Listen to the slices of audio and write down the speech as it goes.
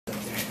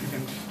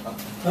No,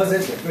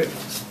 that's it. Great.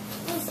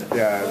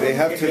 Yeah, they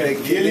have to.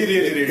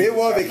 Really. They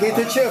will vacate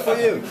the chair for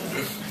you.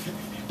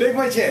 Take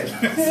my chair.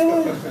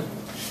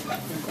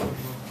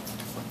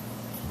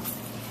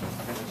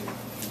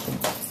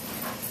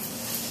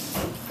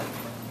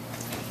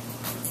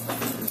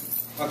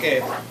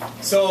 Okay,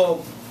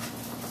 so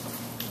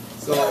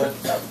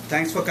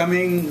thanks for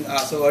coming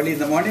so early in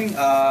the morning.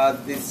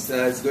 This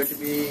is going to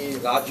be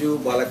Raju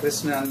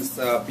Balakrishnan's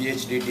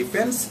PhD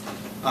defense.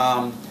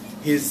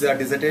 His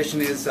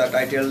dissertation is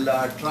titled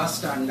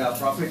Trust and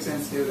Profit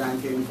Sensitive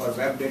Ranking for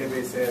Web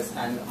Databases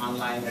and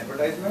Online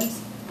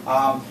Advertisements.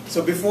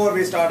 So before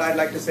we start, I'd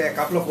like to say a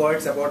couple of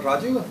words about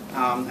Raju,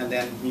 and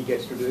then he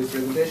gets to do his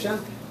presentation.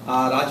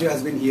 Raju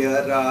has been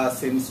here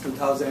since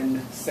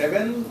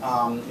 2007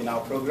 in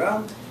our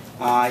program.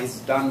 He's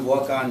done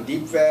work on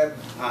deep web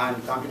and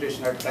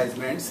computational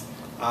advertisements.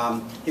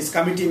 His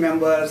committee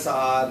members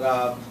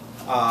are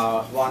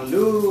Wan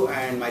Lu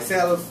and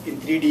myself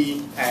in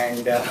 3D,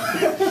 and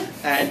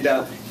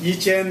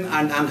Yichen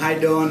and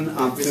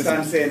Anhaidon,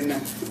 Wisconsin,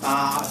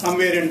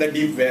 somewhere in the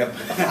deep web,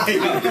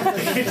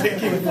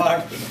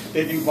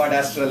 taking part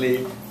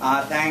astrally.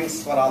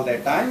 Thanks for all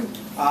that time.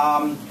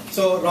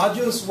 So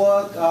Raju's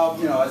work,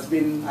 has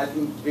been, I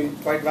think, been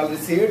quite well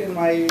received in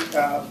my,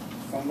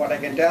 from what I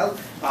can tell.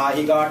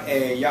 He got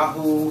a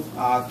Yahoo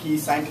Key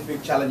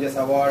Scientific Challenges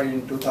Award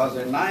in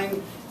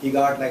 2009. He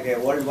got like a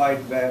World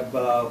Wide Web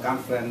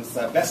Conference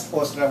Best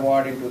Poster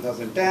Award in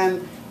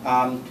 2010.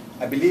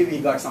 I believe he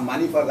got some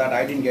money for that.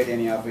 I didn't get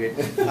any of it.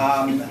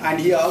 And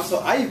he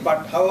also,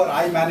 however,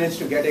 I managed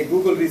to get a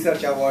Google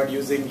Research Award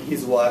using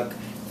his work.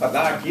 For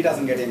that, he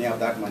doesn't get any of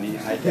that money.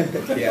 I kept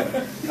it here.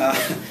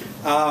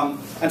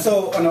 And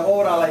so,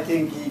 overall, I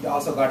think he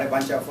also got a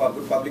bunch of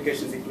good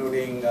publications,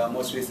 including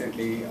most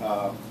recently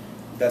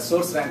the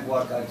source rank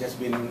work has just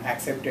been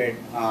accepted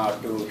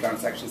to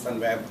transactions on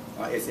web,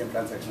 ACM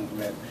transactions on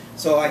web.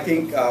 So I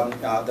think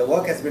the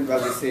work has been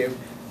well received.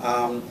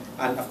 And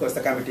of course,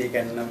 the committee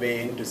can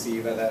weigh in to see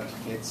whether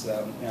it's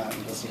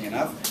interesting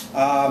enough.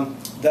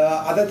 The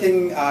other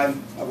thing I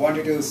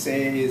wanted to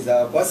say is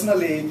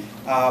personally,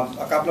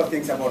 a couple of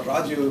things about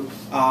Raju.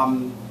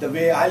 The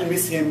way I'll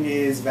miss him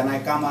is when I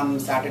come on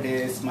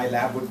Saturdays, my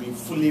lab would be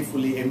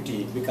fully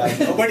empty because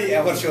nobody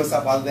ever shows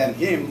up other than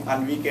him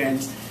on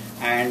weekends,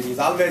 and he's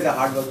always a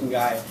hardworking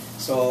guy.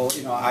 So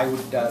I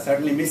would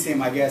certainly miss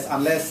him, I guess,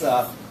 unless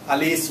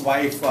Ali's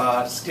wife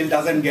still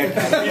doesn't get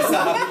a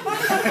visa.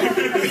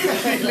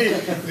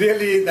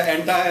 really, the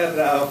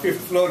entire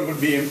fifth floor would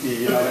be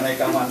empty, when I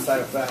come on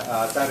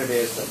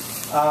Saturdays.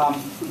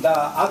 The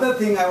other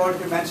thing I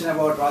wanted to mention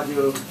about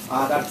Raju,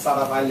 that sort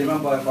of I'll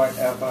remember for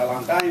a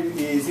long time,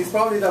 is he's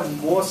probably the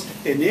most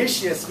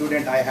tenacious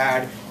student I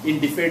had in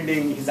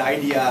defending his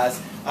ideas.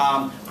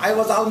 I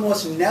was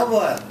almost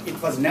it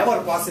was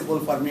never possible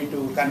for me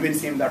to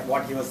convince him that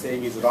what he was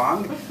saying is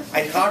wrong.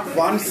 I thought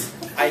once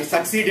I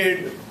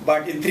succeeded,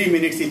 but in 3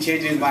 minutes he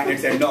changed his mind and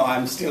said, no,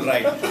 I'm still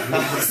right.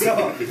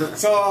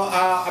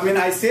 I mean,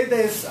 I say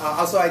this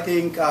also, I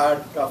think,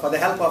 for the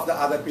help of the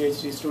other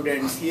PhD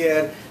students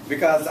here,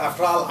 because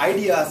after all,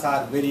 ideas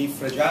are very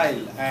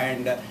fragile,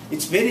 and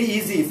it's very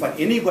easy for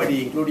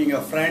anybody, including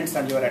your friends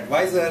and your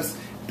advisors,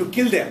 to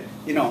kill them.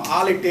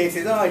 All it takes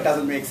is, it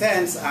doesn't make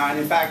sense. And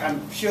in fact,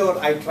 I'm sure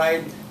I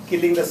tried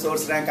killing the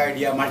source rank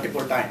idea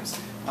multiple times.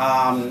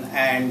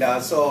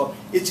 So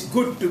it's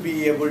good to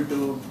be able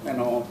to,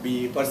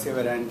 be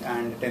perseverant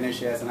and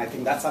tenacious. And I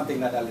think that's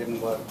something that I'll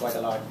remember quite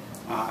a lot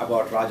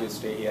about Raju's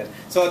stay here.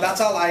 So that's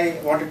all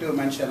I wanted to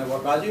mention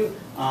about Raju.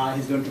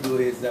 He's going to do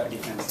his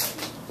defense.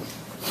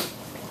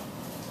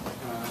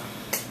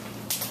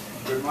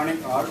 Good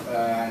morning, all.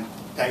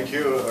 Thank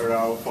you,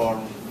 Rao, for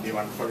the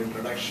wonderful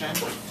introduction.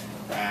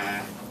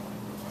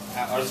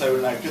 Also, I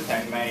would like to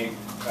thank my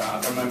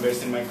other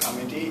members in my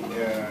committee,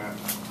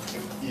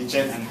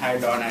 Yichen and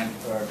Haidon and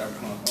Dr.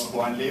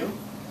 Huan Liu.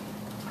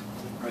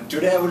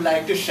 Today, I would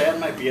like to share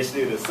my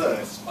PhD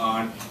research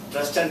on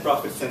trust and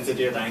profit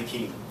sensitive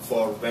ranking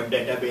for web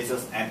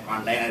databases and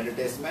online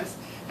advertisements,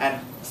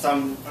 and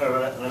some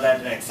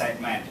related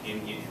excitement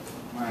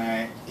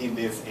in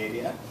this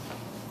area.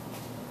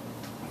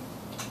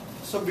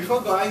 So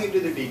before going into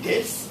the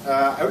details,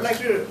 I would like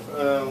to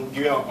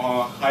give you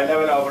a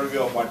high-level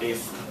overview of what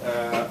is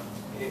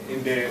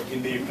in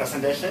the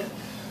presentation.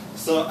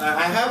 So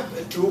I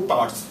have two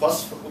parts.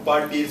 First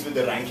part deals with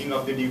the ranking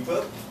of the deep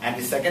web, and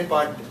the second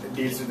part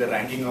deals with the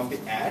ranking of the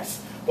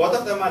ads. Both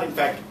of them are in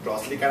fact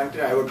closely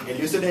connected. I would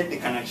elucidate the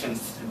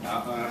connections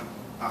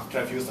after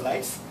a few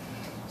slides.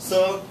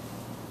 So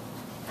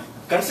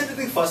consider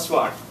the first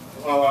part,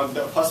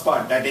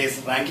 that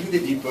is ranking the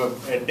deep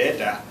web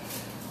data.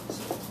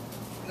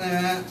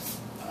 I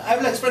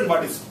will explain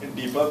what is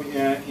deep web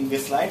in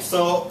this slide.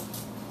 So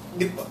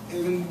the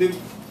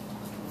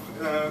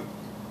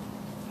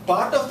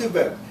part of the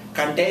web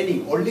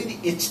containing only the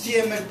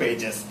HTML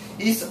pages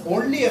is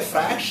only a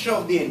fraction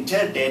of the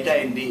entire data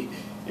in the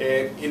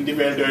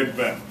World Wide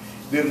Web.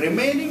 The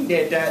remaining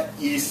data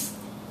is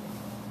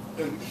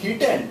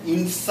hidden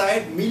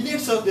inside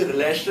millions of the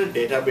relational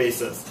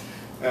databases.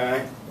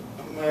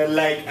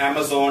 like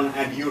Amazon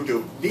and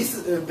YouTube,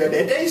 the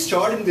data is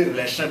stored in the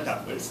relational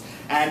tuples,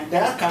 and they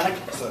are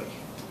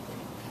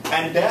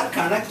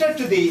connected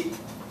to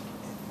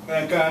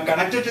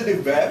the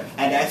web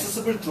and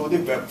accessible through the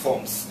web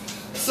forms.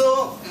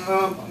 So,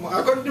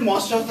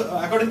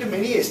 according to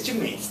many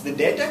estimates, the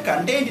data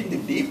contained in the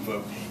deep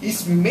web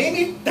is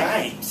many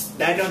times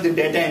that of the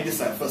data in the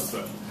surface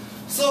web.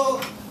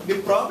 So, the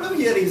problem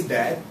here is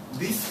that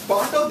this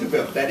part of the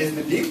web, that is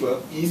the deep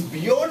web, is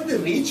beyond the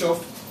reach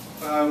of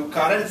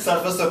current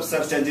surface web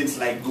search engines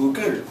like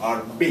Google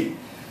or Bing.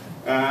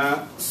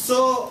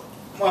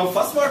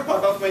 First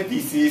part of my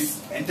thesis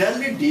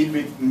entirely deal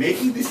with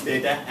making this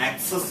data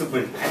accessible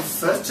and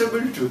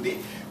searchable to the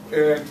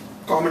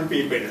common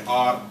people,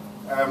 or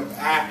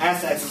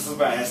as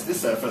accessible as the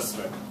surface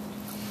web.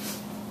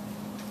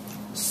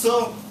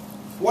 So,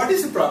 what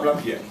is the problem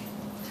here?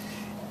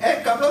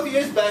 A couple of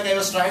years back, I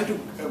was trying to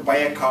buy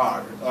a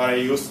car or a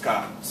used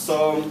car.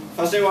 So,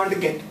 first I want to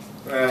do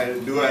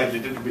a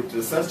little bit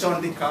research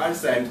on the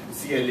cars and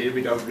see a little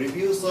bit of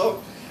reviews. So,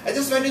 I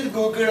just went into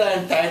Google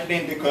and typed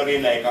in the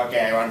query like,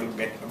 okay, I want to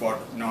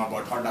know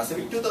about Honda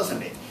Civic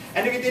 2008.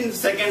 And within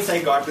seconds,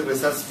 I got the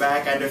results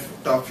back, and the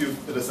top few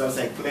results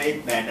I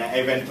clicked, and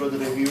I went through the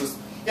reviews.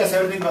 Yes,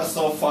 everything was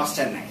so fast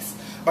and nice.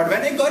 But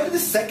when I got to the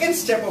second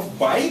step of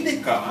buying the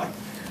car,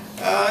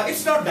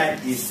 it's not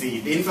that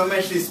easy. The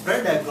information is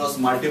spread across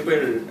multiple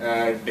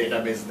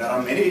databases. There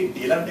are many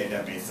dealer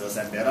databases,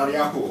 and there are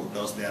Yahoo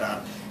Autos, there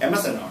are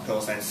MSN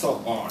Autos, and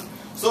so on.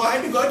 So I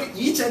had to go to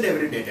each and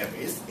every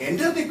database,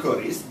 enter the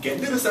queries, get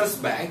the results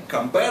back,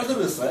 compare the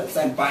results,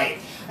 and buy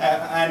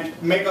and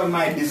make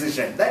my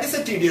decision. That is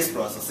a tedious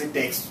process. It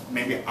takes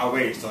maybe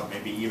hours or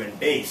maybe even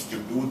days to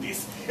do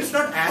this. It's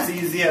not as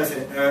easy as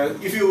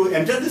if you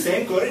enter the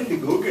same query in the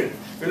Google, you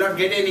will not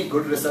get any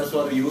good results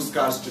for used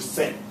cars to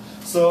sell.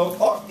 So,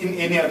 or in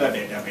any other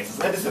databases,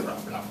 that is the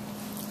problem.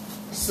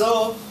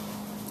 So,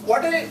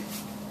 one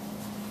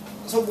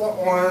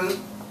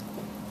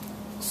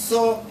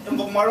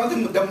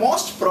of the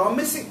most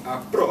promising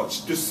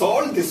approach to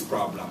solve this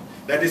problem,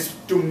 that is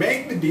to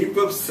make the deep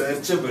web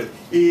searchable,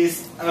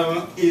 is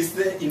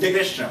the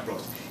integration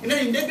approach. In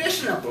an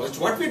integration approach,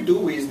 what we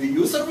do is the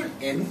user will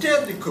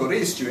enter the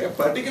queries to a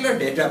particular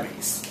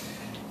database,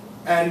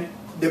 and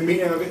the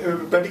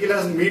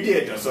particular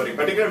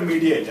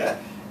mediator,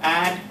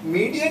 and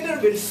mediator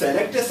will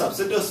select a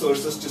subset of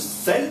sources to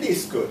send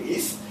these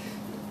queries.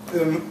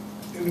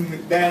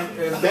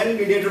 Then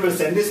mediator will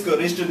send these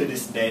queries to the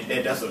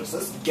data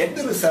sources, get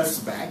the results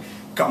back,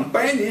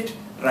 combine it,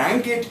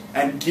 rank it,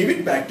 and give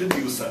it back to the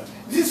user.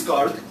 This is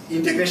called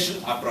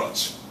integration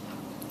approach.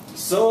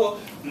 So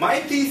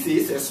my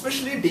thesis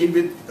especially deal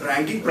with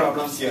ranking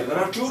problems here. There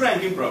are two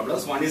ranking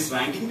problems. One is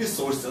ranking the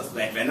sources,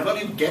 that whenever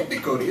you get the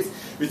queries,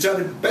 which are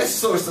the best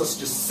sources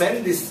to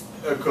send this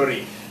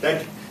query,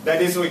 that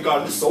is what we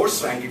call the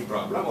source ranking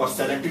problem, or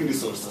selecting the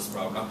sources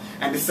problem.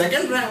 And the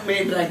second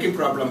main ranking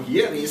problem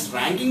here is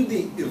ranking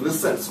the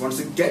results. Once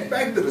you get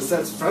back the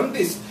results from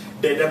these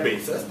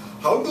databases,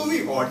 how do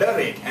we order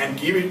it and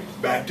give it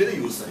back to the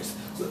users?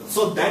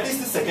 So that is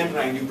the second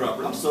ranking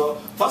problem. So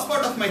first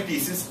part of my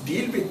thesis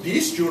deal with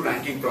these two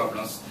ranking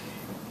problems.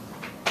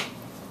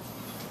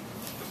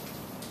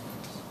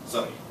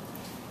 Sorry.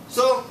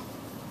 So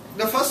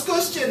the first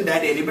question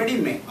that anybody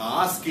may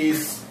ask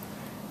is,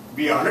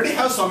 we already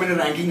have so many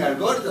ranking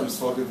algorithms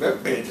for the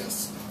web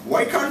pages.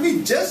 Why can't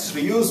we just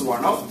reuse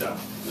one of them?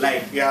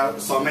 Like we have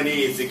so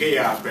many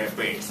ZKR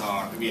pages,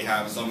 or we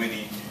have so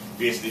many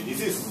PhD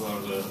diseases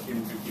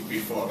in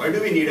before. Why do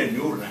we need a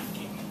new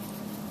ranking?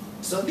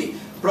 So the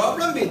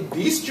problem with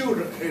these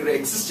two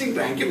existing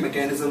ranking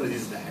mechanisms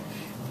is that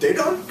they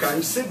don't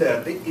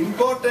consider the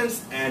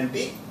importance and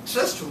the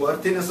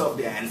trustworthiness of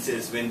the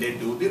answers when they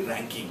do the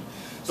ranking.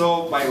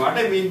 So by what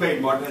I mean by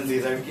importance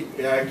is, I will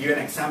give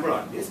an example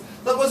on this.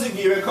 Suppose you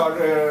give a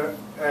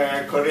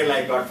query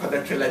like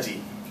Godfather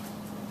Trilogy.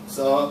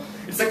 So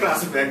it's a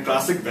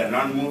classic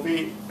well-known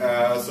movie.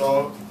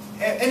 So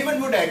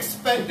anyone would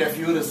expect a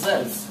few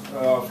results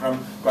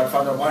from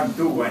Godfather 1,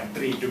 2 and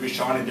 3 to be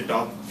shown in the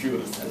top few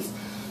results.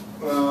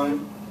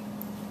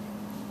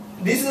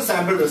 These are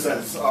sample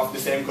results of the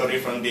same query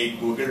from the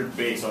Google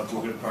base or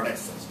Google product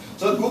search.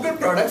 So Google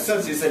product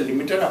search is a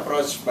limited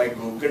approach by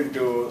Google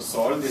to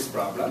solve these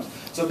problems.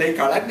 So they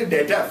collect the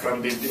data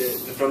from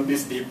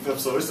these deep web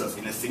sources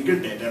in a single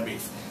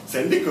database,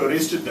 send the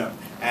queries to them,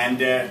 and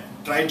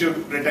try to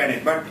return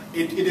it. But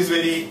it is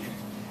very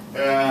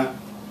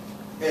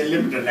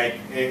limited, like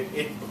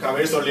it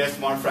covers only a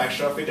small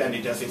fraction of it, and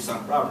it has its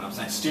own problems,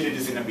 and still it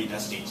is in a beta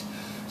stage.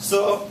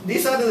 So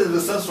these are the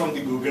results from the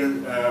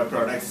Google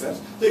product search.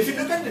 So if you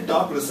look at the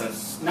top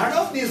results, none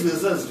of these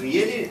results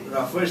really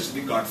refers to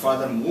the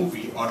Godfather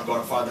movie or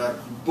Godfather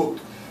book,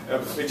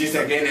 which is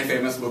again a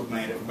famous book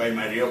by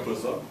Mario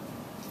Puzo.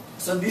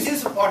 So this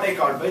is what I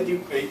call by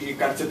you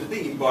consider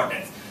the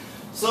importance.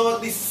 So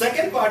the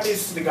second part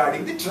is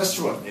regarding the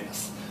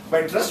trustworthiness.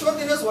 By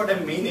trustworthiness, what I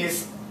mean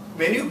is,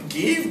 when you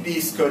give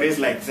these queries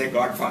like say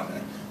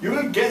Godfather, you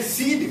will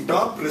see the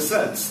top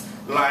results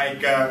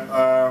like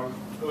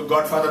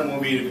Godfather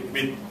movie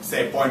with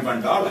say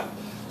 $0.1.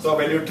 So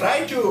when you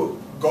try to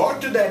go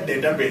to that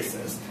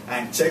databases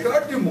and check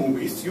out the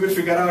movies, you will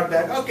figure out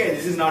that okay,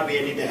 this is not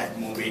really that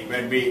movie. It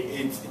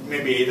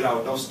may be either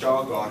out of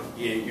stock, or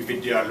if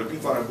you are looking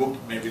for a book,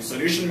 maybe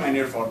solution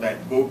manual for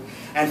that book,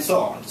 and so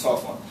on and so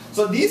forth.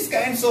 So these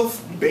kinds of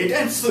bait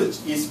and switch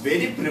is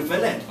very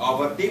prevalent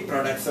over the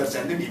product search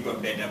and the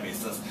debug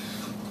databases.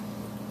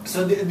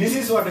 So this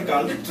is what I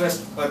call the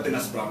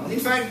trustworthiness problem. In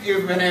fact,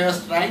 when I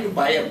was trying to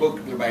buy a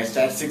book by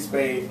Statistics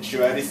by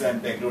Shivaris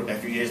and Beckroot a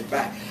few years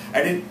back,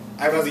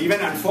 I was even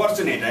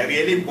unfortunate. I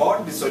really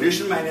bought the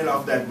solution manual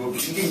of that book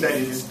thinking that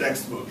it is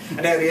textbook.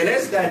 And I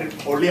realized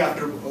that only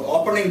after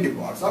opening the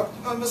box.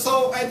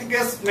 So I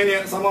guess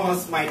some of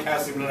us might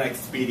have similar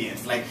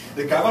experience. Like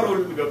the cover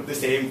would be the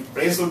same,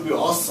 price would be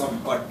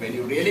awesome, but when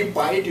you really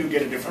buy it, you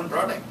get a different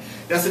product.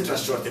 That's a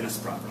trustworthiness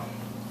problem.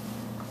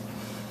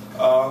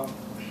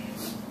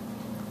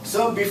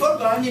 So before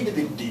going into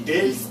the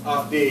details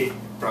of the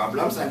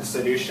problems and the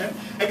solution,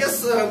 I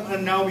guess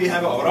now we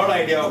have an overall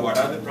idea of what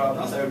are the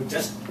problems. I will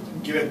just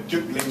give a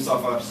quick glimpse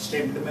of our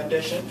system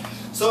implementation.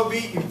 So we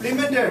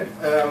implemented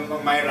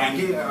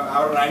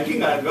our ranking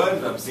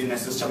algorithms in a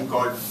system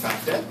called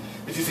Factor,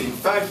 which is in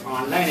fact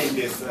online in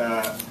this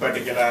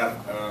particular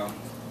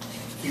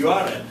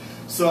URL.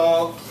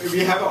 So we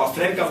have an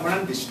offline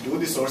component which do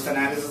the source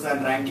analysis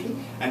and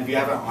ranking, and we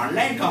have an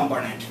online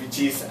component which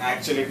is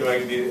actually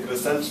doing the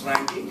results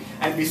ranking,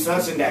 and we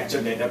search in the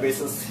actual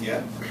databases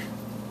here.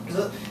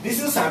 So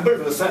this is sample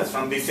results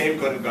from the same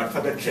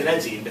Godfather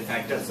trilogy in the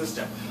Factor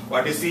system.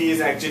 What you see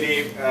is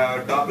actually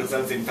top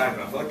results in fact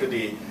refer to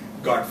the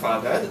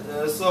Godfather.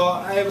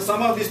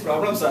 Some of these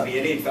problems are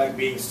really in fact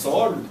being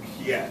solved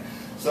here.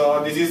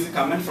 So this is a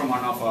comment from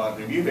one of our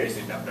reviewers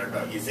in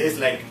Dr. He says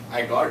like,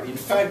 I got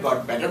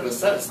better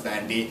results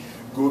than the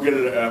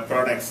Google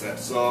product search.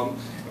 So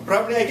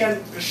probably I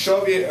can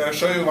show you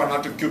one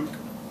or two quick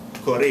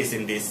queries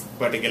in this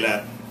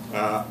particular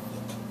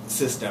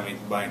system. It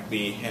might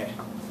be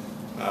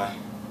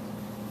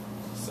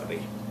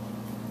sorry.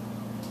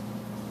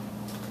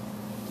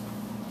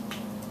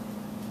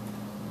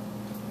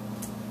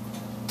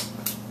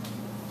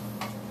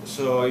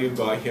 So you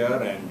go here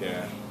and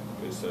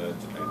research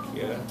right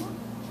here.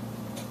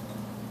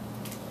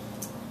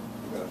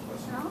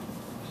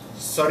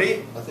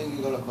 Sorry? I think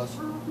you got a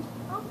question.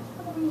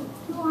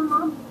 You are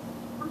not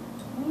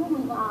agreeing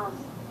with us.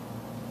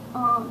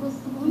 The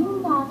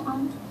screen that on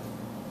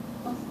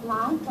the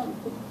slide that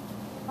is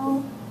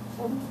so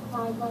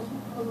private.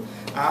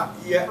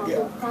 Yeah. So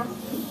I cannot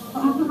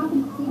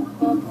see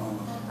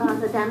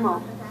the demo.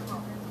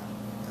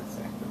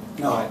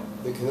 No,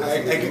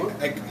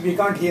 we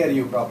can't hear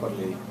you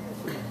properly.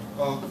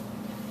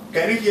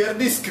 Can you hear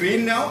the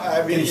screen now?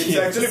 I mean, it's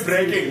actually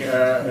breaking.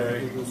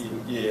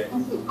 Yeah. I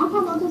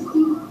cannot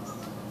see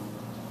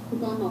the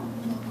demo.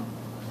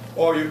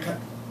 Oh, you can.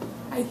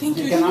 I think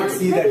You cannot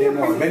see the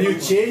demo. When you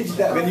change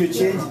the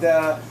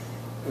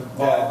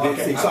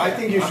thing. So I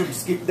think you should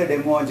skip the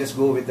demo and just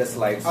go with the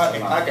slides.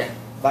 Okay.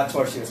 That's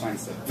what she was trying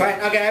to say.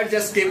 Fine. Okay, I'll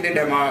just skip the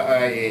demo.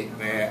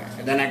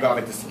 Then I go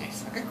with the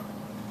slides. Okay.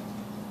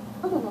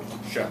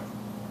 Sure.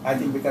 I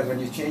think because when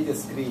you change the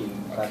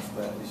screen, that's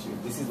the issue.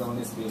 This is the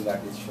only screen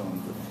that is shown.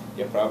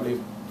 Yeah,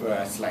 probably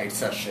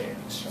slides are shared.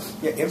 Sure.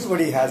 Yeah,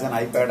 everybody has an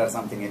iPad or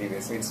something anyway,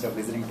 so instead of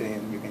listening to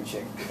him, you can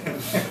check.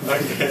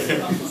 Okay.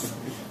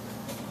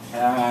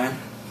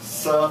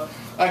 So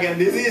again,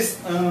 this is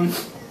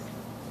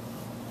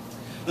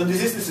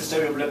the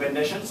system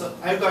implementation. So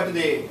I've got to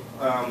the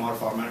more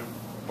formal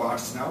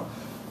parts now.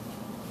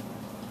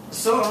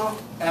 So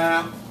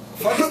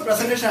for this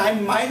presentation, I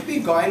might be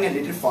going a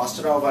little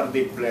faster over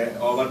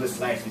the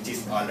slides, which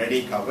is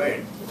already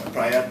covered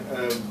prior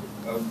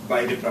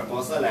by the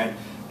proposal, and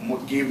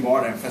give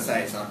more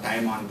emphasis or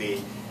time on the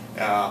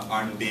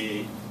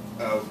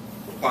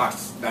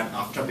parts than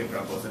after the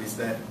proposal. Is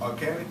that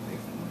okay with you?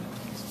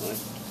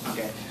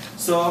 Okay.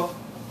 So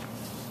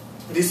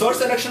the source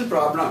selection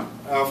problem.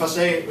 First,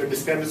 I will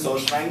describe the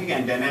source ranking,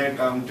 and then I will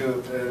come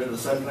to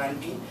result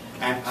ranking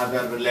and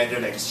other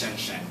related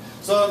extension.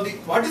 So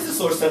what is the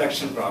source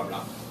selection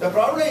problem? The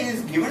problem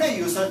is, given a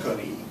user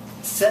query,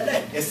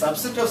 select a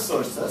subset of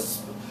sources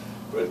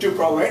to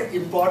provide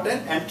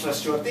important and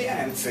trustworthy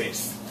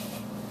answers.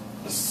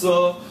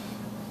 So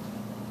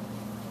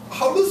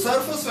how does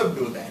Surface Web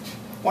do that?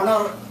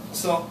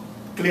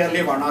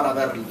 Clearly one or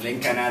other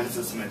link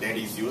analysis method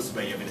is used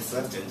by every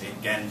search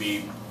engine.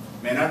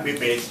 May not be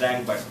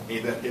PageRank, but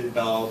either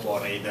Hilltop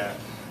or either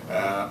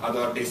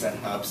authorities and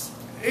hubs.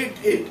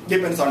 It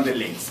depends on the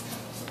links.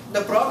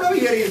 The problem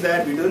here is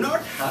that we do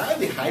not have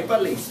the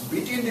hyperlinks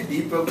between the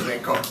debug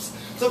records.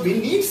 So we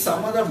need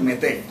some other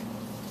method.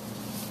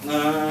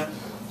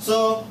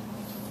 So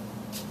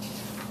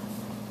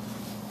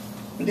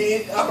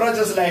the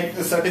approaches like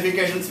the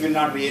certifications will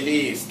not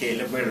really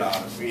scalable,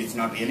 or it's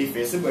not really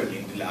feasible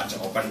in the large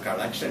open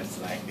collections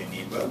like the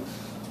debug.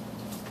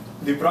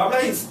 The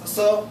problem is,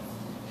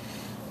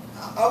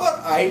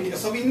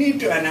 we need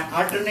to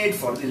alternate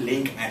for the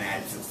link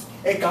analysis.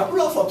 A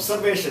couple of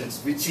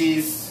observations which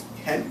is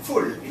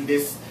helpful in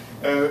this,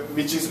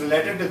 which is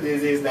related to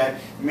this, is that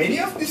many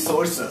of the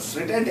sources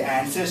return the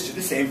answers to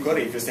the same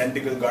query. If you send the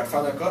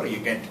Godfather query, you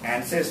get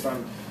answers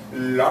from a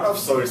lot of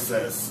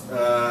sources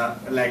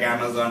like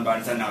Amazon,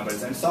 Barnes and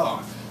Nobles, and so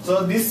on.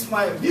 So this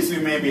we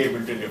may be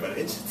able to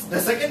leverage.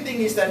 The second thing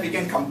is that we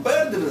can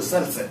compare the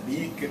results.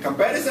 The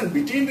comparison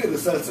between the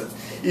results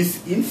is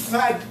in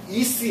fact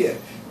easier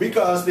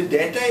because the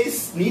data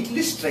is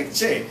neatly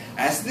structured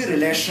as the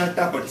relational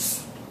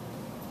tuples.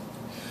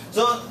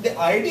 So the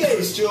idea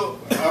is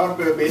our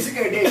basic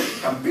idea is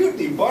to compute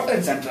the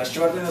importance and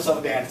trustworthiness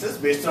of the answers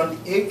based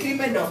on the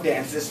agreement of the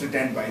answers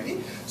returned by the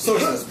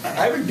sources.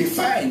 I will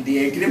define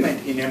the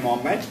agreement in a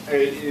moment,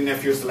 in a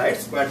few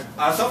slides, but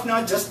as of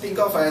now, just think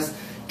of as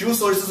two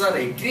sources are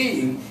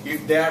agreeing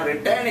if they are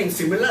returning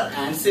similar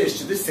answers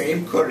to the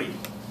same query.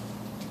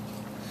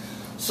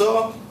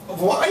 So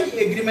why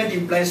agreement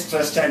implies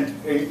trust and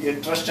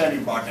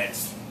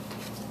importance?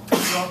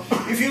 So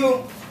if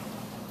you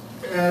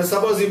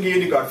suppose you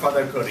give the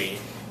Godfather query,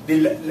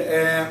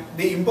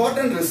 the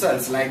important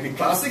results like the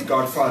classic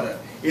Godfather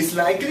is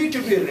likely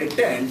to be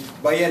returned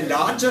by a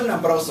larger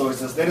number of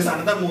sources. There is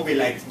another movie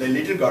like The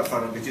Little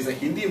Godfather, which is a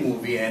Hindi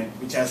movie and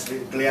which has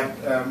clear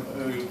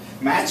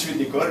match with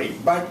the query.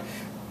 But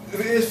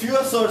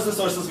fewer sources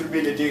will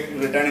be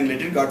returning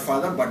Little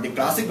Godfather, but the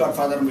classic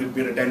Godfather will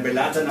be returned by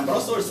larger number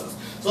of sources.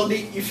 So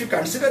if you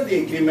consider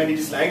the agreement, it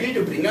is likely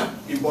to bring up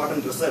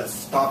important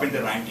results, top in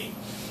the ranking.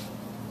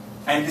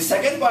 And the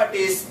second part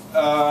is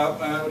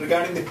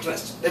regarding the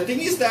trust. The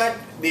thing is that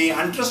the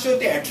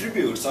untrustworthy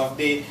attributes of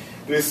the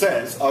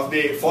results, of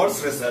the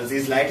false results,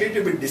 is likely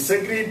to be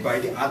disagreed by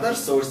the other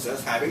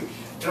sources having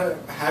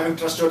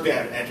trustworthy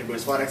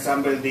attributes. For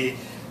example, the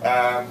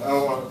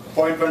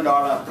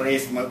 $0.1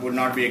 price would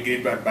not be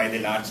agreed by the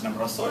large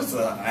number of sources,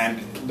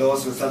 and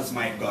those results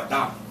might go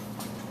down.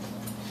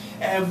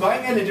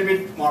 Going a little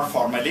bit more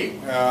formally,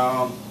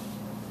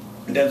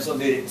 in terms of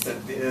the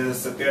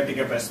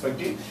theoretical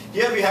perspective,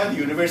 here we have the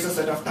universal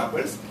set of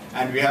tuples,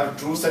 and we have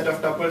true set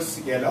of tuples,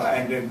 yellow,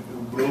 and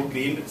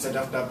blue-green set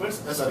of tuples.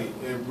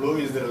 Blue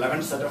is the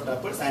relevant set of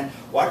tuples, and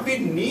what we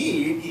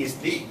need is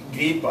the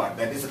green part,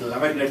 that is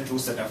relevant and true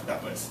set of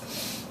tuples.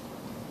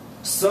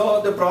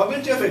 So the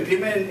probability of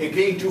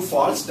agreeing to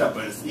false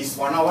tuples is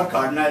 1 over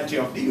cardinality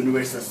of the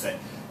universal set,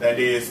 that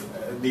is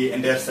the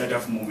entire set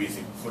of movies,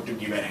 to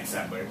give an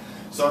example.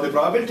 So the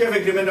probability of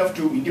agreement of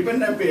two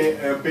independent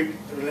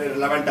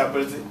relevant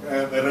tuples,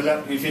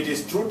 if it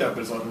is true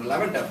tuples or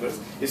relevant tuples,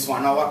 is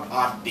 1 over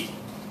RT,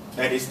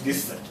 that is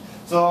this set.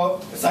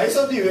 So size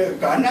of the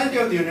cardinality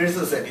of the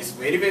universal set is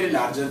very, very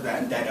larger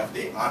than that of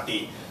the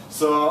RT.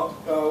 So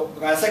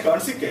as a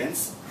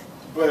consequence,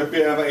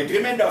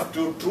 agreement of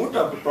two true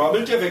tuples,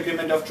 probability of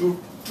agreement of two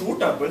true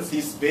tuples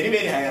is very,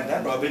 very higher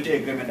than probability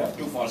of agreement of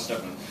two false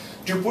tuples.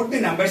 To put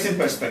the numbers in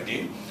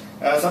perspective,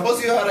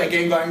 suppose you are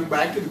again going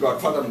back to the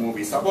Godfather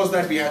movie. Suppose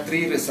that we have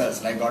 3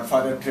 results like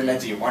Godfather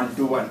trilogy, 1,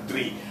 2, and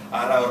 3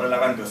 are our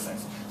relevant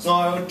results.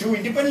 So 2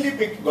 independently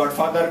picked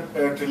Godfather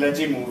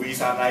trilogy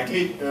movies are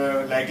likely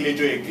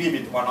to agree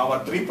with 1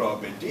 over 3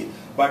 probability.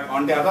 But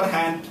on the other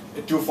hand,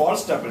 2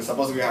 false tuples,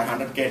 suppose we have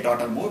 100k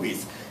total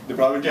movies, the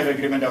probability of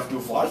agreement of 2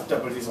 false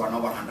tuples is 1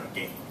 over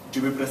 100k.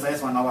 To be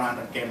precise, 1 over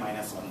 100k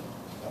minus 1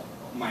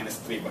 minus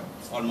 3, but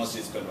it's almost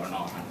equal to 1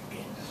 over 100k.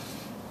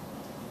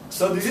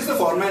 So this is the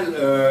formal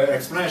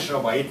explanation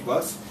of why it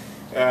works.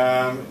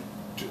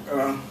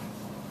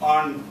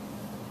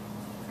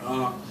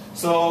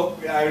 So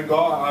I will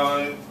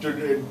go to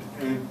the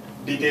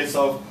details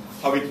of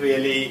how it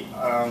really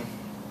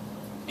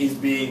is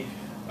being.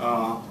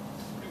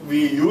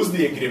 We use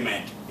the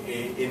agreement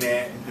in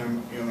a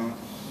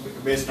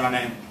based on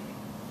a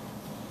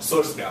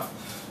source graph.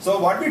 So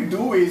what we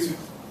do is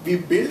we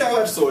build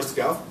our source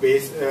graph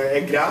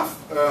a graph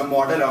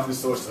model of the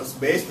sources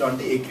based on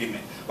the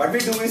agreement. What we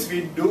do is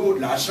we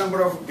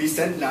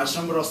send large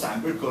number of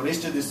sample queries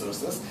to the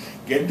sources,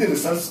 get the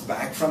results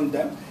back from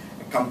them,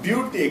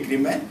 compute the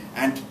agreement,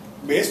 and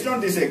based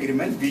on this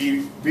agreement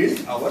we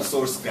build our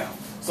source graph.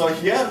 So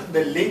here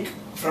the link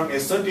from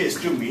S1 to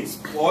S2 means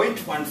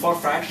 0.14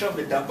 fraction of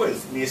the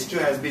tuples in S2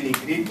 has been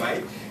agreed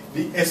by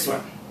the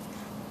S1.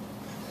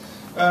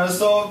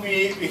 So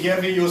here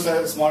we use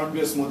a small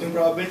smoothing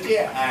probability,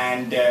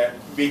 and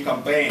we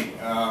combine,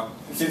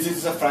 since it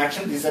is a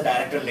fraction, this is a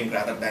directed link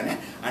rather than an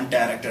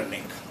undirected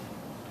link.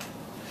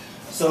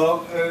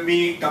 So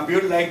we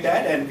compute like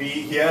that, and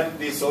here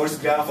the source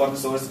graph or the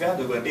source graph,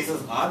 the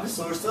vertices are the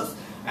sources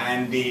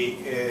and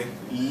the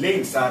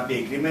links are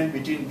the agreement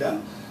between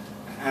them,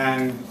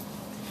 and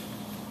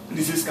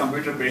this is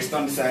computed based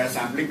on the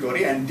sampling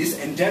query, and this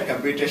entire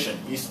computation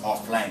is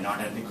offline, not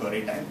at the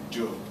query time,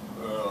 to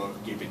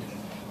keep it in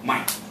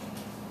mind.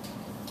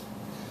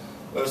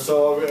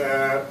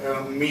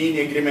 Mean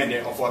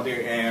agreement for the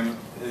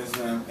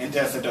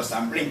entire set of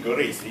sampling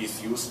queries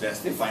is used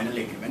as the final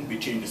agreement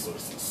between the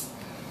sources.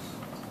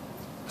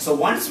 So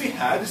once we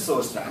have the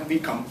source rank, we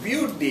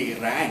compute the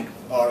rank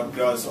or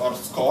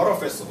score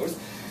of a source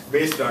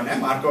based on a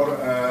Markov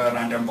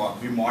random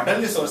walk. We model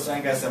the source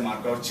rank as a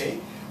Markov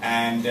chain,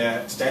 and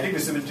static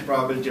visibility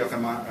probability of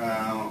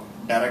a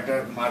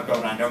directed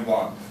Markov random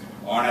walk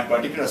on a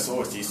particular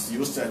source is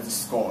used as the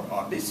score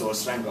or the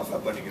source rank of a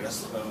particular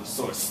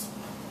source.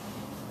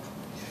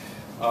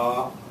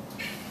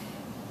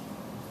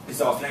 It's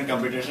offline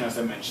computation, as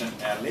I mentioned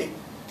earlier.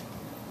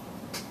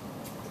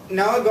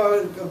 Now I've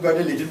got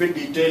a little bit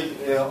detail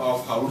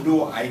of how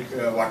do I,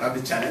 what are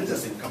the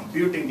challenges in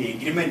computing the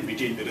agreement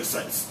between the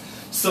results.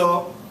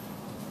 So,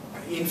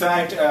 in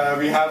fact,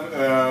 we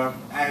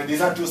have,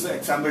 these are two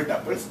example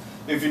tuples.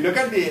 If you look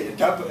at the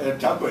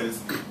tuples,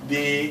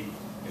 the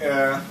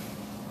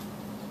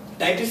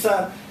titles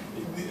are,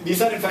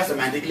 these are in fact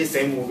semantically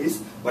same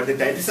movies, but the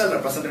titles are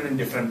represented in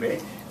different way.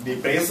 The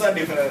praises are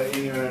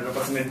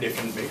represented in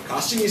different way.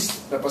 Casting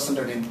is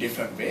represented in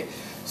different way.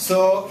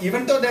 So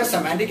even though they are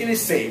semantically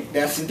same,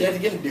 they are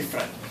syntactically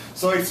different.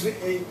 So it's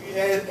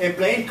a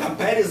plain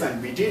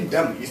comparison between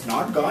them is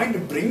not going to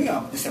bring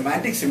up the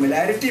semantic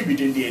similarity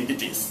between the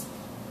entities.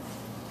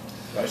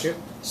 Raju?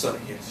 Sorry,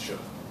 yes, sure.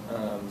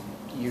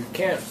 You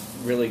can't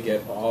really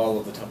get all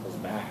of the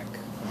tuples back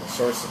from the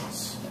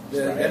sources.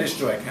 Right? That is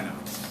true, I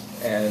cannot.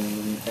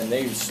 And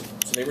they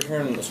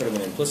return sort of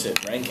an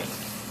implicit ranking.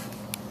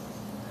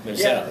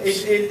 Yeah,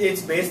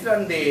 it's based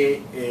on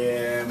the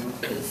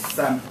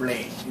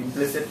sampling.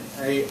 Implicit,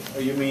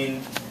 you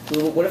mean?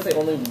 Well, what if they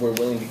only were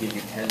willing to give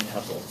you 10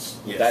 tuples?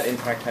 Would Yes. that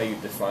impact how you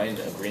defined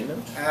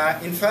agreement?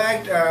 In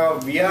fact,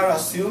 we are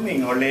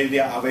assuming only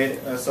the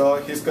aware. So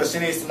his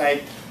question is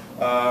like,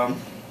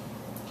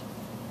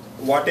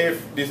 what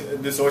if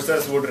the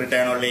sources would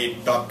return only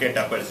top k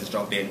tuples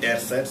instead of the entire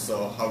set?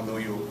 So how do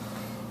you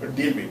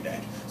deal with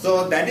that?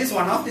 So that is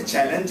one of the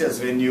challenges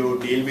when you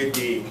deal with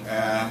the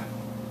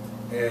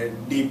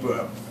deep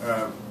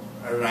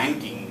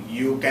ranking.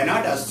 You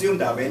cannot assume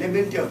the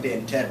availability of the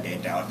entire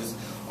data,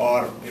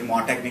 or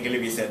more technically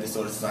we say the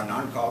sources are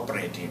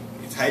non-cooperative.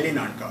 It's highly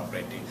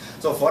non-cooperative.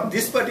 So for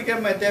this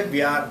particular method,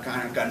 we are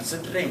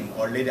considering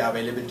only the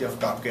availability of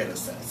top k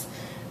results.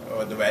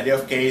 The value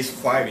of k is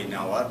 5 in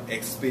our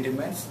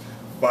experiments,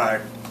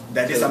 but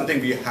that is something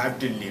we have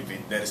to live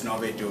with. There is no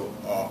way to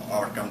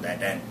overcome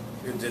that, and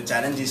the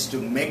challenge is to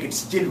make it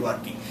still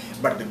working.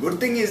 But the good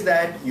thing is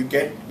that you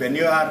get, when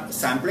you are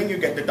sampling, you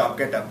get the top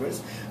k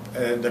tuples.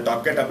 The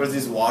top k tuples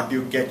is what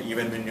you get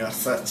even when you are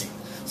searching.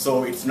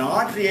 So it's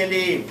not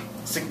really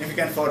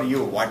significant for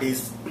you what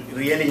is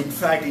really in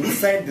fact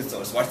inside the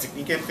source. What's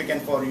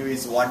significant for you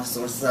is what the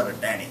sources are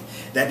returning.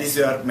 That is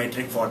your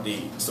metric for the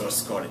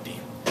source quality.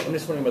 I'm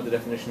just wondering about the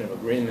definition of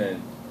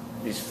agreement.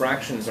 These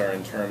fractions are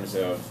in terms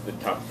of the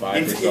top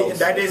 5 results.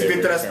 That is they with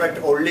return. respect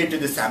only to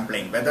the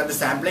sampling. Whether the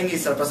sampling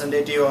is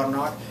representative or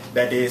not,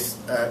 that is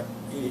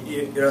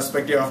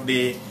irrespective of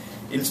the,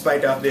 in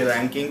spite of the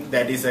ranking,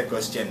 that is a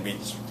question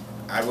which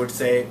I would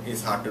say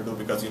is hard to do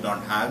because you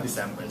don't have the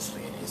samples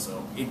really.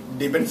 So it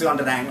depends on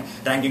the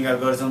ranking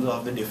algorithms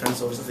of the different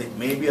sources. It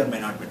may be or may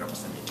not be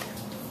representative.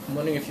 I'm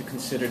wondering if you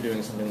consider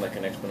doing something like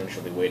an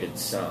exponentially weighted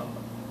sum,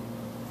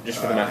 just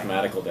for the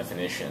mathematical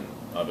definition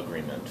of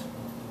agreement,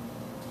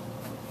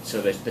 so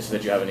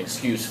that you have an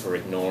excuse for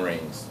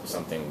ignoring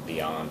something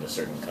beyond a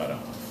certain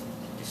cutoff.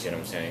 Do you see what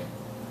I'm saying?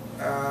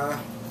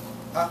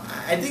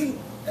 I think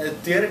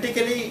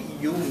theoretically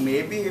you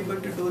may be able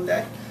to do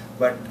that,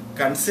 but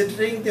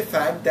considering the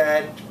fact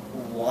that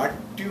what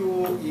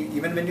you,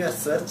 even when you are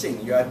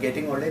searching, you are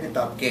getting only the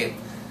top k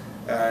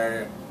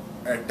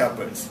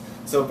tuples.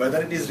 So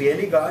whether it is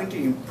really going to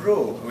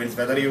improve, means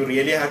whether you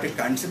really have to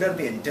consider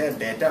the entire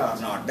data or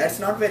not, that's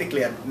not very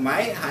clear.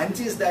 My hunch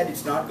is that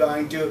it's not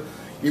going to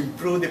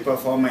improve the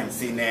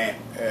performance in a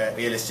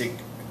realistic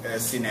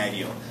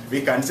scenario.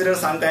 We consider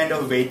some kind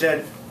of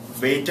weighted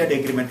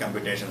agreement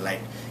computation,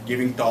 like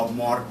giving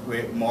more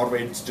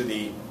weights to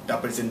the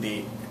tuples in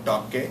the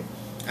top k.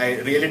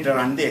 I really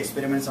run the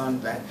experiments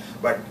on that,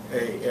 but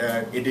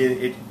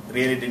it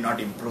really did not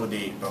improve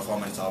the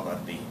performance over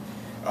the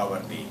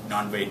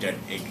non-weighted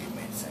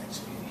agreements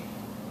actually.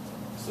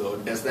 So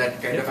does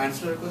that kind of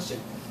answer your question?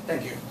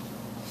 Thank you.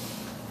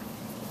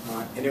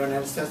 Anyone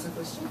else has a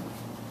question?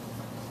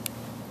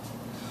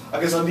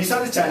 Okay, so these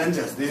are the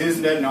challenges. This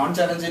is the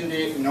non-challenge in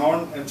the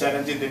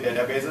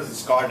databases.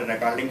 It's called a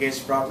record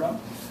linkage problem.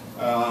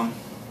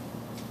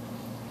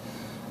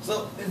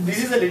 So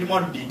this is a little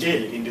more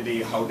detail into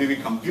the how do we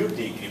compute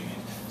the agreement.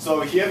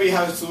 So here we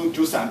have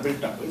two sample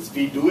tuples.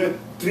 We do a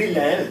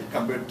three-level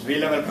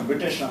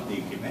computation of the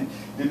agreement.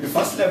 In the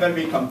first level,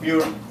 we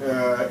compute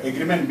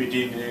agreement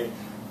between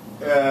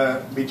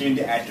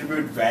the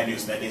attribute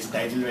values, that is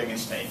title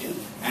against title,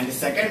 and the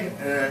second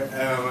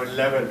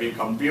level we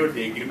compute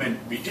the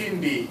agreement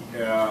between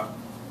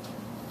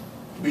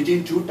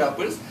two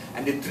tuples,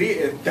 and the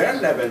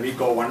third level we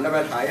go one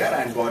level higher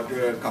and go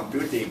to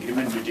compute the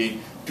agreement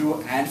between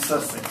two answer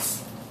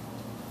sets.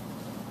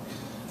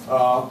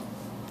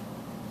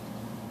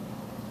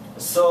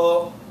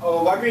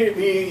 What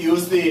we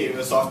use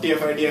the soft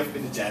FIDF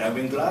with the Jara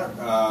Winkler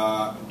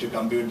to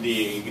compute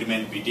the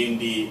agreement between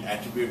the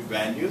attribute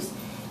values.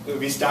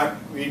 We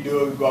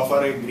go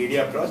for a greedy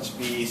approach.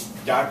 We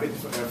start with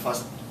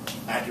first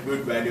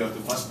attribute value of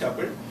the first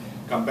tuple,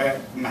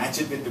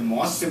 match it with the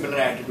most similar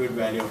attribute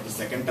value of the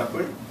second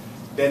tuple.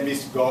 Then we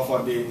go for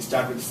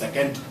start with the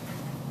second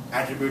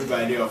attribute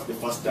value of the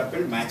first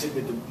tuple, match it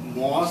with the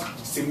most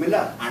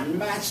similar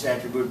unmatched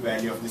attribute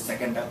value of the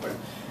second tuple,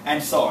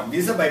 and so on.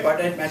 This is a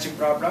bipartite matching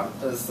problem.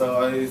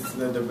 So it's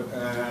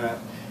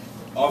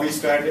OV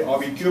squared,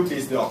 OV cubed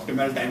is the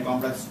optimal time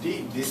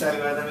complexity. This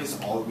algorithm is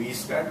OV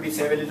squared. We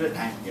save a little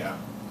time here.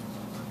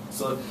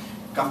 So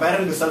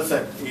comparing result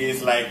set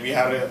is like we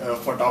have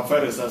for top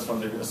 5 results from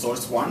the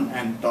source 1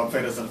 and top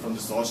 5 results from the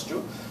source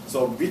 2.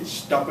 So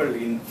which tuple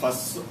in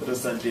first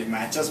result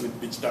matches with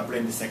which tuple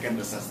in the second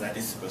result? That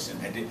is the question.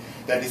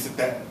 That is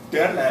the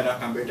third layer of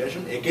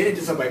computation. Again, it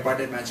is a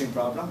bipartite matching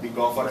problem. We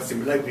go for a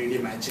similar greedy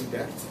matching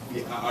there.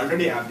 We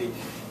already have the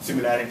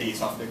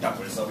similarities of the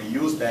tuples, so we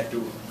use that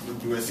to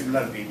do a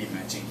similar greedy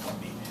matching for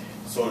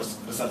the source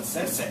result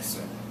sets as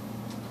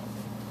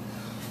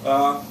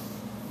well.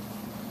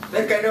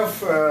 That kind of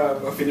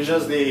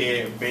finishes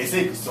the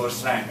basic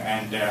source rank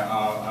and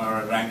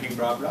our ranking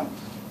problem.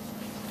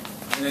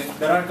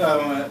 There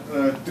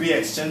are 3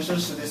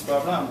 extensions to this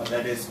problem,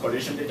 that is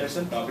collision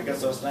detection, topical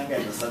source rank,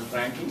 and result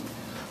ranking.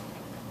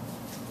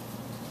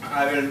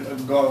 I will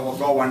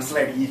go one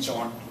slide each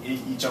on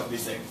each of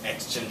these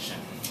extension.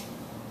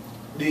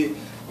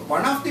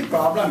 One of the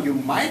problem you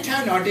might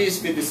have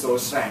noticed with the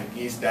source rank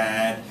is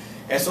that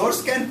a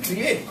source can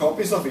create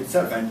copies of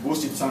itself and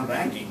boost its own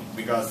ranking,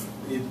 because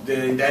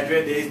in that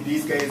way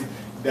these guys,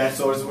 that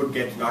source would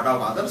get a lot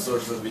of other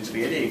sources which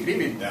really agree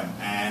with them,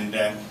 and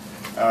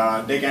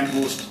they can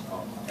boost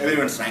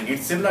everyone's rank.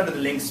 It's similar to the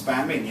link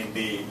spamming in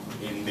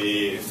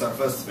the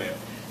surface web,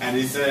 and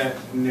it's a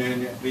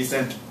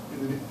recent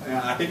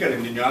article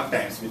in the New York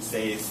Times which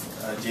says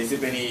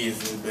JCPenney is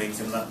doing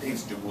similar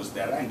things to boost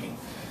their ranking.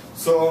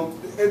 So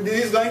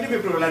this is going to be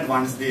prevalent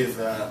once this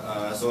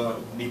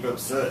so deep web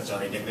search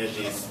or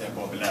integration is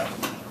popular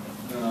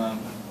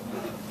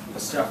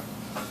stuff.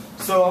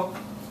 So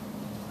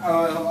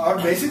our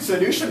basic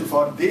solution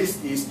for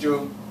this is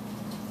to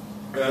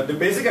the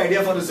basic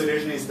idea for the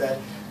solution is that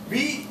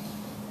we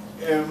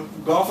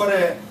go for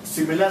a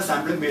similar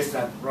sampling based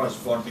approach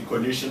for the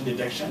collision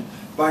detection,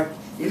 but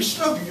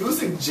instead of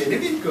using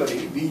genuine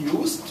query, we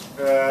used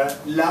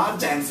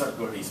large answer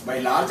queries. By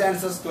large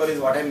answer queries,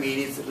 what I mean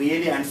is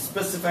really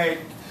unspecified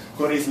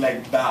queries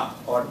like DA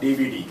or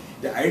DVD.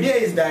 The idea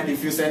is that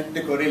if you send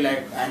the query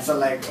like answer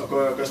like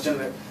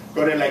question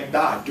query like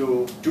that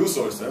to 2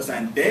 sources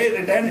and they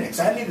return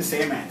exactly the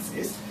same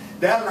answers,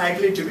 they are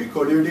likely to be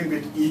colluding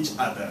with each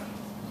other.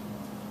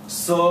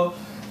 So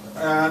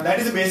that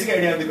is the basic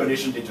idea of the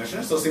collision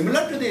detection. So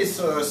similar to this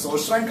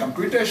source rank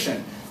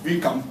computation, we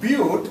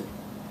compute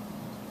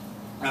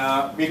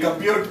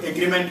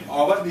agreement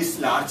over these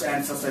large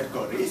answer set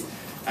queries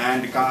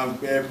and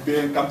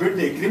compute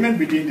the agreement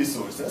between the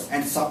sources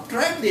and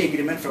subtract the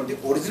agreement from the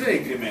original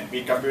agreement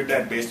we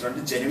computed based on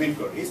the genuine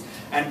queries,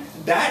 and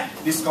that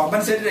this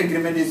compensated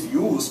agreement is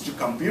used to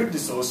compute the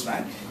source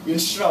rank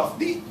instead of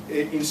the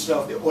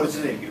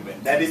original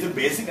agreement. That is the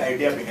basic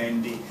idea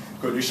behind the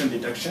collision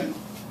detection.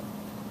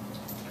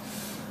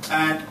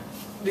 And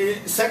the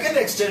second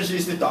extension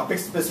is the topic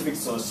specific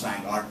source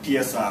rank or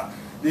TSR.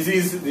 This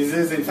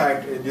is in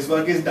fact, this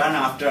work is done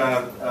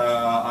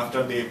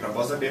after the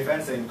proposal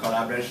defense in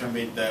collaboration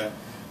with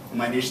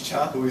Manish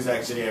Jha, who is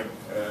actually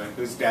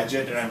who is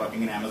graduated and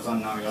working in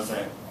Amazon now. He was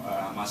a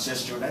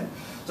master's student.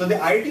 So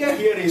the idea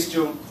here is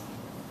to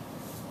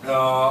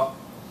so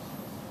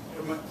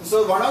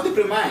one of the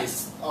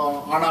premise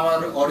on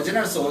our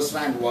original source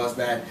rank was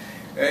that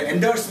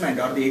endorsement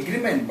or the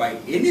agreement by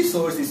any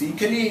source is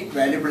equally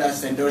valuable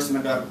as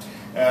endorsement or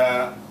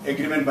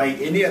agreement by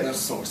any other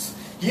source.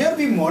 Here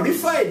we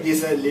modified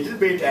this a little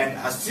bit and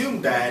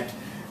assume that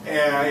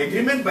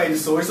agreement by the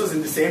sources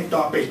in the same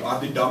topic or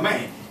the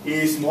domain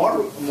is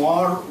more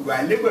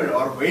valuable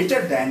or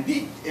weighted than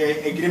the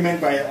agreement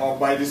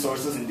by the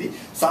sources in the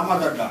some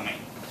other domain.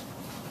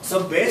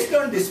 So based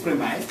on this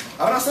premise,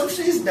 our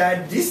assumption is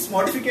that this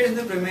modification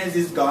of the premise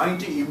is going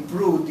to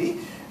improve the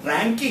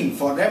ranking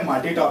for a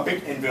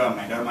multi-topic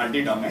environment or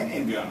multi-domain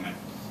environment.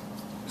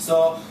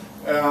 So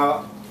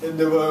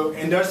the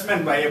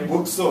endorsement by a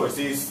book source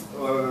is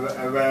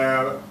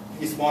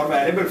more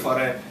valuable for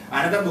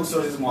another book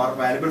source is more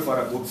valuable for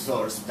a book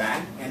source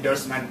than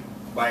endorsement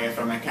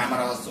from a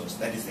camera source.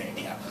 That is the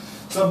idea.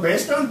 So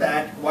based on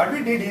that, what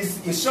we did is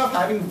instead of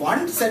having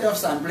one set of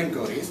sampling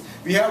queries,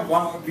 we have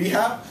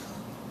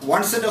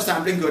one set of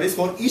sampling queries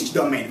for each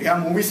domain. We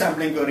have movie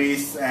sampling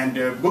queries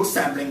and book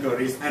sampling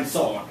queries and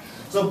so on.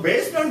 So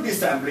based on these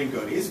sampling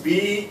queries,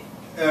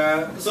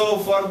 so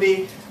for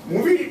the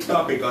movie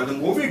topic or the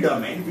movie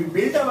domain, we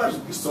built our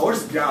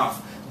source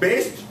graph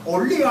based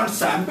only on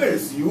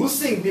samples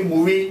using the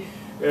movie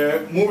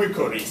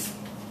queries.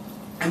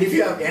 And if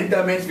you have n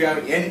domains, we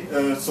have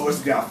n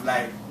source graph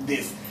like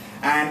this.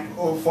 And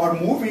for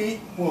movie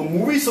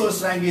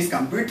source rank is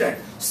computed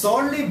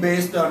solely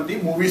based on the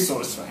movie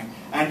source rank.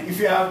 And if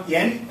you have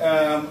n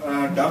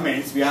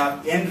domains, we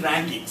have n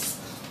rankings.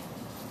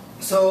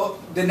 So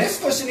the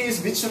next question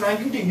is which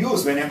ranking to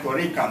use when a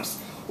query comes.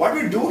 what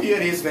we do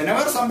here is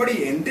whenever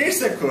somebody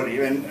enters a query,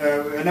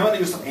 whenever the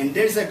user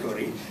enters a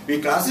query,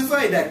 we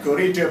classify that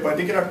query to a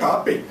particular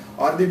topic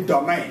or the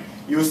domain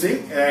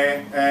using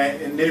a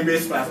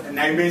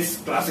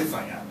name-based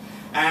classifier.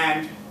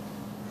 And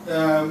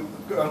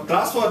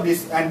class for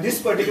this, and this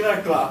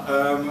particular class,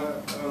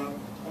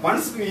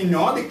 once we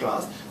know the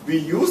class, we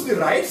use the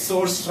right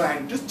source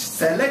rank to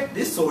select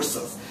the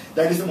sources.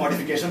 That is the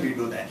modification we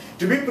do there.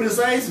 To be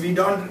precise, we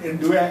don't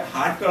do a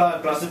hard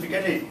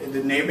classification.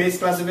 The name-based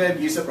classifier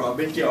gives a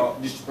probability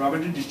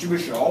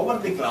distribution over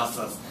the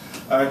classes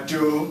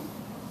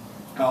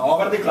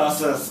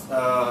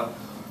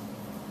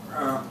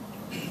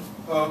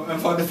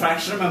for the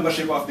fractional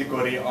membership of the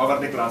query over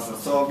the classes.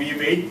 So we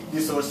weight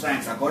the source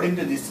ranks according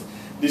to this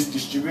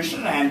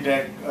distribution and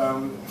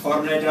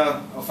formulate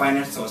a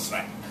finite source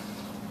rank.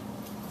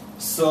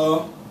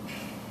 So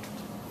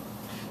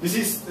this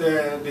is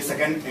the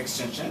second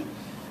extension,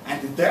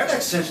 and the third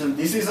extension.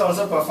 This is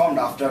also performed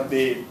after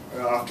the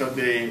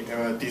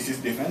thesis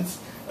defense.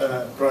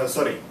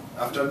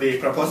 After the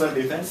proposal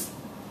defense.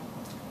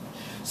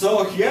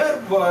 So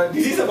here,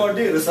 this is about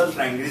the result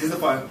rank. This is the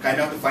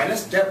kind of the final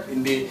step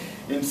in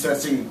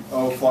searching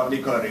for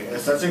the query,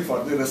 searching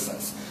for the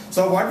results.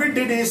 So what we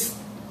did is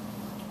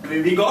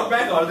we got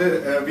back all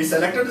the we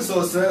selected the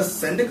sources,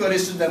 sent the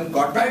queries to them,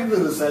 got back the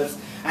results,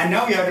 and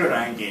now we have to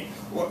rank it.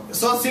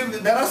 So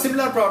there are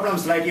similar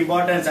problems like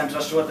importance and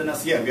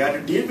trustworthiness here. We have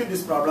to deal with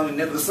this problem in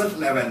a result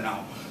level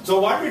now. So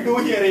what we do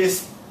here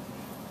is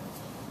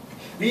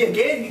we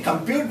again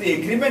compute the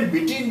agreement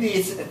between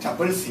these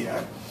tuples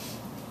here.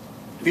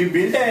 We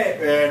build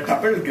a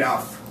tuple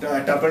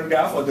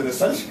graph or the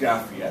results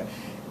graph here.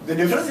 The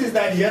difference is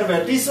that here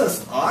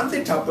vertices are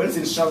the tuples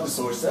instead of the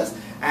sources,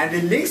 and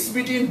the links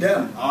between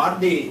them are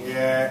the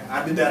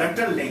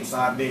director links,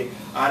 are the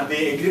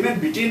agreement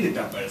between the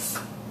tuples.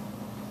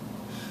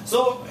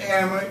 So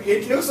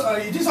it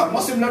is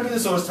almost similar to the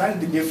source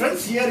rank. The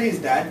difference here is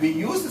that we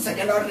use the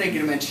second order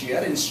agreement here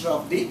instead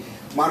of the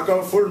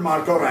full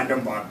Markov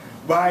random bar.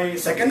 By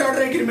second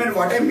order agreement,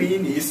 what I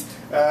mean is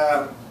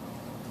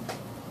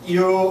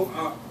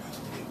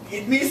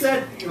it means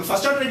that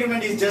first order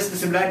agreement is just the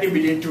similarity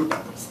between two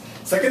tuples.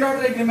 Second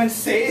order agreement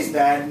says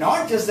that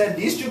not just that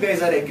these two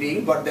guys are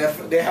agreeing, but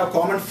they have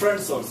common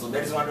friends also.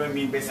 That is what I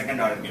mean by second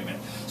order agreement.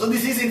 So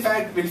this is in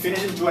fact will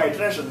finish in 2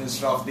 iterations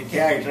instead of the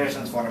k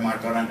iterations for a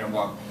Markov random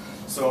walk.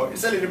 So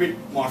it's a little bit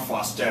more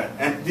faster,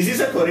 and this is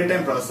a query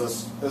time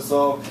process.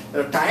 So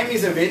time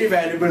is a very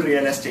valuable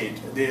real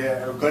estate.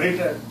 The query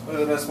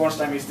response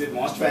time is the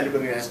most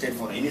valuable real estate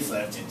for any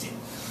search engine.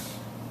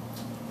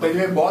 By the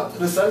way, both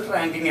result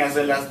ranking as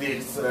well as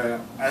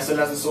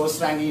the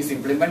source ranking is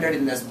implemented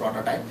in this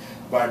prototype,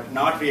 but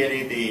not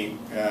really the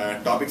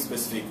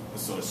topic-specific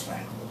source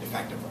rank, the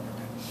factor prototype.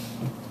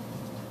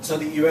 So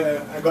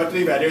I got the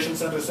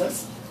evaluations and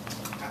results.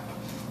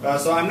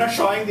 So I'm not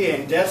showing the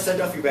entire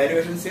set of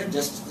evaluations here,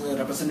 just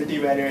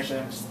representative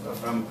evaluations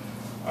from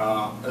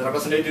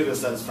representative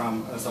results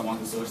from some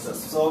of the sources.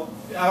 So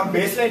our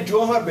baseline,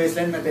 two of our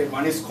baseline method,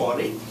 one is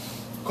query.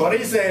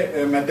 Query is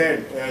a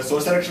method,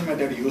 source selection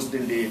method used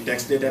in the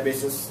text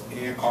databases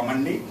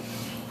commonly.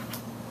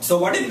 So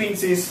what it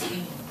means is,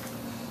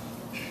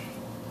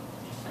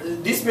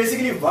 this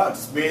basically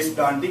works based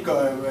on the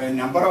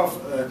number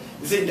of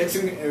this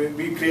indexing.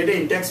 We create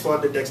an index for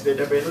the text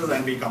databases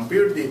and we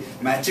compute the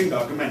matching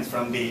documents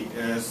from the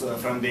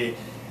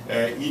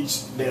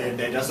each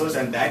data source,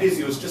 and that is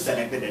used to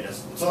select the data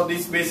source. So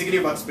this basically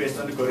works based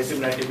on the query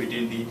similarity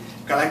between the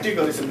collective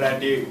query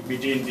similarity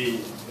between the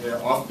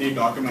of the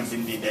documents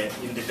in the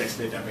text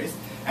database.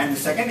 And the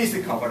second is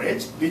the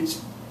coverage, which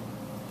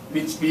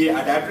we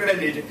adapted a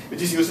little,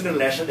 which is used in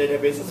relational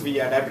databases.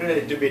 We adapted a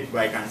little bit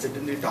by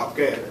considering the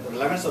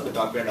relevance of the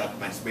top tier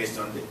documents based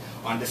on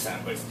the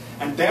samples.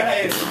 And then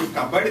I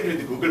compared it with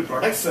the Google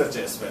product search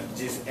as well,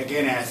 which is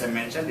again, as I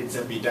mentioned, it's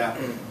a beta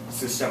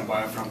system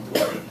from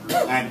Google,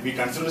 and we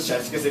consider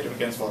statistical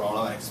significance for all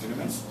our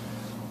experiments.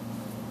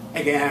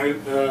 Again,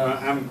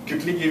 I'm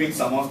quickly giving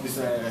some of these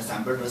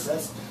sample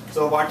results.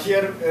 So what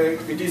here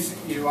this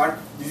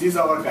is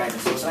our guide.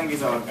 Source rank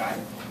is our guide.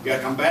 We are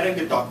comparing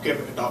the top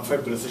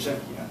 5 precision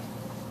here.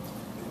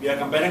 We are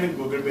comparing with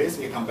Google base.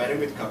 We are comparing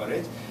with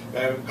coverage. We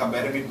are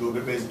comparing with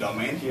Google base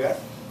domain here.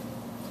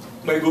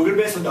 By Google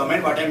base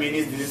domain, what I mean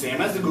is this is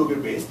same as the Google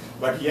base,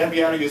 but here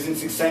we are using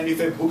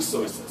 695 book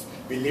sources.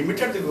 We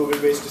limited the Google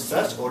base to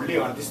search only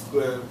on the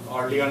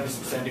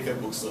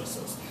 695 book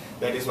sources.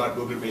 That is what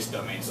Google base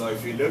domain. So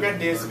if you look at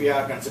this, we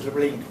are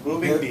considerably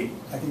improving the.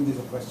 I think there's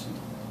a question.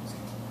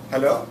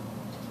 Hello.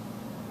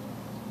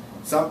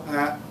 So.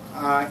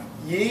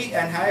 Yi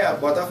and Hi,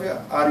 both of you,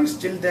 are you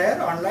still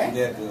there online?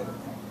 Yeah.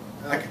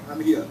 Okay.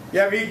 I'm here.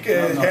 Yeah, we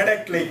had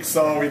a click,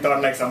 so we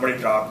thought like somebody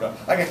dropped.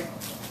 Okay.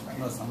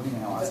 No, somebody may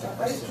have asked a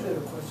question. I have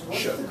a question.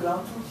 What's Sure. the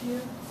ground truth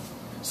here?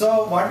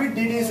 So what we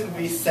did is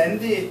we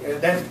send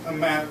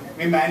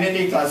we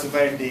manually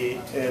classified the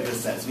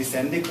results. We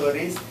send the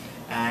queries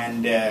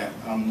and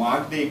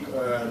mark the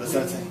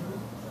results.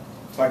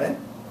 Pardon?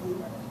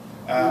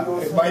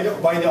 By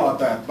the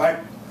author, but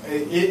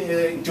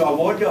to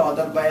avoid the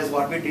author bias,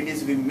 what we did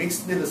is we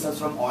mixed the results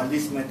from all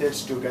these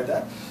methods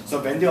together. So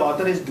when the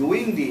author is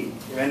doing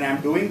when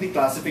I'm doing the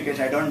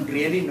classification, I don't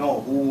really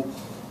know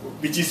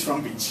which is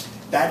from which.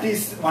 That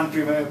is one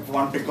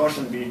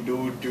precaution we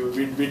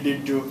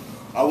did to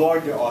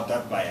avoid the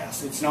author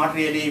bias. It's not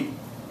really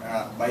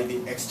by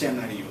the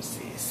external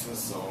uses.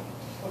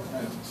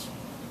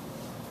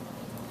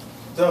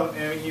 So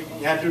you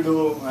had to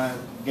do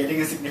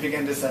getting a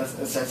significant result,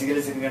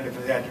 statistically significant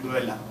difference. You had to do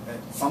a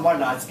somewhat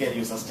large-scale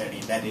user study.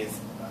 That is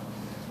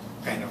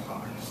kind of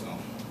hard. So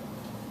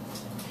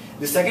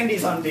the second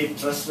is on the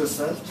trust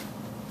result.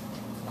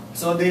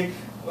 So the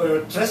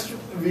trust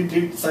we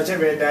did such a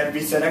way that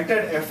we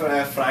selected a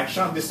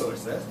fraction of the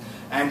sources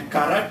and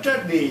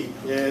corrupted the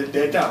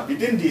data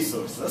within these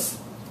sources,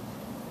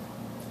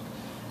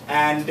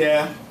 and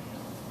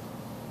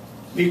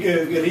we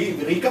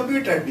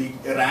recomputed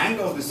the rank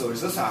of the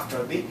sources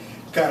after the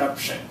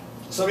corruption.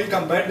 So we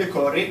compared the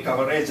query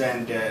coverage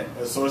and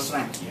source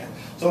rank here.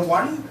 So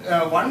one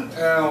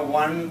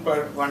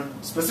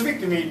specific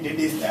thing we did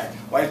is that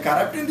while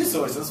corrupting the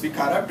sources, we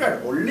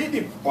corrupted only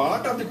the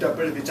part of the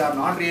tuples which are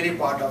not really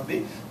part of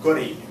the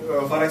query.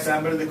 For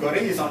example, the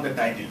query is on the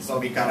title. So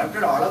we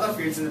corrupted all other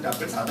fields in the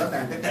tuples other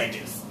than the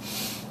titles.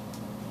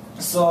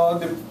 So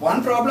the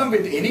one problem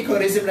with any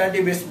query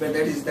similarity based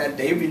method is that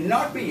they will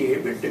not be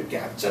able to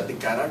capture the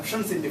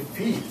corruptions in the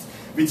fields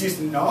which is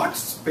not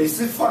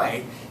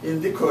specified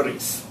in the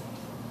queries.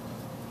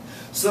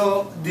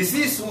 So this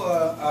is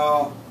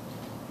so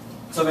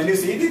when you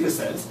see the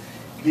results,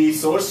 the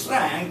source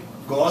rank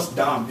goes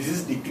down. This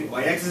is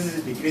y-axis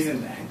is decrease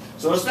in rank.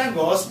 Source rank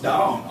goes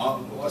down.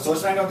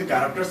 Source rank of the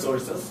corrupted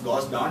sources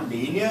goes down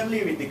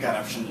linearly with the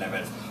corruption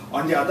levels.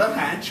 On the other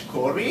hand,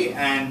 query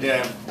and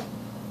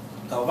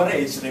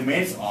coverage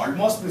remains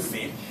almost the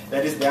same.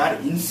 That is, they are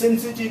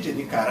insensitive to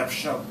the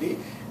corruption of the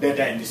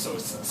data in the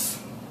sources.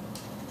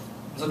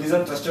 So these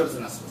are trusted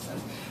assessments.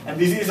 And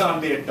this is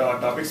on the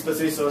topic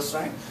specific source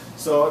rank.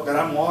 So there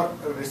are more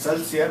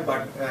results here,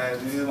 but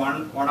this is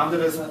one of the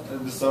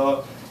results.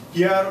 So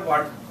here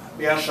what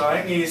we are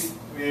showing is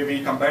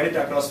we compared it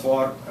across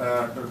four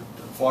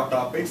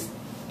topics,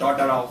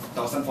 total of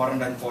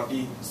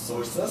 1,440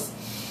 sources.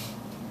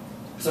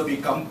 So we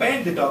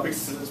compared the topic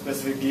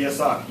specific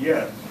TSR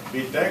here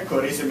with the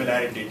query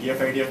similarity,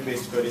 TF-IDF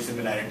based query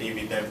similarity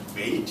with the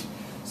weight.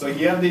 So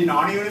here the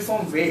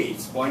non-uniform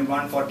weights,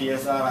 0.1 for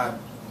TSR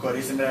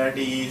query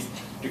similarity is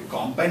to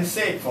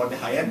compensate for the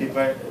higher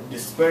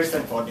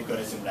dispersion for the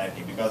query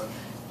similarity, because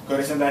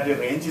query similarity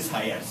range is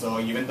higher. So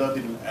even though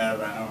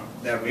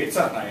their weights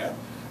are higher,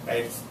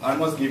 it's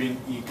almost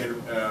giving equal,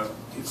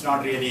 it's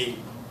not really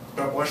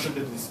proportional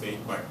to this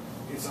weight, but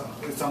it's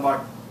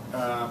somewhat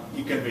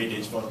equal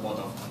weightage for both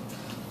of them.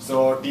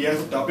 So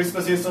topic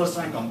specific source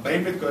rank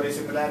combined with query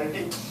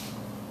similarity.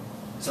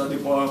 So the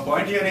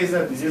point here is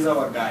that this is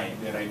our guy,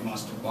 the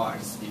rightmost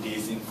parts. It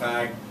is in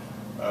fact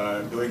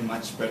doing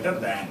much better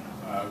than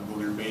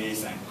Google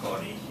Base and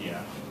query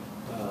here.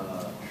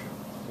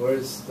 Where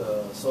is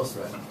the source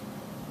rank?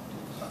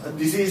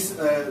 This is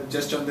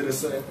just on the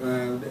result.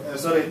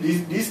 Sorry,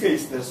 this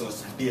case the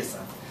source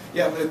TSR.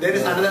 Yeah, there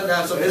is another.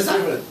 There is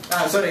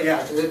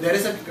there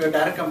is a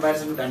direct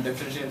comparison with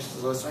undifferentiated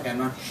source rank. I'm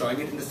not showing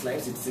it in the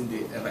slides. It's in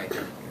the right.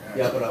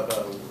 Yeah, but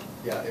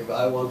if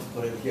I want to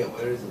put it here,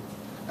 where is it?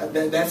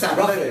 That's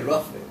roughly.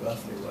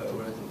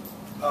 Where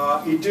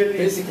is it?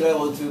 Basically, I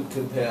want to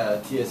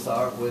compare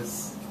TSR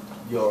with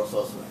your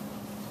source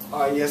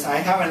rank. Yes, I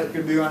have.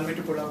 Do you want me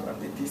to put out on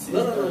the TC?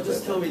 No.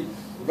 Just tell me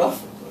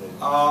roughly.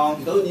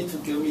 You don't need to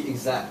give me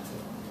exact.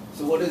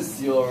 So what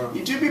is your?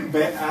 It will be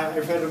better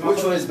if I remember.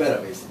 Which one is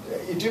better, basically?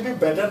 It will be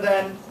better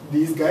than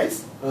these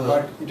guys,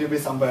 but it will be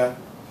somewhere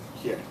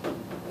here.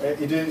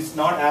 It is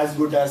not as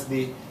good as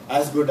the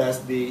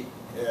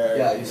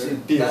yeah, you see,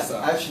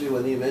 TSR. actually,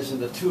 when you mentioned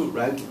the two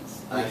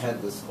rankings, I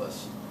had this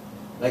question.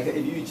 Like,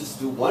 if you just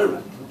do one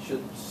ranking,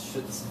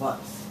 should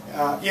suffice?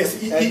 Yes,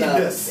 it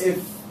does.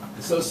 If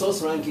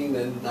source ranking,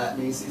 then that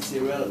means it's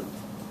irrelevant.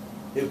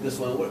 If this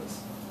one works,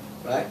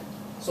 right?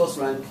 Source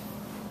rank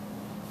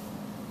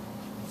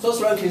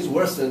is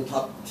worse than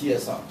top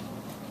TSR.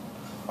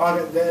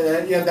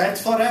 Yeah,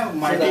 that's for a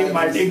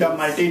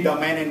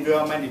multi-domain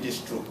environment. It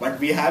is true, but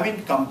we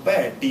haven't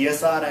compared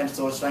TSR and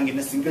source rank in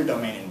a single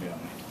domain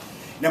environment.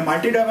 In a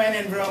multi-domain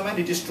environment,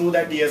 it is true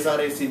that TSR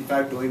is in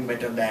fact doing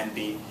better than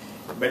the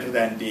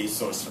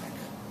source rank.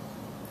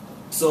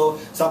 So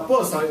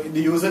suppose the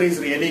user is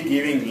really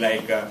giving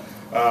like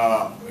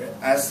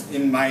as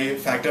in my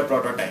factor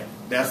prototype,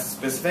 they are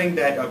specifying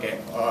that okay,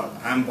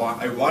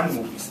 I want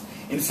movies.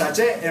 In such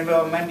an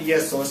environment,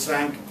 yes, source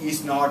rank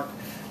is not.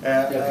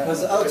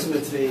 Because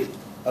ultimately,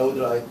 I would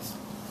like to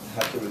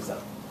have the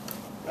result,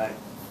 right?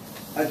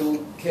 I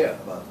don't care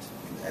about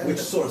which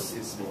source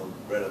is more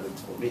relevant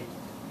for me.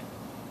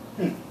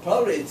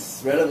 Probably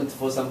it's relevant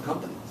for some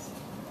companies,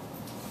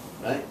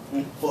 right?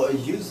 For a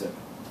user,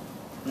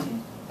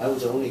 I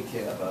would only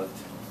care about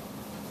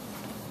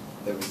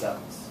the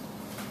results.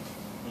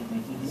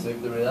 So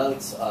if the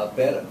results are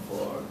better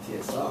for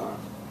TSR,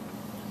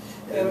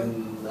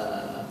 in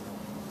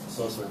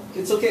source rank.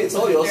 It's okay. It's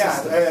all your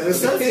system.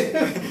 Results.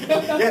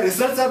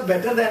 Results are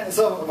better than.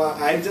 So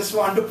I just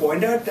want to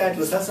point out that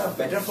results are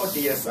better for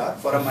TSR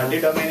for a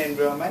multi-domain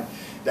environment.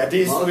 That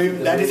is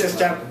a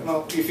step.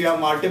 If you have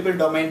multiple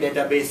domain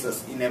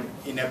databases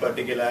in a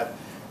particular.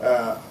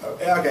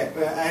 Okay.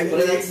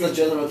 But that's the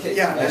general case.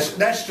 Yeah, right?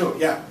 that's true.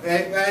 Yeah,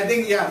 I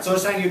think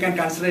source rank you can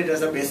consider it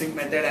as a basic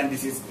method, and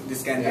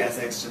this can be as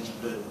an extension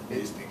to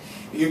this thing.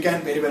 You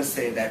can very well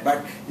say that,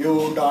 but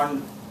you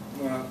don't.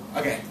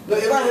 Okay. No,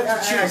 if I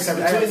have to choose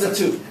between the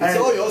two, it's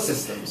all your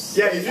systems.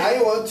 Yeah,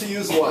 I want to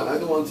use one. I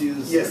don't want to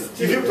use.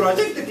 Yes. If you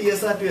project the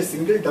TSR to a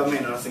single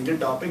domain or a single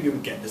topic, you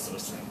will get the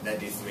source rank.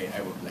 That is the way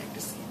I would like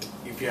to see it.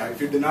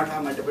 If you do not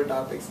have multiple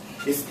topics,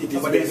 it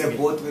is. But they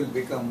both will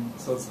become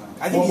source rank.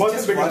 I think both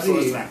it's will just become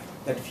source worry rank.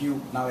 that if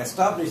you now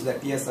establish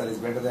that TSR is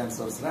better than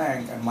source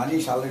rank, and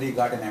Manish already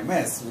got an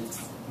MS, which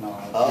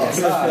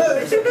TSR.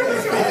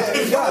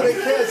 Nobody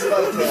cares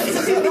about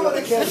that.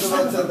 Nobody cares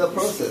about the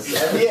process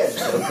at the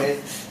end. Okay.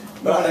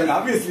 But I mean,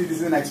 obviously this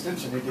is an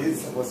extension. It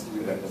is supposed to be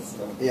better.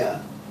 So.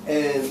 Yeah,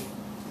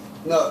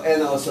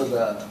 and also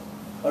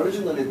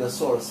originally the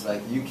source,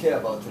 like you care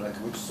about like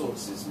which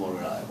source is more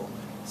reliable.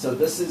 So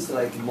this is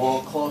like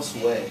more cost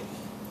way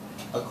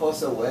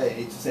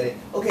to say,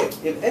 okay,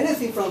 if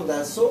anything from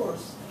that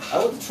source,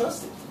 I would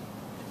trust it.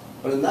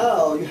 But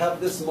now you have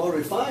this more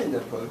refined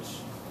approach,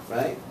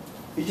 right?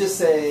 You just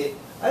say,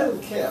 I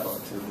don't care about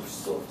which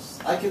source.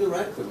 I can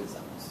rank the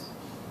results.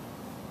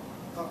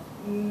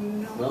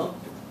 No.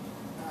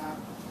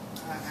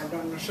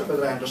 I'm not sure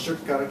whether I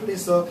understood correctly.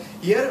 So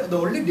here the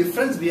only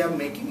difference we are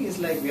making is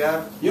like we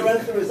are. You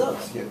rank the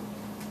results here.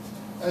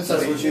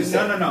 Sorry, what you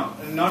said. no,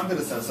 not the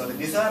results. Sorry,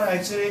 these are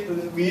actually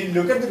we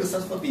look at the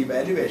results for the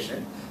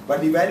evaluation,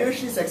 but the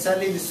evaluation is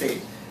exactly the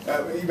same.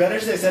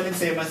 Evaluation is exactly the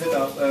same as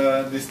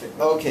this thing.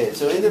 Okay,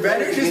 so in the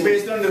evaluation is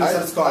based on the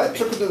results I quality.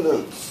 took the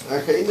notes.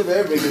 Okay, in the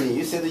very beginning,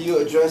 you said that you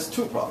addressed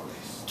two problems,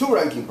 two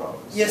ranking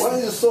problems. Yes. One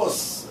is the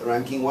source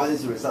ranking, one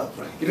is the result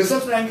ranking. The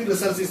result ranking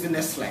results is the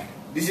next slide.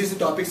 This is the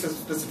topic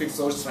specific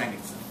source rank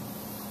itself.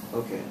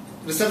 Okay.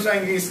 Result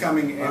ranking is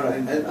coming. All right.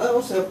 And I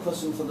also have a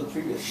question for the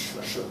previous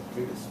slide. Sure.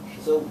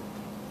 So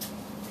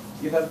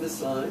you have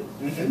this line,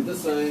 and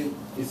this line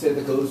you said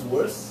it goes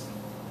worse.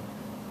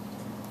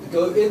 It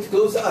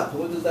goes up.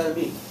 What does that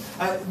mean?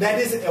 That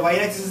is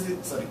y-axis.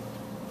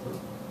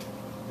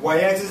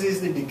 Y-axis is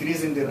the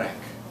decrease in the rank.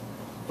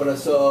 But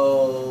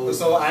so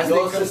as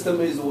your system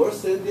is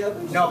worse than the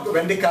other? No,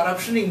 when the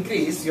corruption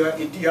increase, you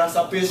are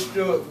supposed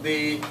to,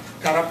 the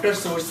corrupted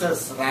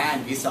sources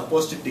rank is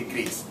supposed to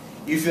decrease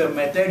if your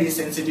method is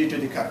sensitive to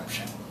the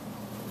corruption.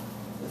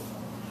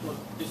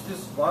 Is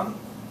this one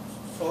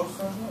source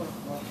only or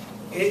one?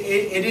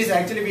 It is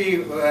actually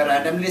we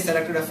randomly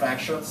selected a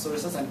fraction of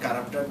sources and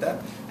corrupted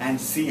them and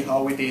see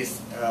how it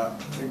is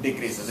it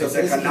decreases. So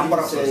it's a number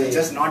of sources,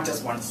 just not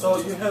just one So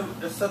source. you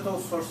have a set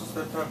of sources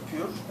that are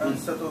pure and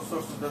set of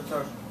sources that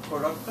are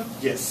corrupted.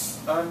 Yes.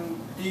 And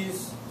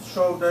these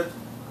show that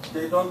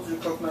they don't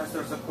recognize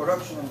there's a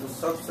corruption in the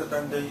subset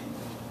and they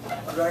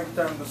rank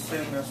them the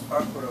same as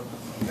are corrupted.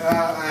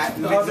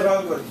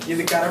 In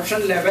the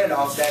corruption level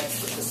of that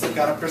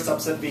corrupted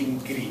subset, we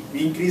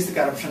increase the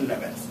corruption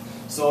levels.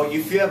 So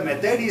if your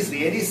method is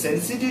really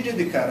sensitive to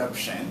the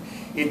corruption,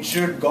 it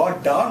should go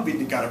down with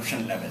the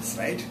corruption levels,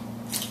 right?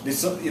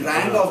 The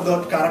rank of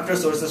the corrupted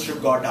sources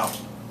should go down.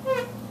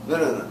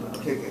 No.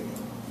 Okay.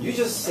 You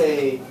just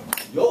say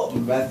your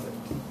method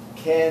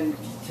can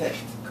detect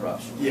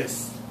corruption.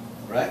 Yes.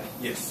 Right?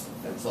 Yes.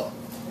 That's all.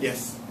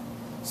 Yes.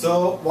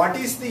 So what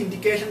is the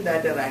indication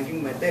that a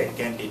ranking method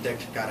can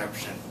detect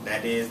corruption?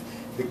 That is,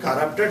 the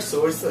corrupted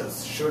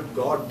sources should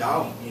go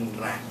down in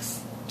ranks.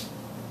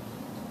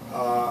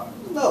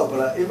 No,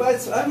 but if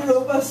I'm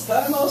robust,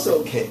 I'm also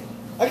okay.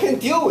 I can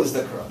deal with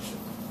the corruption.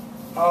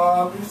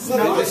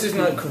 This is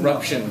not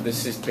corruption,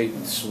 this is bait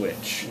and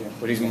switch.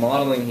 What he's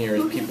modeling here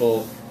is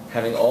people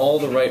having all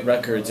the right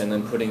records and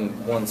then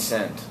putting 1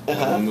 cent in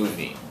the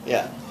movie.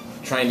 Yeah.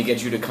 Trying to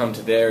get you to come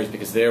to theirs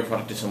because their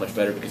product is so much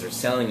better because they're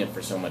selling it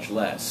for so much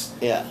less.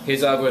 Yeah.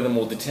 His algorithm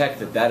will detect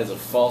that that is a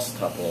false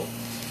tuple.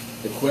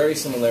 The query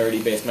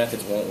similarity based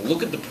methods won't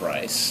look at the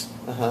price.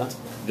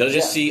 They'll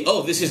just see,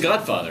 oh, this is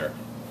Godfather.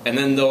 And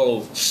then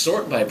they'll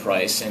sort by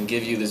price and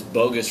give you this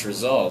bogus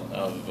result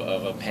of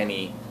a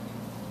penny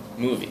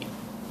movie.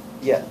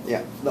 Yeah.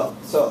 No.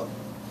 So,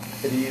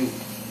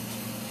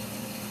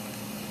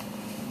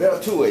 there are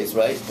two ways,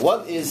 right?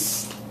 One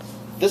is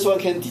this one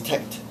can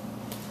detect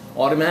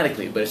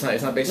Automatically, but it's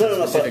not based on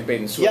specific bait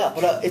and switch. Yeah,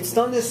 but it's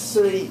not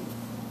necessarily.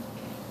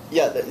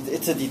 Yeah,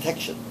 it's a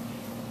detection.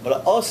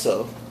 But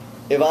also,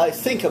 if I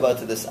think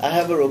about this, I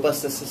have a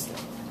robust system.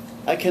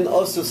 I can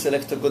also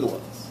select the good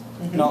ones.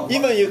 No,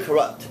 Even you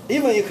corrupt.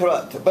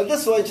 But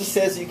this one just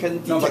says you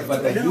can detect. no,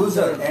 but the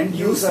end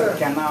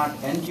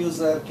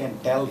user can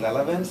tell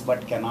relevance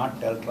but cannot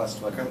tell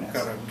trustworthiness.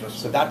 Correct.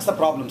 So that's the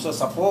problem. So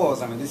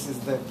suppose, this is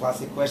the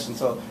classic question.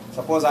 So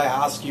suppose I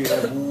ask you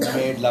who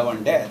made Love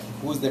and Death,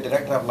 who's the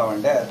director of Love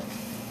and Death,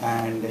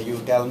 and you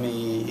tell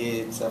me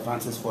it's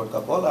Francis Ford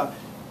Coppola.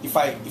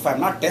 if I'm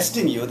not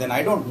testing you, then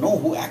I don't know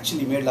who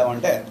actually made Love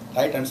and Death,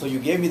 right? And so you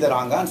gave me the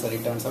wrong answer.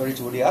 It turns out it's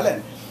Woody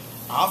Allen.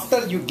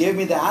 After you gave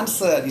me the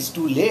answer, it's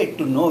too late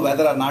to know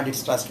whether or not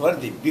it's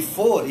trustworthy.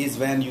 Before is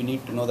when you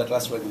need to know the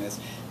trustworthiness.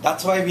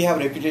 That's why we have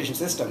reputation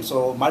system.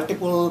 So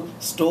multiple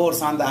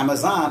stores on the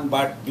Amazon,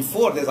 but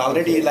before there's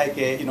already like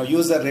a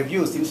user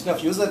reviews. Instead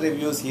of user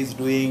reviews, he's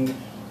doing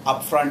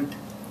upfront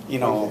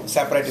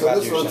separate so evaluation.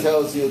 this one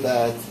tells you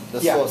that the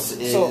source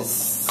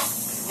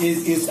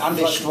is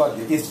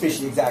untrustworthy, is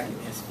fishy, exactly.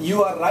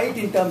 You are right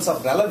in terms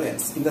of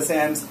relevance, in the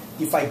sense,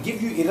 if I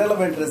give you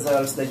irrelevant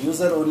results, the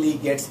user only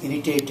gets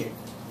irritated.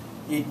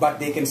 But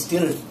they can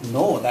still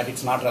know that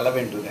it's not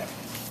relevant to them.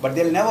 But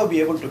they'll never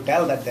be able to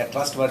tell that they're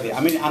trustworthy.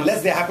 I mean,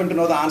 unless they happen to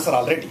know the answer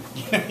already,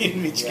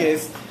 in which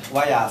case,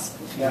 why ask?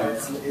 Yeah,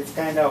 it's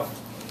kind of,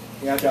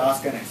 you have to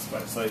ask an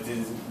expert. So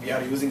we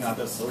are using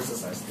other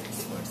sources as the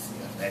experts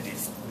here. That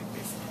is the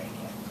basic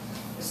idea.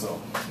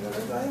 So,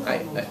 I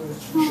have a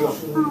question.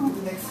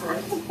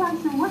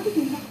 What is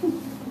the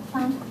difference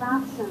between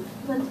corruption?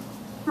 Because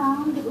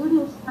from the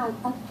earlier slide,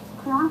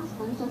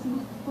 corruption just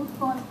means two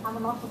points have a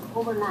lot of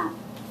overlap.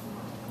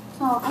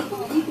 So I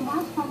think if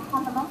one side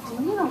have a lot of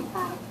middle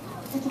path,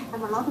 which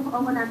have a lot of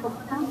overlap of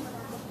content,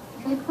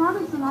 they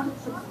probably should not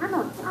put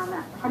penalty on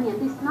that. I mean,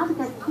 it's not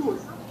get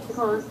tools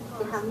because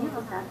they have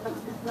middle path, but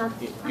it's not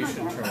You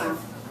should turn off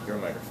your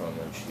microphone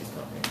when she's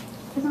talking.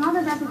 It's not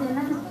that they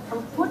let us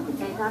report the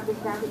data, it's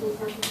that they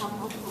just have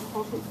multiple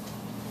copies.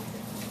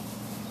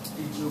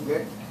 Did you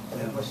get the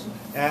question?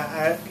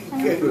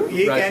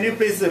 can you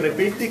please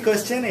repeat the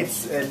question?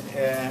 It's a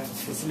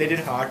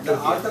little hard to The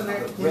hear.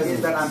 alternate thing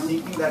is that I'm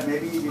thinking that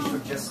maybe we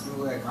should just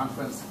do a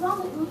conference. From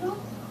the Udo,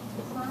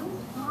 it's fine.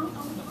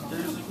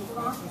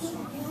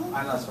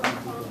 I lost one.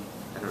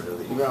 I don't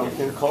really. Well, we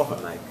can call her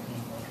like.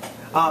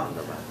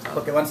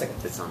 Okay, 1 second.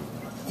 It's on.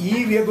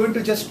 We are going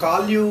to just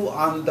call you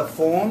on the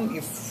phone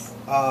if,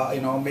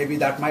 maybe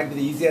that might be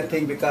the easier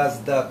thing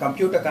because the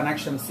computer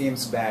connection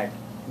seems bad.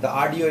 The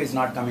audio is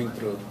not coming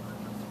through.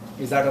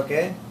 Is that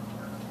okay?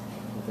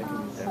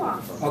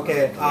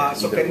 Okay,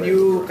 so can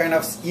you kind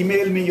of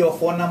email me your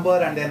phone number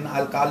and then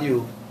I'll call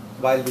you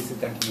while this is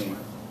continuing.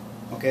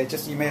 Okay,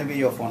 just email me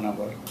your phone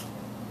number.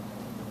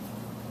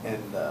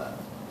 And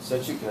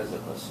Sachik has a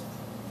question.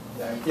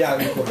 Yeah,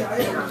 we go.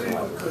 I have a very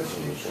quick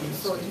question actually.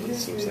 So in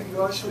this way,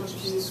 you are showing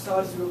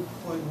TSR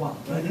 0.1,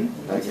 right?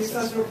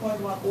 TSR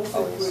 0.1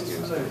 also equates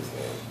similarity.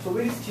 So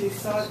where is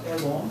TSR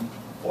alone?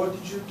 Or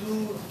did you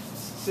do,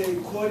 say,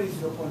 query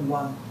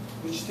 0.1,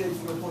 which takes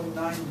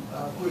 0.9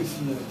 query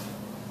similarity?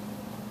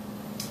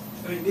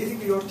 I mean,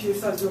 basically your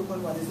TSR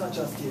 0.1 is not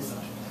just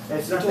TSR.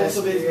 It's It not also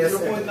just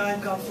basically TSR.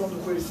 0.9 comes from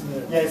the query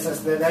similarity. Yes, that's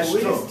So where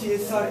true. is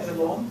TSR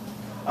alone?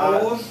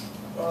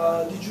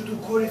 Or did you do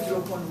query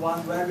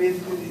 0.1 where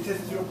basically it has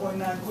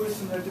 0.9 query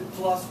similarity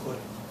plus query?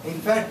 In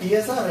fact,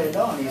 TSR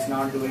alone is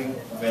not doing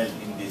well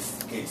in this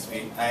case.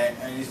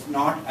 It's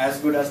not as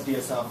good as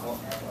TSR for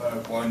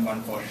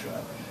 0.1 for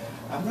sure.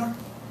 I'm not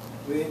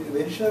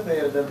very sure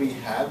whether we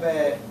had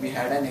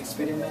an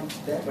experiment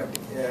there, but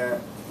it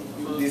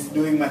is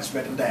doing much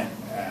better than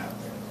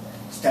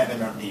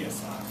standalone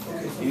TSR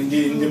Okay, so in did the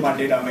you-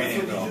 multi-domain so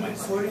did you do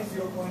environments. query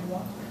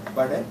 0.1?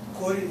 But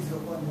Query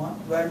 0.1,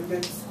 where you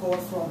get score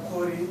from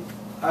query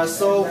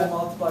so and then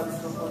multiply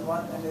with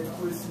 0.1 and then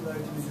query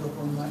similarity with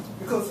 0.9.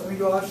 Because I mean,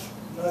 you are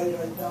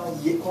right now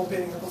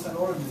comparing apples and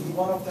oranges. In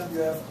one of them you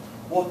have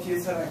both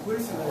TSR and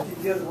query similarity,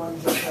 the other one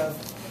you just have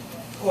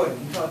query.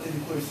 You can't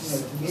have query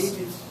similarity.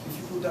 Maybe if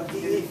you put them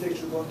together, it's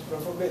actually going to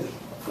perform better.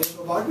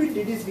 what we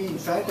did is we in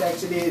fact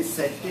actually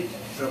set it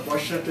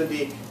proportional to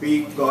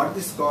we got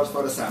the scores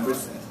for a sample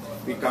set.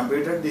 We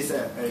computed this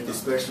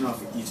dispersion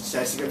of each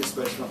statistical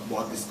dispersion of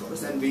both the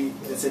scores and we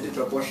set it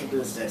proportional to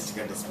the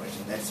statistical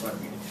dispersion. That's what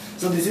we did.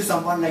 So this is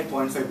someone like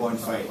 0.5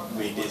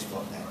 weightage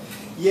for that.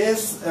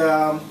 Yes,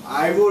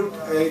 I would,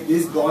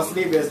 this is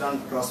mostly based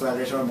on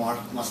cross-validation or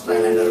must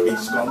trial and error,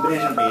 which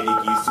combination really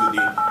gives you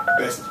the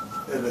best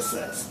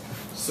results.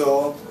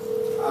 So,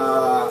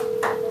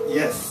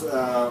 yes,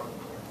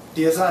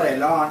 TSR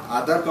alone,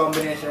 other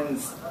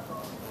combinations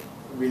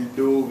will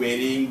do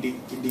varying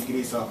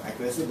degrees of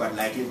accuracy, but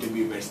likely to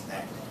be worse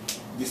than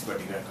this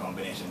particular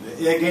combination.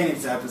 Again,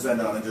 it's apples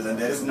and oranges, and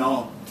there is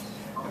no,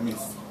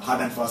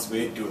 hard and fast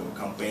way to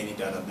compare it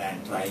other than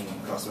trying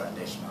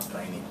cross-validation or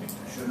trying it with.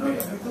 No, we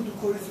could do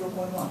query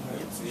 0.1, right?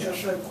 Yes, We yeah.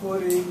 just have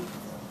query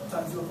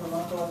times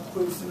 0.1 or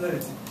query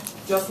similarity.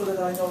 Just so that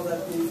I know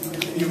that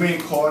You mean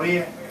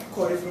Corey?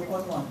 query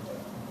 0.1. Why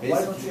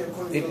don't you have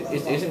query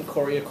 0.1? Isn't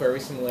Corey a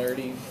query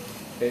similarity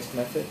based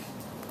method?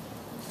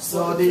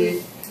 So Not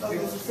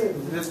necessarily.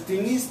 the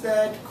thing is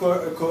that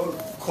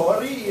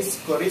Corey is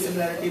query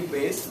similarity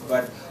based,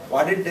 but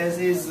what it does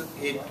is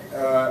it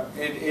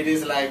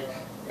is like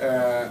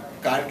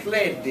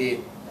calculate the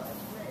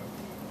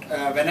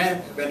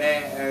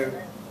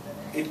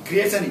it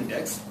creates an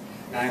index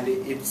and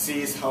it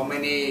sees how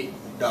many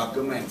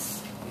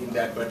documents in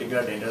that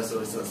particular data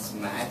sources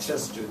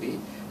matches to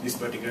this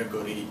particular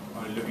query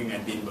looking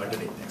at the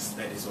inverted index.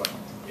 That is what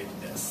it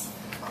does.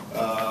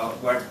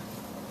 But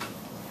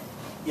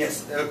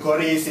Yes,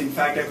 query is in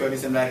fact a query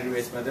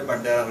similarity-based method,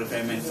 but there are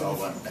refinements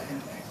over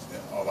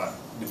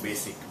the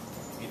basic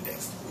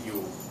index.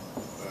 You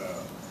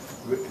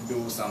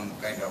do some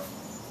kind of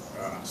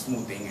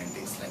smoothing and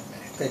things like that.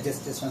 Okay,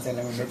 just one second,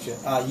 let me make sure.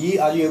 Yi,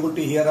 are you able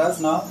to hear us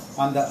now?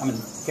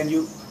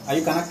 Are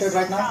you connected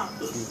right now?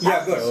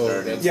 Yeah,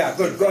 good. Yeah,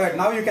 good. Go ahead.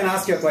 Now you can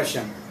ask your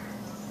question.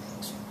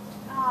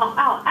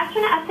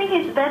 Actually, I think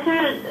it's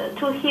better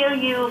to hear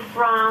you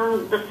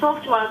from the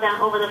software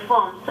than over the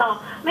phone. So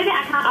maybe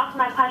I can ask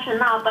my question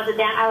now, but then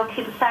I will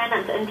keep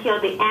silent until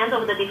the end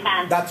of the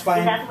defense. That's fine.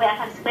 In that way, I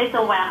can say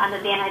so well, and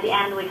then at the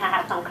end we can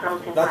have some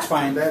closing. That's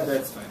fine.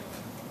 That's fine.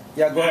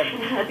 Yeah, go ahead.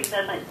 I think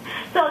that's fine.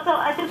 So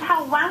I just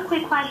have one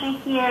quick question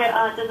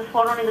here, just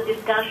following the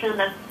discussion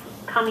that's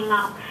coming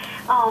up.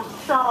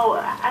 So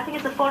I think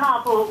it's a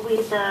follow-up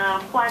with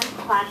Juan's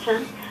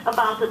question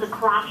about the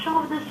corruption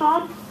of the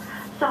source.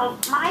 So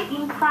my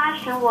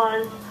impression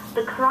was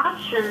the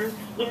corruption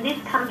in this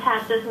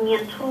context just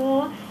means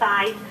two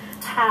sides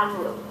have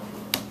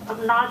a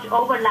large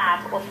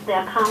overlap of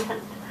their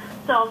content.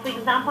 So for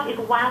example, if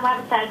one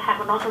website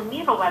has a lot of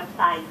mirror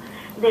websites,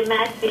 they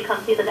might be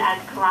considered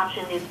as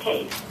corruption in this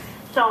case.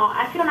 So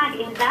I feel like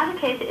in that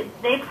case,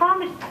 they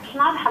probably should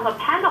not have a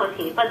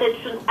penalty, but they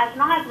should, as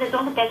long as they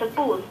don't get a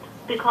boost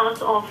because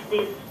of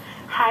this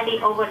highly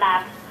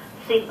overlapped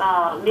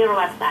mirror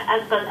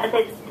website, but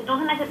they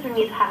don't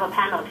necessarily need to have a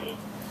penalty.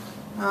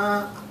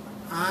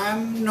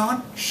 I'm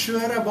not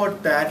sure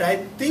about that.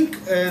 I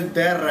think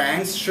their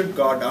ranks should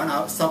go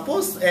down.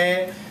 Suppose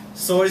a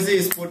source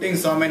is putting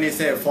so many,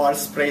 say,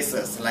 false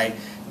prices, like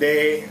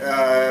they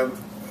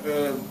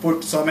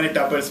put so many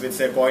tuples with,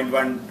 say,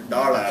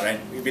 $0.1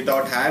 and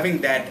without having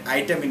that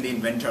item in the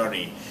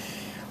inventory.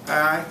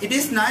 It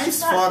is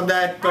nice for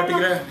that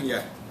particular,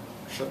 yeah.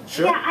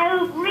 Sure. Yeah,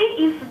 I agree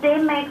if they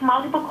make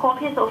multiple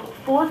copies of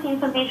false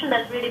information,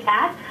 that's really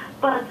bad.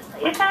 But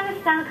if I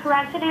understand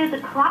correctly, the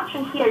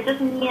corruption here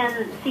just means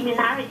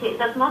similarity. It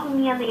does not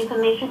mean the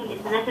information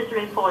is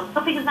necessarily false.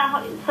 So for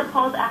example,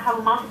 suppose I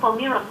have multiple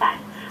mirror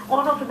sites.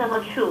 All of them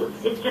are true.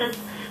 It's just,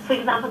 for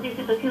example, this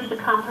is a huge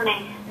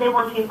company. They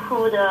want to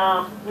improve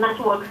the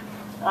network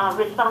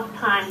response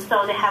time,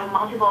 so they have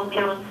multiple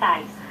mirror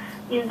sites.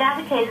 In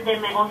that case, they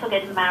may also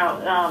get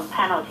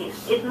penalties.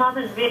 It's not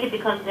really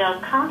because their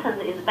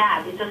content is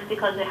bad. It's just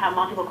because they have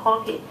multiple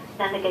copies,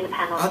 then they get a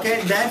penalty.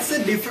 Okay, that's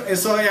a different.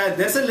 So yeah,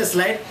 there's a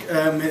slight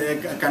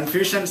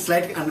confusion,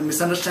 slight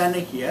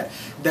misunderstanding here.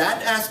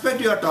 That aspect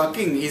you are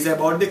talking is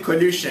about the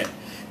collusion.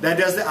 That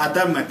is the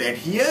other method.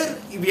 Here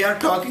we are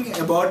talking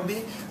about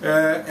the.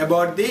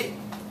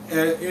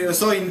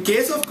 So in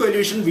case of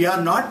collusion, we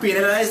are not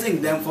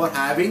penalizing them for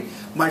having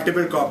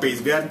multiple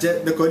copies.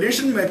 The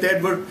collusion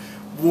method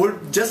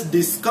would just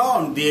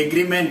discount the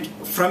agreement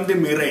from the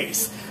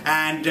mirrors,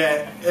 and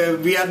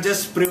we are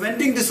just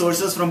preventing the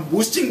sources from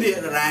boosting the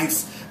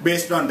ranks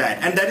based on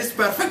that, and that is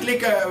perfectly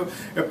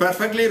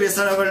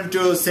reasonable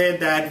to say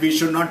that we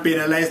should not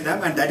penalize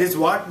them, and that is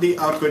what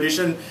our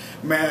collusion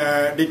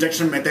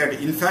detection method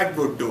in fact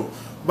would do.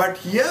 But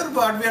here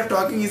what we are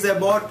talking is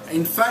about,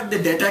 in fact, the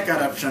data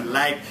corruption,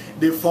 like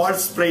the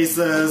false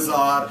prices,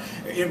 or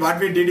what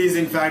we did is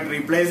in fact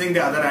replacing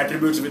the other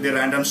attributes with the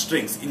random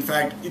strings. In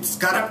fact, it's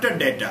corrupted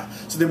data.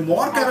 So the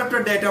more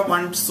corrupted data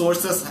one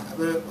sources,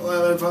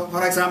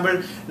 for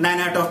example, 9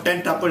 out of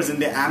 10 tuples in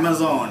the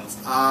Amazon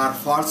are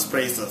false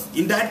prices.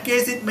 In that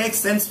case, it makes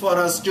sense for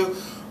us to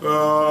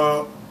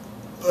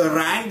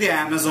rank the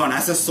Amazon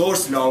as a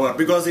source lower,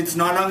 because it's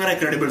no longer a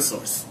credible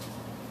source.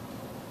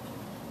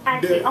 I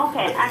see.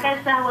 Okay, I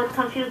guess I was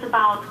confused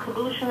about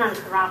collusion and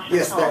corruption.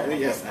 Yes, so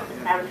yes.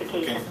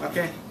 Clarification.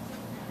 Okay.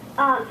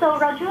 So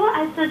Raju,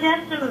 I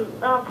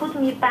suggest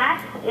put me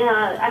back.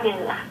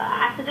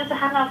 I suggest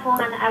hang up phone,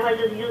 and I will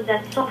just use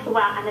that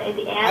software, and at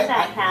the end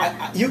I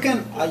can.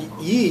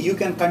 You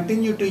can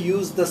continue to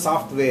use the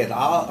software.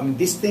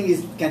 This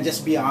thing can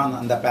just be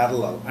on the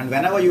parallel, and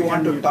whenever you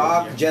want to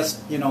talk,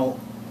 just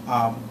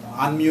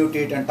unmute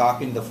it and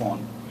talk in the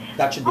phone.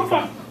 That should be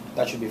fine.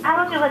 That should be fine.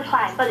 I will give it a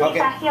try, but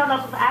if I hear a lot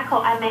of echo,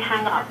 I may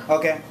hang up.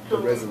 Okay.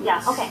 Yeah,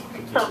 okay.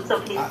 So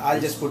please. I'll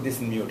just put this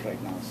in mute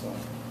right now. So.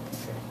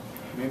 Okay.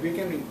 Maybe you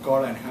can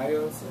call and hi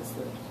also.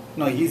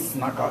 No, he's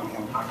not talking. It's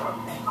the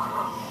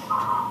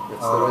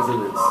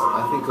resonance.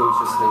 I think I will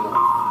just hang up.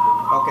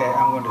 Okay,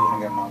 I'm going to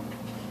hang up now.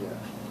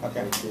 Yeah.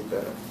 Okay. Makes it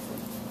better.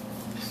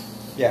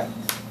 Yeah.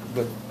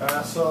 Good.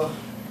 So,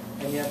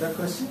 any other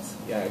questions?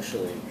 Yeah,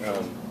 actually.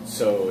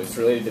 So it's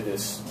related to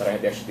this, but I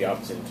had actually the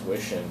opposite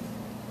intuition.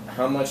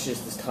 How much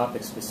is this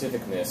topic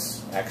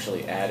specificness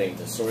actually adding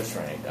to source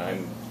rank?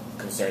 I'm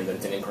concerned that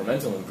it's an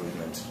incremental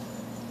improvement.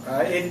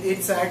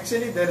 It's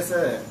actually there's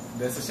a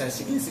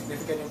statistically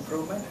significant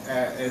improvement.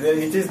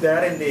 It is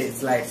there in the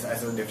slides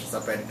as a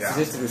separate graph.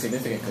 Statistically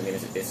significant. I mean,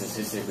 it's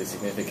statistically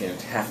significant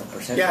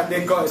 0.5%. Yeah,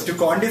 to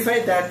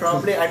quantify that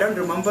probably I don't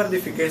remember the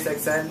figures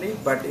exactly,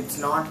 but it's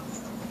not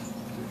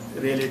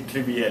really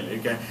trivial.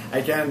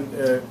 I can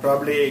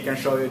probably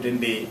show it in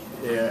the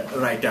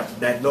write-up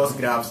that those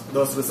graphs,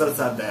 those results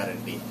are there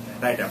in the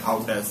write-up. How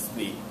does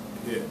the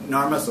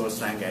normal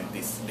source rank at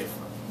this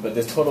differ? But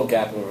this total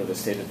gap over the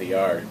state of the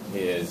art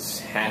is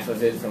half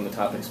of it from the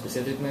topic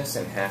specificness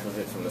and half of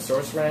it from the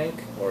source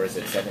rank, or is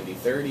it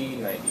 70-30,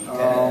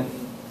 90-10,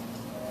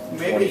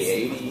 Maybe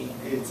 20-80?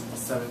 it's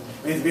 7.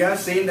 Means we are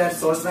saying that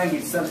source rank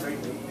itself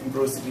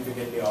improves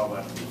significantly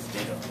over the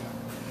state of the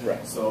art.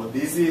 Right. So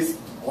this is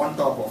on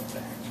top of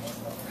that.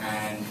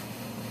 And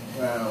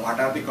what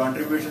are the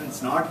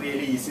contributions? Not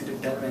really easy to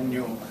tell when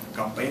you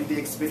combine the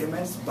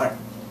experiments, but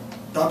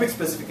topic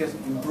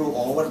specifications improve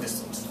over the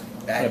source rank.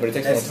 Yeah, but it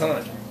takes more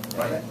time.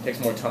 Right. It takes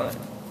more time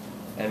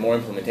and more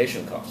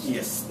implementation costs.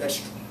 Yes, that's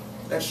true.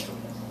 That's true.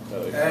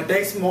 So It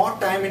takes more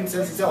time in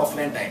sense it's an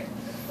offline time.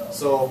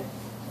 So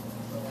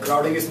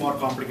crowding is more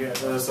complicated.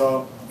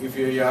 So if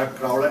you are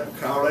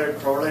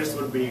crawlers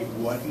will be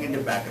working in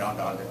the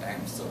background all the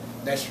time. So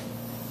that's true.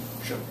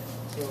 Sure.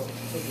 So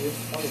do you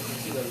want to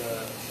consider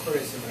the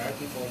query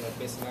similarity for the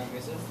baseline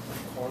method,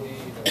 query,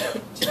 the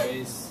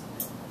GBase,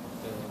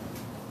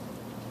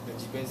 the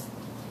GBase?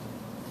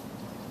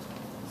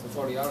 So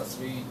for the other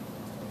three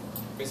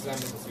baseline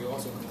methods, we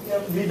also consider.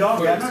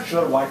 We are not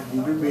sure what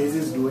Google Base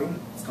is doing.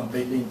 It's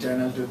completely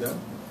internal to them,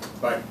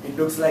 but it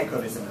looks like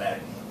query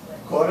similarity.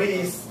 Query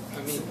is.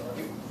 I mean,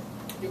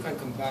 you can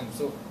combine.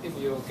 So if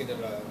you get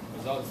the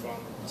result from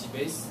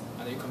GBase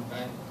and you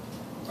combine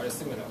very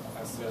similar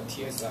as the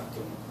TSR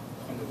to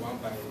on the one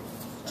by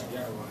the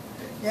other one.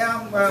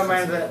 Yeah,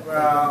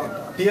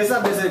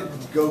 TSR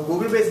doesn't,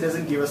 Google Base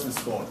doesn't give us the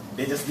score.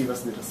 They just give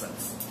us the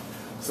results.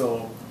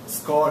 So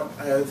score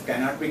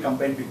cannot be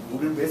combined with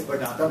Google Base,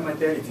 but other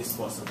method it is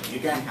possible.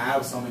 You can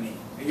have so many.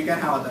 You can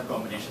have other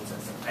combinations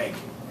as well. I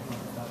agree.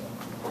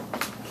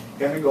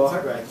 Can we go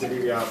ahead? Actually,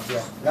 we are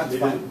that's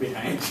fine.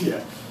 behind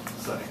here.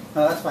 Sorry.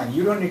 No, that's fine.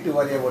 You don't need to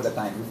worry about the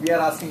time. If we are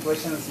asking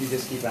questions, you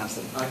just keep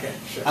answering. Okay,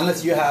 sure.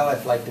 Unless you have a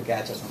flight to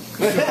catch or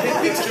something.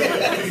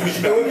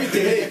 Don't be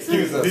taking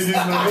excuses. This is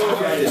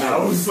not right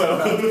now,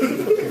 so.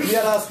 If we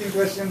are asking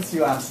questions,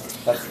 you answer.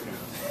 That's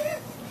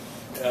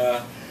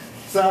it.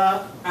 So,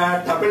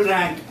 double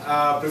rank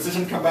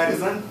precision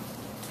comparison.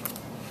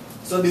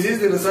 So this is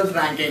the result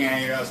ranking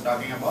I was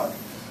talking about.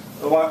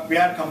 So what we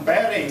are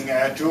comparing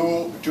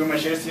two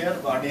measures here.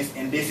 One is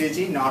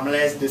NDCG,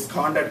 normalized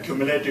discounted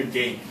cumulative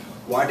gain.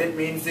 What it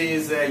means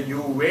is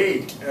you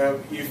weight,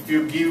 if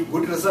you give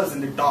good results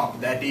in the top,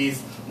 that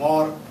is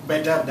more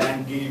better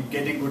than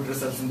getting good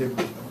results in the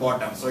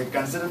bottom. So it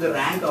considers the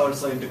rank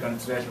also into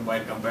consideration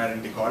while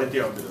comparing the quality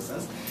of the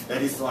results.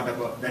 That is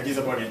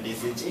about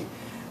NDCG.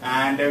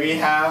 And we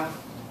have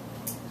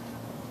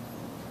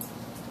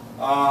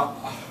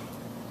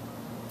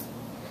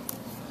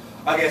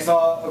okay,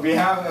 so we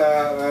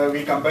have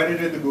we compared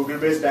it with the Google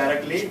Base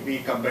directly. We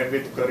compared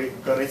with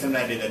query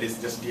similarity, that is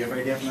just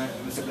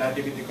DFIDF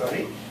similarity with the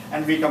query,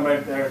 and we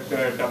compared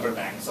the double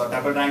rank. So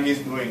double rank is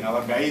doing,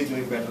 our guy is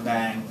doing better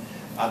than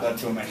other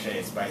two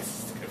measures by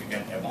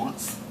significant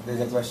amounts.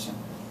 There's a question.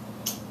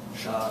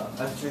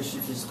 Actually,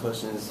 Shifi's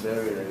question is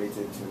very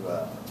related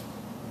to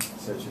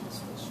Selçuk's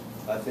question.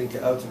 I think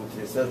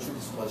ultimately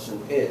Selçuk's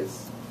question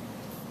is,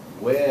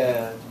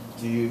 where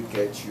do you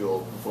get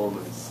your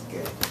performance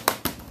gain?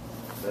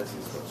 That's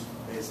his question,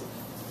 basically.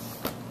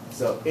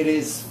 So it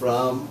is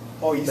from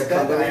the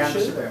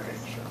combination. Okay,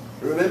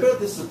 sure. Remember,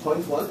 this is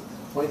point 1,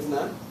 point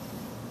 9?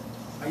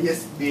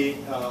 Yes, the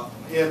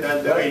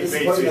Right, this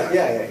is point 9.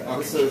 Yeah. Okay.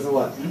 This is the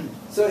one.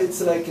 So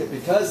it's like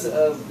because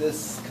of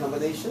this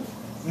combination,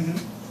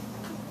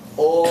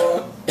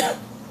 or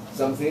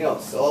something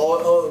else,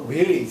 or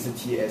really it's a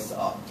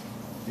TSR.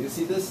 Do you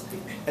see this?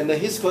 And then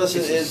his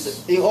question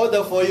is, in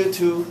order for you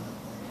to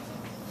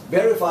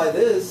verify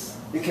this,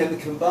 you can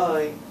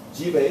combine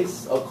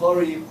GBase or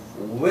query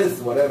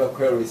with whatever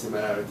query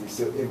similarity.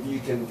 So if you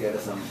can get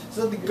some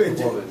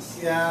performance.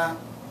 Yeah.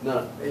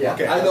 No, yeah,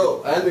 Okay. I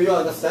know your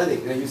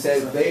understanding. And you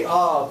said they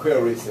are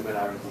query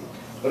similarity,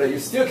 but you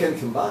still can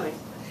combine.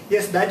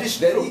 Yes, that is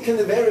Then true. you can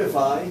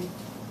verify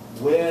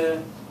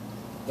where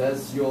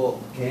does your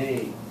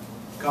gain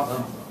come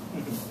from.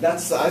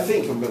 That's, I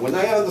think, when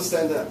I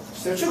understand the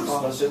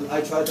question,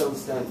 I try to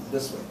understand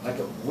this way. Like,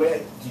 where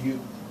do you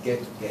get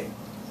gain?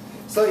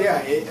 So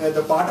yeah,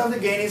 the part of the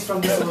gain is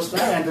from the source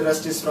line, and the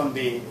rest is from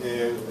the.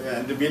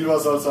 And Bill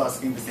was also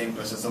asking the same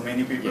question. So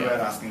many people were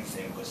asking the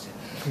same question.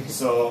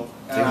 So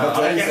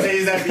all I can say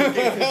is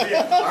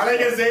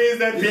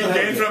that we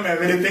gain from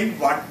everything.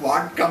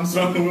 What comes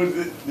from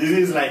this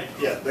is like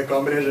the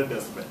combination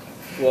does better.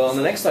 Well, on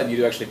the next slide, you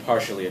do actually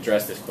partially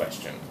address this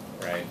question,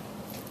 right?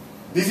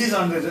 This is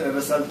on the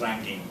result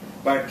ranking,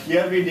 but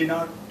here we did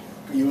not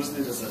use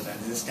the result rank.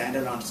 This is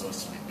standalone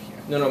source rank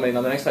here. No, I mean,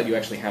 on the next slide, you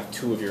actually have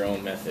two of your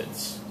own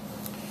methods,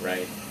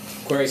 right?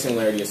 Query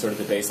similarity is sort of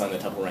the baseline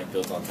that tuple rank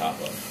builds on top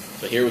of.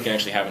 So here we can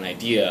actually have an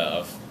idea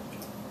of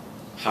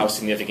how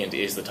significant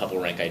is the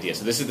tuple rank idea.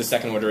 So this is the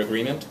second order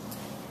agreement.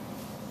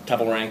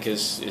 Tuple rank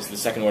is the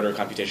second order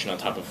computation on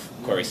top of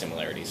query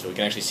similarity. So we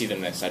can actually see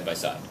them next side by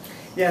side.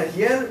 Yeah,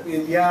 here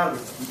we are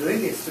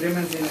doing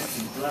experiments in a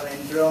simpler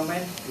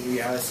environment. We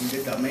have a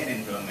single domain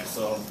environment.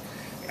 So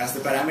as the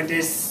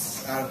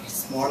parameters are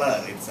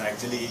smaller, it's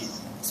actually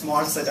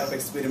small set of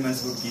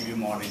experiments would give you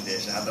more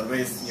indication.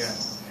 Otherwise,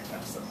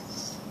 answer.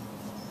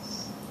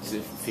 Is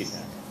it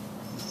feedback?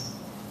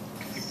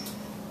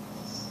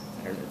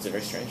 I don't know. It's a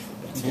very strange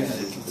feedback.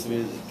 Music, it's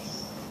music.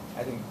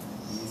 I think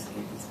he's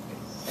great.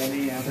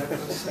 Any other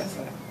questions?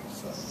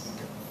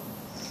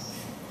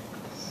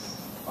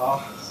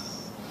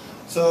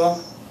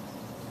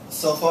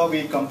 So far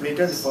we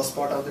completed the first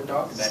part of the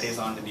talk, that is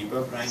on the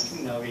debug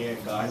ranking. Now we are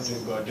going to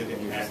go to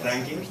the ad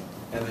ranking.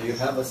 And you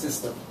have a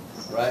system,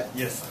 right?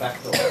 Yes,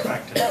 Factor.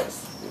 factor.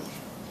 Yes.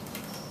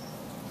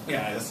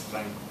 Yeah, I just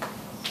trying.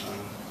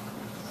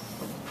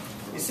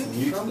 Is it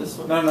Mute from this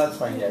one? No, that's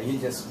fine. Yeah, he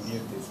just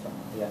mute this one.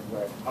 Yeah, go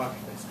ahead. Okay,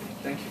 that's great.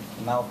 Thank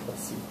you. Now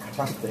proceed. Cut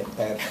off the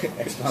entire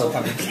external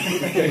connection.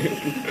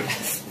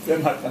 They're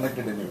not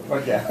connected anymore.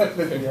 But yeah,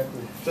 we have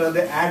to. So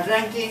the ad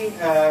ranking,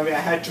 I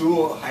had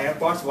two higher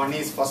parts. One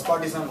is first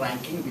part is on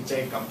ranking, which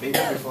I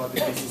completed before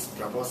the thesis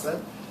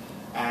proposal,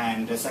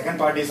 and the second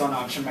part is on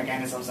auction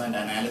mechanisms and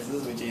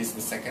analysis, which is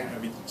the second,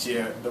 which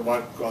the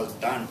work was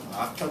done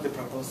after the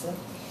proposal.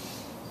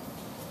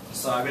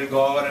 So I will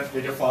go over a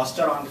little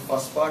faster on the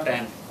first part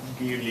and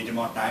give a little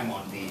more time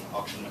on the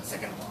auction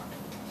second part.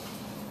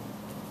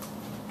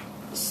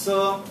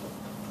 So,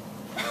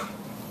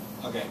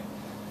 okay.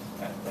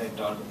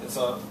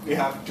 So we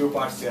have two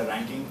parts here,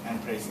 ranking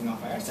and pricing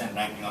of ads and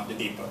ranking of the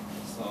deeper.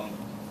 So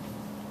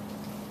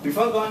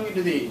before going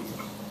into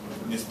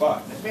this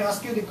part, let me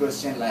ask you the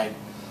question like,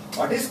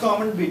 what is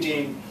common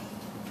between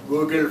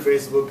Google,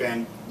 Facebook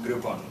and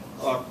Groupon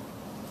or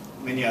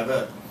many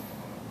other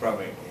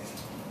providers?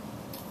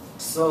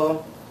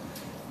 So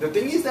the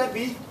thing is that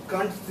we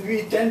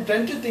tend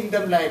to think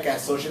them like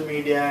as social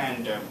media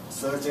and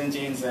search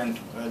engines and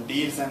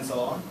deals and so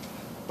on.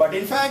 But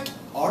in fact,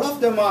 all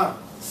of them are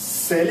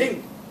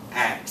selling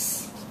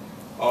ads,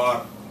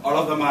 or all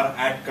of them are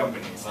ad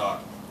companies or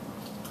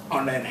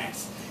online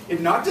ads.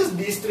 It's not just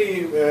these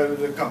three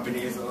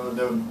companies or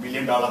the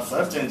billion-dollar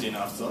search engine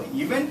or so.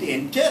 Even the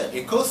entire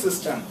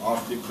ecosystem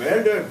of the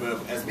World Wide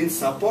Web has been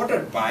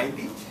supported by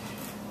the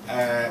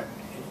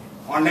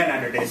online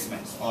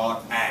advertisements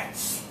or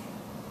ads.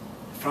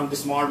 From the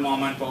small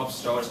mom and pop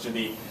stores to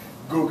the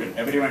Google,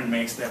 everyone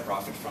makes their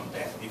profit from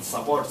there. It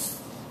supports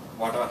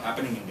whatever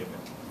happening in the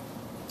web.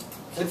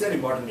 So it's an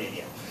important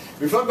area.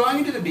 Before going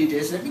into the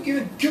details, let me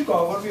give a quick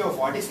overview of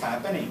what is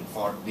happening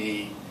for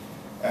the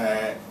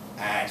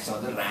ads or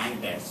the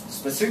ranked ads. The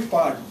specific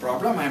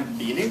problem I'm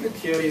dealing with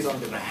here is on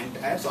the ranked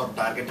ads or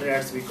targeted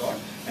ads we call.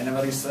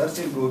 Whenever you search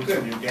in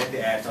Google, you get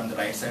the ads on the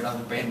right side of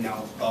the page,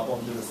 now top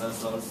of the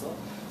results also.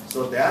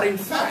 So they are in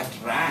fact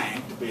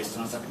ranked based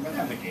on certain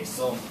parameters.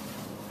 So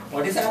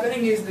what is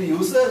happening is the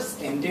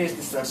users engage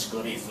the search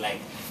queries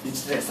like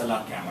digital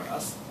SLR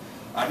cameras.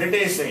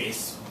 Advertisers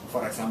says,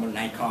 for example,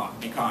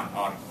 Nikon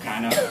or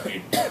Canon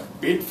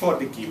bid for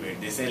the keyword.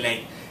 They say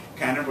like,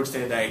 Canon would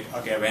say that,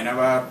 okay,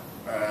 whenever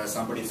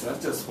somebody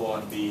searches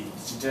for the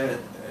digital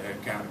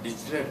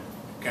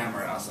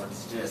cameras or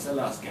digital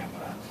SLR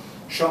camera,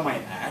 show my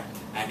ad,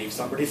 and if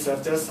somebody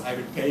searches, I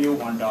will pay you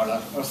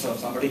 $1. Or so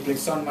somebody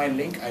clicks on my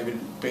link, I will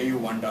pay you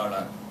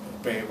 $1.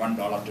 Pay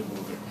 $1 to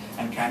Google.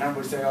 And Canon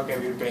would say, okay,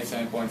 we'll pay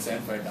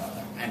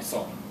 $7.75, and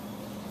so on.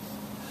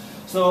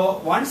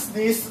 So once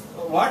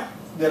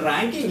the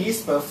ranking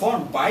is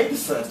performed by the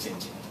search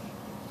engine.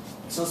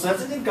 So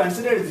search engine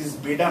considers these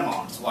bid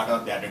amounts, what are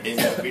the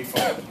advertisers bid for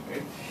the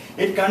keyword.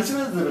 It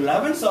considers the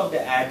relevance of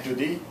the ad to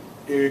the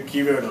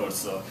keyword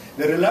also.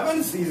 The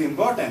relevance is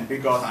important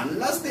because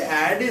unless the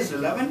ad is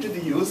relevant to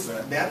the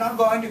user, they are not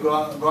going to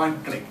go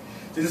and click.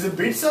 So this is a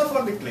bids are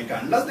for the click.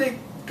 Unless they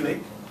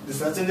click, the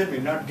search engine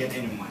will not get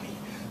any money.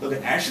 So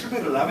the ad should be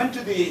relevant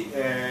to the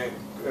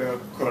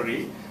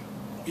query.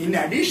 In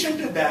addition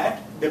to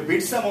that, the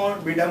bid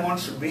amount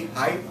should be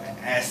high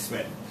as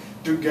well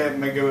to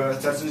make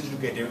a search engine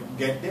to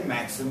get the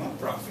maximum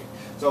profit.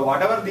 So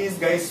whatever these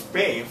guys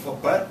pay for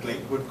per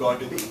click would go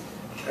to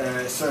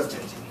the search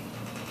engine.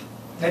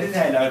 That is the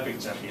high level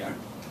picture here.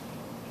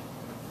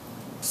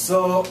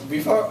 So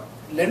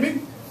let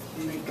me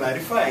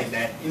clarify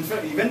that in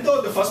fact, even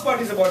though the first part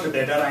is about the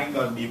data ranking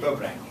or deeper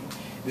ranking,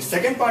 the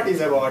second part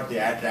is about the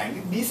ad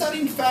ranking. These are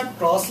in fact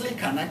closely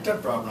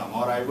connected problem,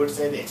 or I would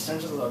say the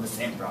extensions of the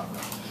same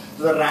problem.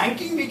 So the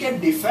ranking we can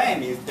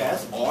define is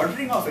as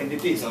ordering of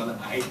entities or the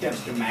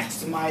items to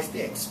maximize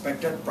the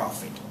expected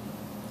profit.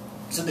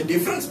 So the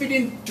difference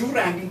between two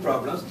ranking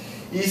problems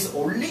is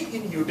only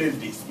in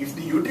utilities. If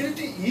the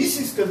utility is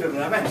equal to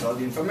relevance or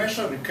the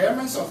information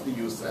requirements of the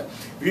user,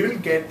 we will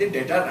get the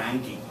data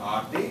ranking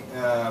or the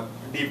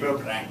deeper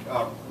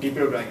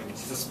ranking, which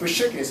is a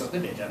special case of the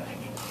data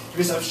ranking. If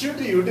we substitute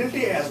the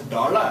utility as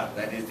dollar,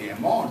 that is the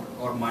amount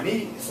or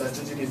money search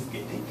engine is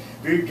getting,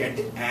 we will get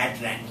the ad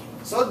ranking.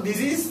 So this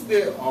is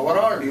the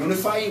overall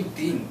unifying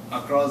theme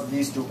across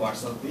these two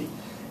parts of the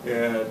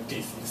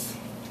thesis.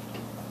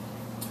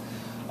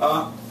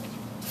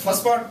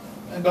 First part,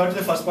 go to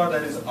the first part,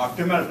 that is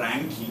optimal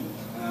ranking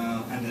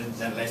and the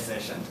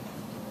generalization.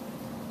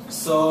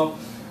 So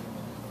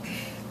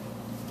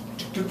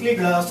to quickly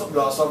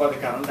gloss over the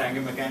current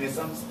ranking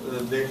mechanisms,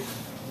 the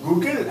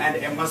Google and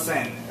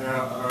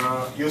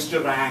MSN used to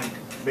rank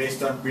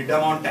based on bid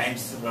amount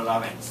times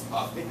relevance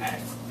of the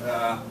ads.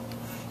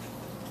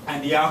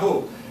 And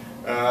Yahoo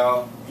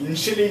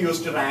initially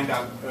used to rank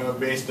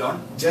based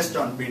on just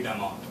on bid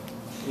amount.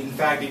 In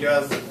fact, it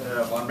was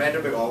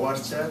formulated by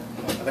Overture,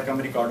 another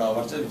company called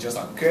Overture, which was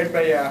acquired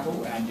by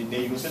Yahoo, and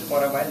they used it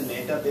for a while.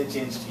 Later, they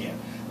changed here.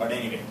 But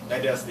anyway,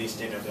 that was the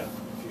state of the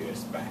few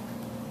years back.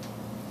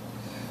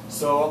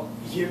 So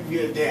here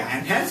the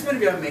enhancement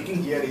we are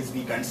making here is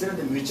we consider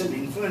the mutual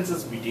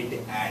influences between the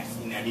ads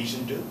in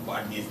addition to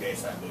what these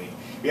guys are doing.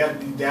 They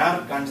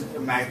are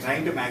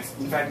trying to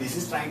in fact this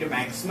is trying to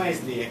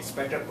maximize the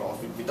expected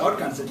profit without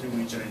considering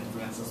mutual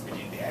influences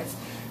between the ads.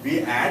 We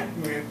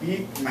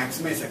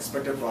maximize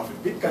expected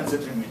profit with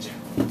considering mutual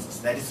influences.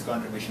 That is the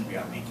contribution we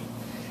are making.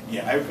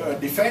 Yeah, I've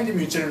defined the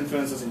mutual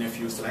influences in a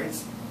few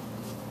slides.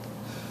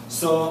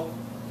 So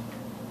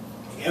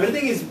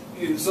everything is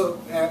the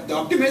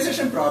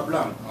optimization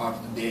problem or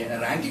the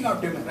ranking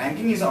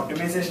is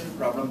optimization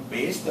problem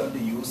based on the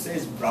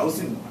usage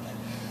browsing model.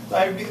 So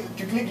I will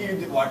quickly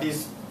give you what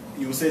is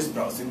usage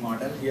browsing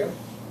model here.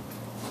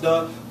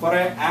 For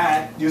an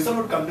ad, user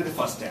would come to the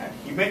first ad.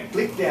 He may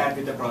click the ad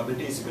with the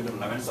probability is equal to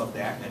relevance of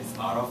the ad, that is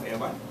R of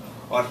A1,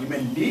 or he may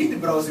leave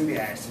browsing the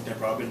ads with the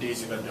probability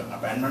is equal to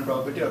abandonment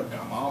probability or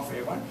gamma of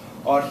A1,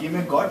 or he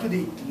may go to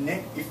the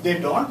next. If they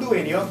don't do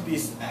any of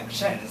these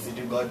actions,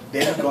 they will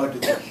go to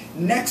the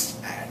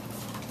next ad.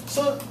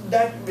 So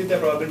that with the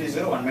probability is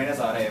 1 minus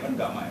R A1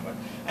 gamma A1,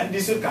 and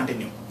this will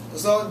continue.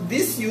 So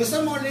this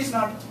user model is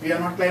not, we are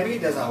not claiming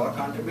it as our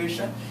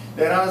contribution.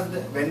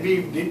 When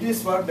we did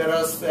this work, there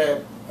was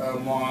a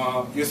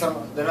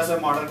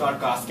model called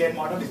cascade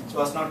model, which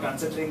was not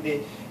considering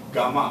the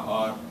gamma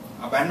or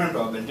abandonment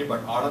probability,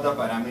 but all of the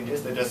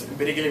parameters that was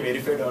empirically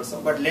verified also.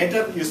 But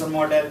later user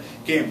model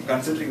came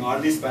considering all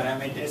these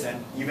parameters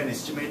and even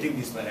estimating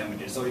these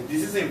parameters. So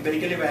this is an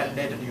empirically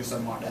validated user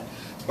model,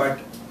 but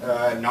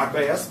not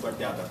by us, but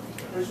the other people.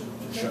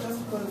 Sure. Just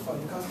to clarify,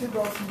 the cascade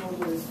browsing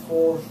model is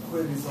for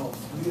query results.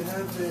 Do you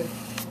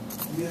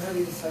have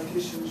a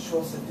citation which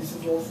shows that this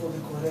is also the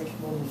correct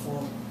model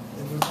for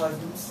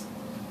advertisements?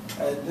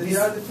 These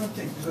are different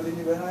things, because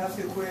when I ask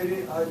a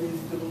query, I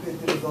basically look at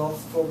the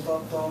results from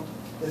top down,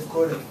 that's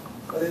correct.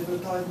 But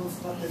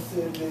advertisements not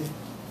necessarily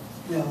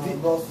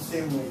browse the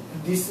same way.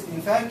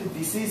 In fact,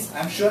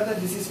 I'm sure that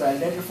this is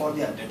validated for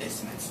the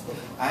advertisements. Okay.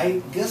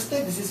 I guess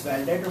that this is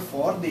validated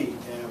for the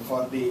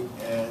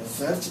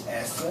search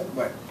as well,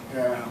 but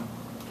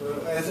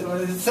as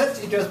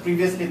search it was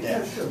previously there.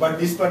 Yeah, sure. But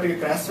this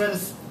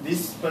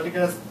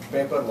particular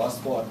paper was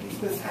for the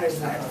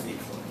ads.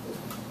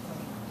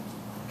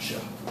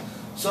 Sure.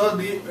 So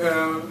the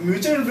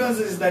mutual influence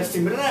is that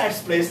similar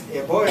ads placed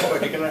above a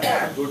particular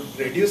ad would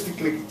reduce the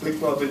click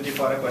probability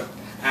for a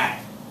ad.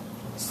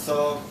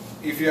 So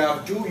if you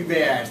have two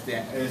eBay ads,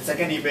 the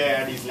second eBay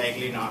ad is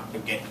likely not to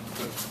get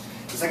clicked.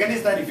 The second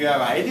is that if you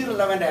have highly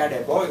relevant ad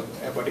above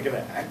a particular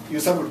ad,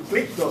 user would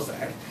click those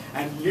ads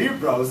and leave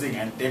browsing,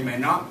 and they may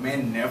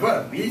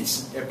never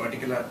reach a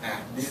particular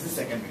ad. This is the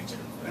second mutual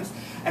influence.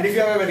 And if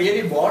you have a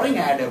really boring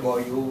ad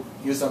above you,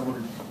 user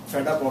would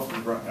fed up of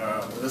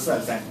the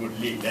results and would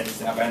leave. That is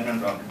the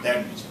abandonment problem.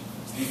 Third mutual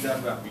influence. These are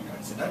what we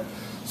consider.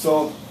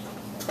 So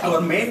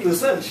our main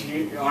research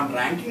on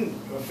ranking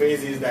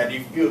phase is that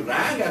if you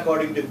rank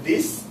according to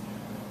this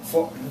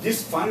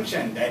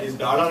function, that is $A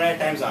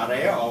times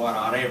RA over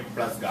RA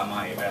plus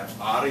gamma A, where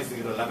R is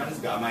the relevance,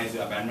 gamma is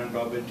the abandonment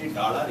probability,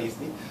 dollar is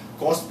the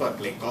cost per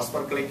click. Cost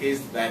per click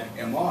is that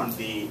amount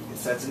the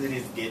search engine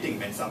is getting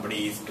when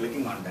somebody is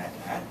clicking on that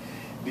ad.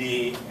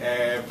 The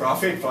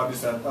profit for the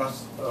search,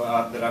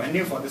 the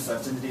revenue for the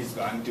search engine is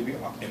going to be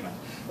optimal.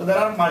 So there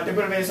are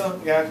multiple ways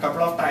of, a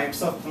couple of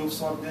types of proofs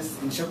for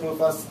this. Initial proof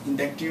was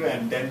inductive,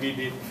 and then we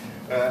did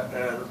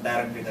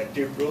direct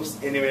deductive proofs.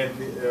 Anyway,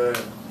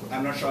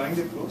 I'm not showing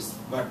the proofs,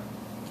 but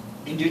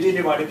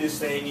intuitively what it is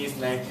saying is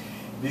like,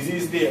 this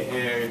is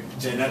the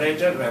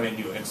generated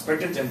revenue,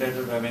 expected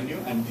generated revenue,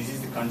 and this is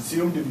the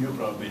consumed view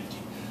probability.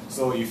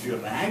 So if you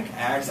rank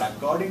ads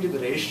according to the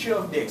ratio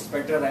of the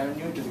expected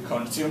revenue to the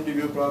consumed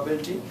view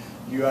probability,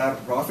 your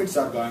profits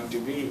are going to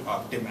be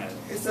optimal.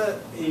 It's the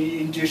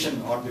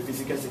intuition or the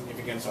physical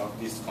significance of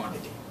this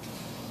quantity.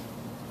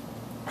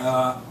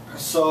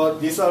 So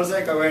this also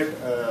I covered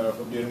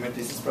during my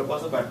thesis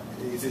proposal, but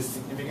this is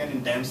significant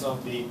in terms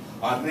of the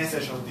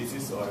organization of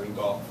thesis, so I will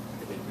go off a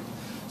little bit.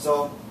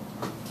 So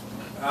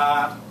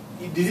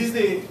this is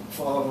the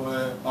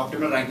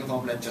optimal ranking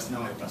formula just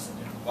now I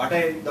presented.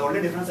 The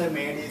only difference I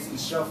made is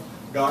instead of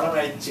dollar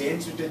I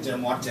changed it to a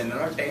more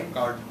general term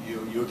called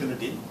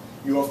utility,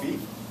 U of E.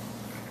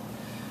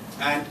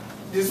 And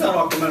this is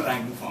our optimal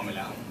ranking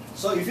formula.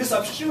 So if you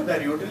substitute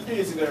that utility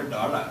is equal to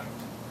dollar,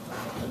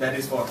 that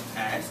is for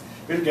ads,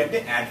 we'll get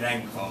the ad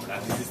rank formula.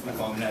 This is the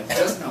formula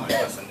just now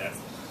I presented.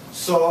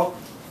 So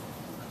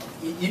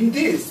in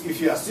this, if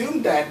you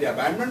assume that the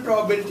abandonment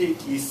probability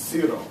is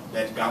 0,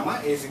 that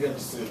gamma is equal to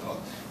 0,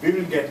 we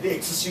will get the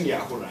existing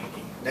Yahoo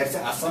ranking. That's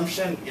the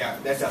assumption. Yeah,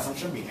 that's the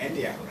assumption behind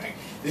the Yahoo rank.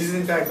 This is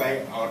in fact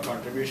by our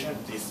contribution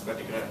to this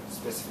particular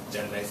specific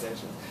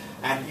generalization.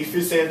 And if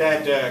you say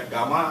that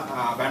gamma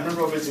abandonment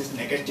probability is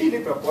negatively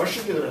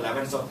proportional to the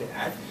relevance of the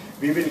ad,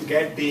 we will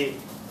get the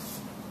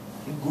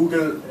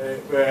Google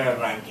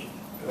ranking.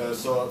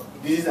 So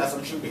this is the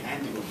assumption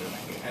behind the Google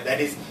ranking. And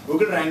that is,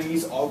 Google ranking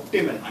is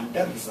optimal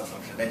under this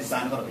assumption. That is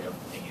another way of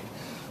putting it.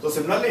 So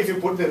similarly, if you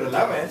put the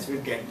relevance, we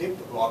get the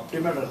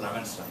optimal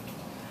relevance ranking.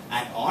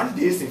 And on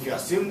this, if you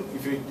assume,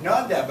 if you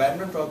ignore the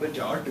abandonment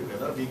probability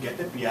altogether, we get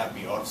the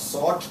PRP, or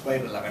sort by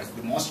relevance,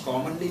 the most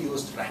commonly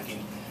used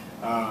ranking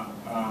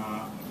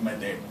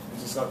method.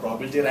 This is called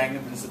probability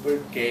ranking principle,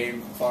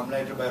 came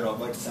formulated by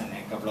Robertson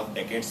a couple of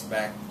decades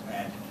back,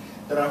 and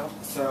there are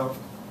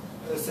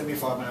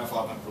semi-formal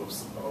formal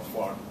proofs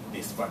for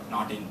this, but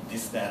not in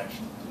this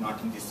direction,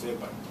 not in this way.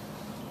 But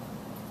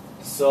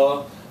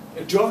so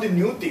two of the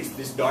new things,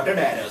 these dotted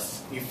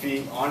arrows, if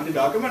we on the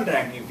document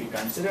ranking, if we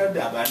consider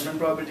the abandonment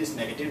probability is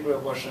negatively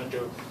proportional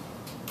to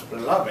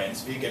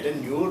relevance, we get a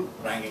new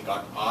ranking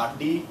called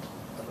RD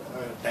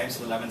times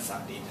relevance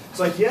RD.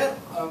 So here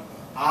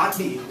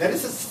RD, there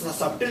is a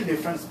subtle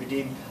difference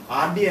between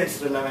RD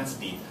and relevance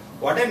D.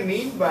 What I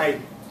mean by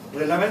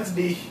relevance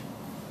D,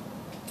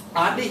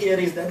 RD here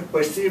is that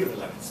perceived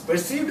relevance.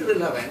 Perceived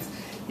relevance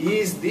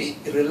is the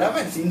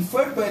relevance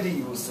inferred by the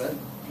user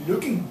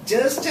looking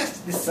just at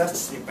the search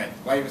snippet.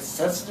 By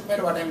search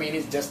snippet, what I mean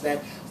is just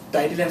that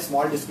title and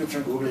small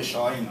description Google is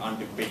showing on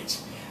the page.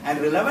 And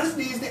relevance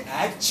D is the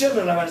actual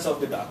relevance of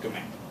the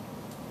document.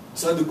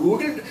 So the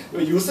Google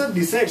user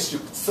decides to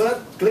search,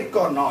 click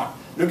or not,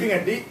 looking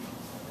at the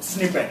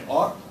snippet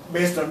or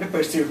based on the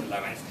perceived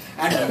relevance.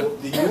 And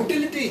the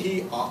utility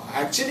he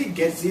actually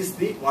gets is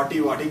the what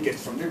he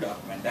gets from the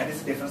document. That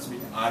is the difference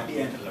between RD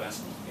and relevance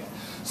D here.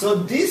 So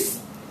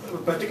this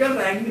particular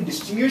ranking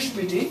distinguishes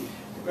between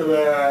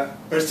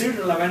perceived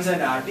relevance and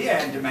RD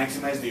and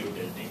maximize the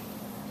utility.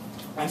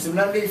 And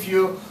similarly, if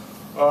you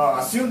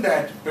assume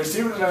that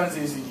perceived relevance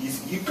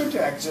is equal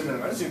to actual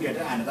relevance, you get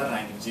another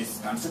ranking, which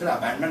is considered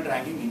abandonment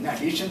ranking in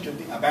addition to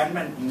the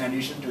abandonment in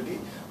addition to the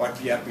what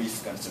PRP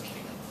is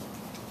considering.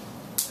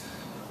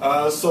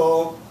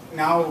 So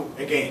now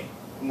again,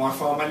 more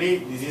formally,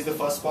 this is the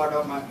first part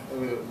of my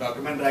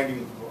document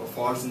ranking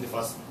falls in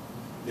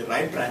the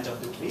right branch of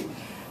the tree,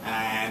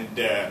 and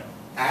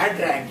ad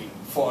ranking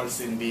falls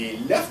in the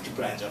left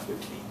branch of the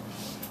tree.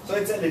 So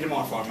it's a little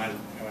more formal.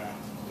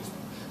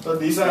 So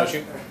these are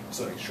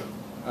sorry,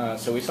 sure.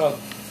 So we saw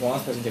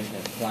Juan's presentation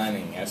in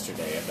planning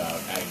yesterday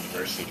about adding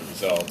diversity to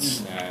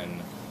results,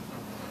 and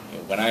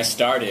when I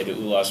started,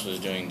 ULAS was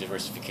doing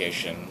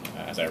diversification,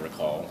 as I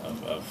recall,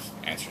 of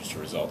answers to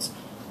results.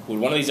 Would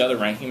one of these other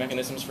ranking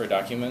mechanisms for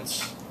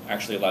documents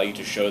actually allow you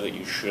to show that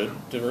you should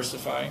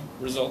diversify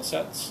result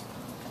sets?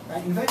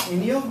 In fact,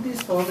 any of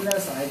these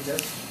formulas I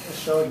just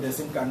showed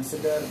doesn't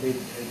consider the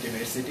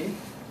diversity.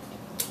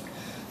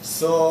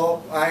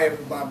 So,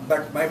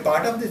 but my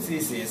part of the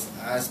thesis,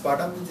 as part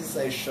of the thesis,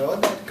 I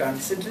showed that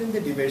considering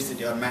the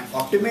diversity or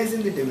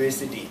optimizing the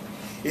diversity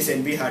is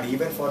NP hard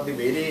even for the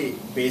very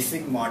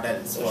basic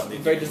models. It's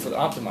very difficult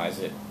to optimize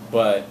it,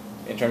 but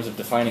in terms of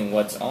defining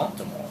what's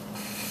optimal,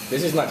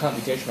 this is not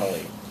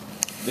computationally.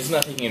 This is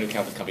not taking into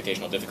account the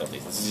computational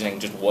difficulties. This is saying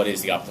just what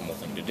is the optimal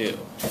thing to do.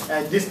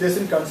 And this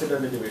doesn't consider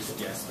the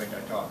diversity aspect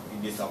at all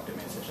in this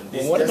optimization.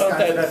 This well, what about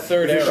that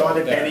third arrow? Show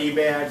the 10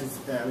 eBay ads,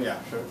 yeah,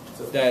 sure.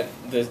 So that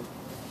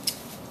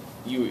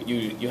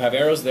you have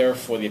arrows there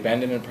for the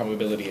abandonment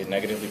probability is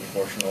negatively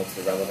proportional to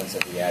the relevance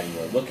of the ad you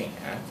are looking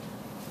at.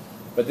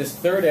 But this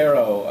third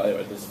arrow,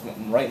 or this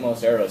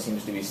rightmost arrow,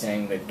 seems to be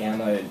saying that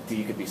gamma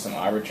D could be some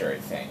arbitrary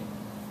thing.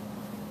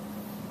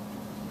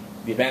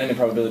 The abandonment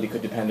probability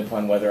could depend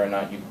upon whether or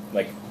not you,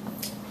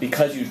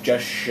 because you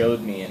just showed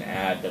me an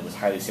ad that was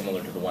highly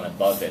similar to the one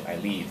above it, I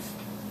leave.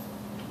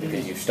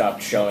 Because you've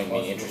stopped showing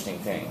me interesting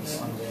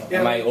things.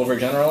 Yeah. Am I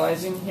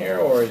overgeneralizing here,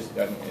 or is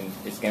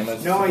gamma...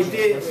 No, it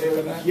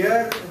is,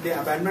 here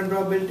the abandonment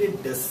probability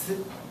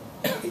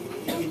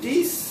it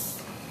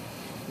is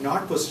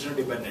not positional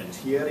dependent.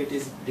 Here it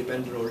is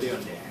dependent only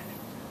on the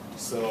ad.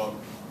 So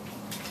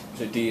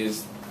D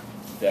is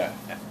the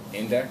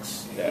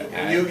index?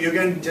 You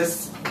can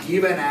just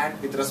give an ad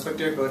with respect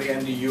to a query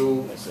and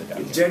you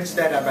judge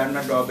that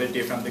abandonment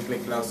probability from the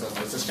click logs.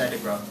 It's a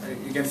static probability.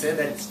 You can say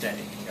that it's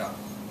static. Yeah.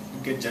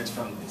 You can judge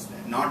from this,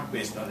 not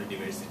based on the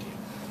diversity,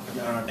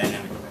 but on a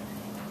dynamic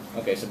way.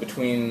 Okay, so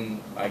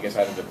between, I guess,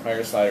 either the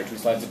prior slide or 2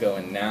 slides ago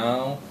and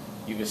now,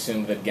 you've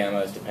assumed that gamma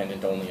is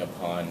dependent only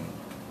upon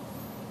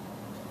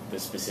the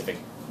specific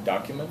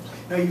document?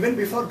 No, even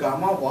before,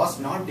 gamma was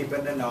not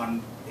dependent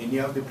on any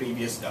of the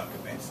previous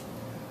documents,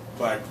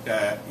 but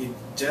it's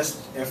just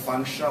a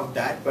function of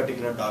that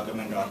particular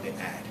document or the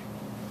ad.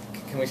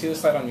 Can we see the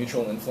slide on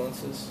mutual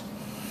influences?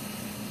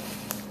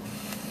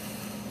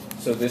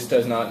 So this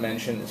does not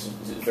mention, is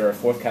there a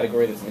fourth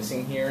category that's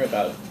missing here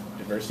about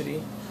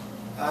diversity?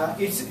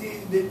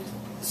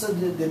 So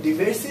the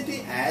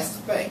diversity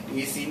aspect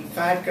is in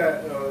fact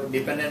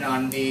dependent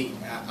on the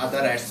other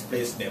ads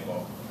placed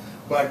above,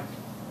 but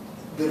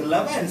the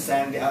relevance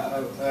and the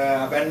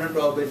abandonment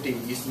probability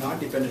is not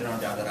dependent on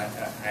the other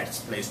ads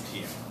placed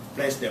here,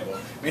 placed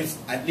above. Means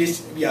at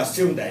least we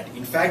assume that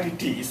in fact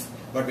it is,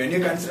 but when you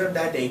consider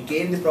that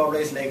again the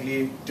problem is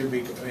likely to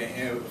be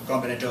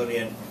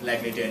combinatorial and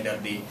likely to enter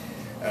the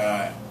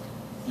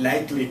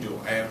likely to.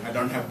 I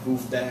don't have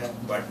proof there,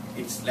 but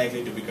it's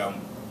likely to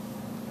become.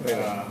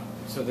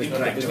 So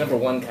there's number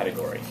one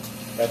category.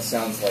 That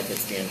sounds like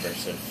it's the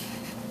inverse of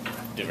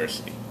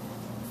diversity.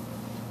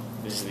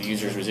 This is the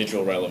user's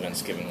residual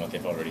relevance given what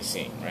they've already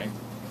seen, right?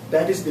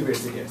 That is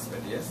diversity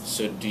aspect, yes.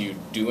 So do you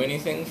do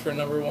anything for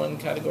number one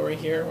category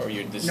here, or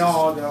you this?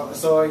 No.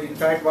 So in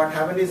fact, what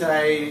happened is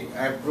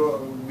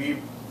we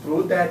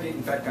proved that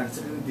in fact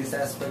considering this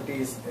aspect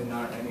is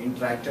not an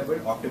interactable,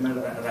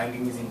 optimal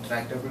ranking is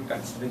interactable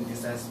considering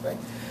this aspect,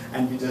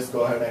 and we just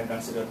go ahead and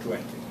consider 2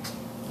 and 3.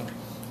 Okay.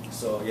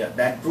 So yeah,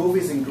 that proof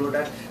is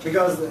included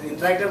because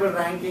interactable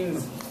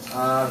rankings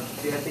are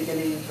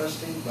theoretically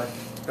interesting, but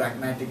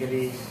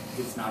pragmatically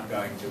it's not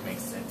going to make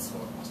sense for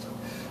most of.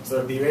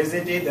 So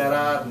diversity, there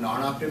are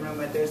non-optimal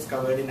methods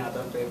covered in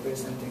other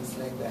papers and things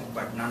like that,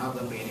 but none of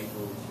them really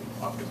prove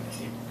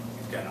optimality.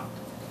 It cannot.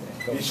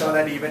 We show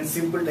that even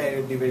simple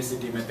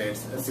diversity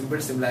methods, simple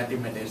similarity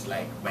methods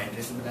like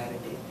binary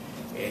similarity,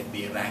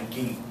 the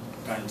ranking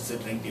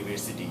considering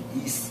diversity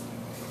is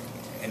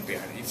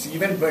NPR. It's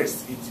even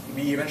worse.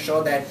 We even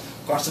show that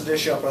constant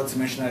ratio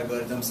approximation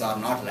algorithms are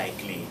not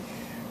likely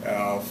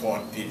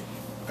for the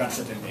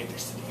considering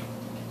diversity.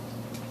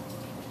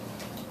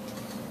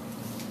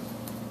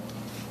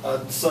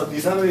 So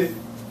these are the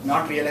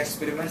not real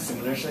experiments,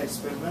 simulation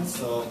experiments.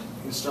 So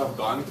instead of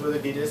going through the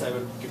details, I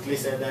will quickly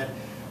say that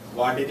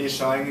what it is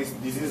showing is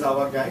this is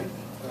our guy,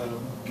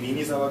 green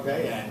is our guy,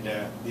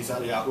 and these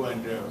are Yahoo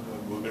and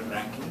Google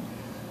ranking.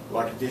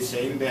 What it is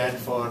saying that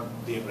for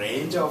the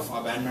range of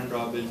abandonment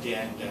probability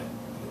and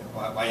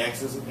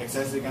y-axis,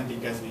 x-axis you can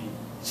think as we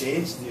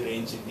change the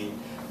range in the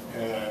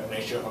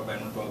ratio of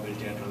abandonment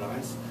probability and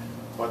relevance.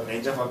 For the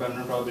range of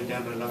abandonment probability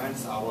and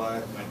relevance,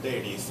 our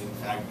method is in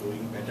fact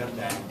doing better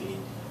than the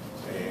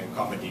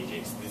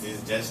competitors. This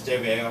is just a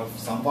way of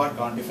somewhat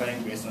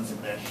quantifying based on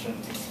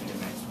simulation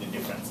experiments the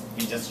difference.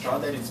 We just draw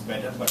that it's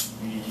better, but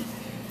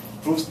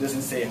proofs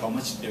doesn't say how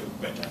much they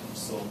better.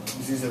 So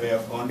this is a way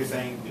of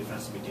quantifying the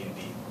difference between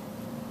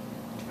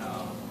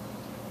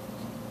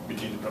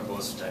the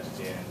proposed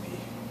strategy and the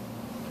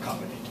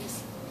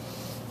competitors.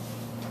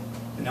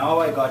 Now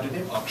I got to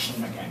the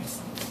auction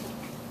mechanism.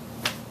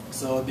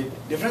 So the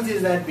difference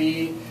is that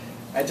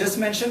I just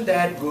mentioned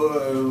that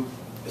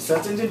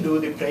search engine do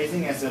the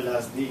pricing as well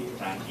as the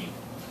ranking.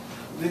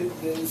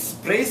 The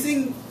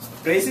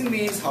pricing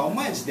means how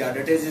much the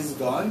advertiser is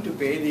going to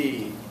pay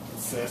the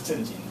search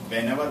engine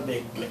whenever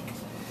they click.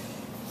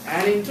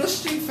 An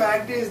interesting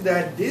fact is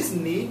that this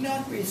need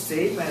not be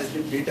same as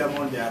the bid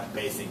amount they are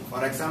placing.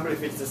 For example,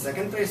 if it's a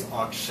second price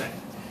auction,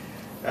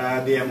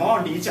 the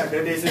amount each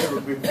advertiser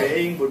would be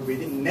paying would be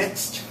the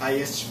next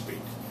highest bid.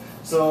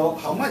 So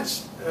how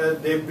much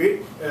they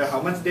bid,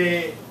 how much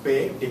they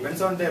pay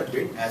depends on their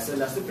bid as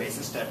well as the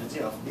pricing strategy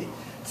of the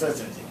search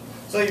engine.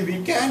 So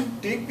we can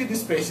take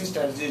this pricing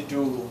strategy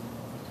to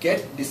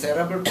get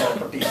desirable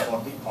properties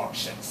for the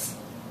auctions.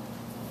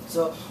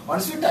 So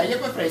once we tie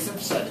up a pricing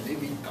strategy,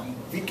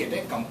 we get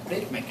a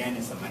complete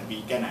mechanism and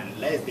we can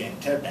analyze the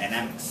entire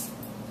dynamics.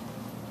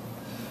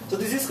 So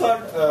this is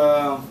called,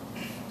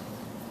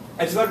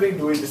 that's what we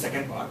do in the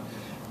second part.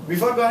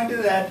 Before going to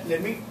that,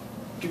 let me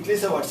quickly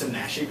say what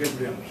Nash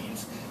equilibrium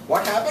means.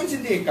 What happens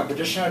in the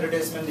computational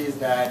advertisement is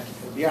that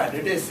the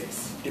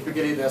advertisers,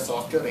 typically the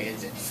software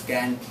agents,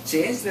 can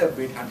change their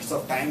bid hundreds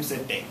of times a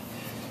day.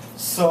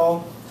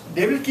 So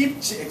they will keep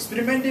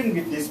experimenting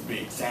with these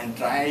bids and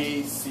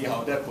try see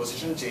how their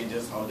position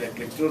changes, how their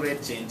click-through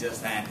rate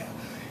changes, and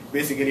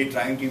basically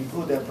trying to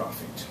improve their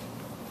profit.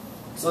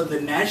 So the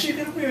Nash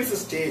equilibrium is a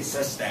stage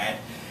such that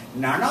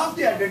none of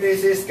the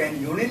advertisers can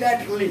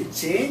unilaterally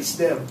change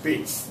their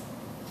bids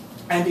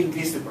and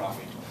increase the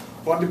profit.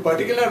 For the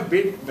particular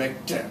bid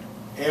vector,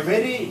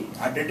 every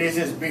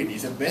advertiser's bid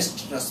is a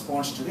best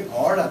response to the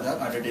all other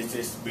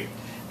advertisers' bid.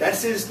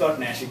 That is called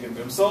Nash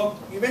equilibrium. So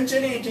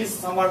eventually it is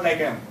somewhat like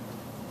a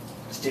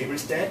stable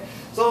state.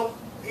 So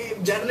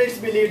generally it's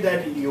believed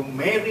that you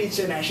may reach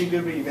a Nash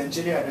equilibrium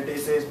eventually.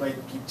 Advertisers by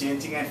keep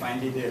changing and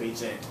finally they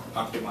reach an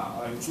optima.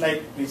 Or it's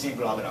like reaching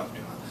global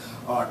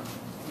optima.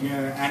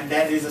 And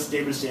that is a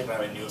stable state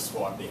revenues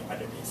for the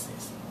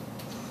advertisers.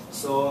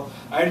 So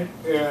I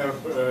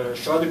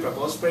show the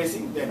proposed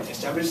pricing, then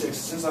establish the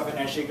existence of a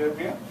Nash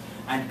equilibrium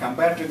and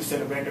compare to the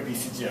celebrated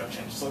VCG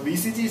auction. So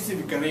VCG is the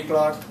Vickery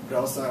Clark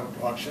gross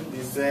auction.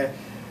 This is a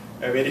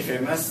very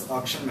famous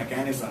auction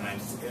mechanism,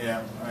 and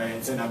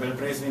it's a Nobel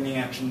Prize winning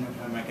auction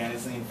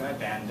mechanism in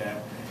fact, and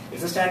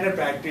it's a standard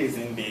practice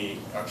in the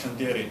auction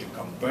theory to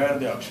compare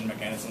the auction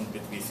mechanism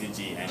with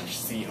VCG and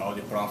see how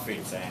the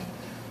profits and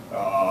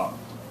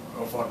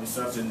for the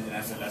search engine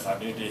as well as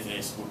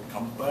advertisers could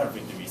compare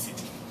with the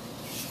VCG.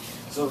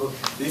 So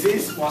this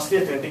is mostly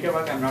a theoretical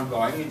work. I'm not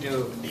going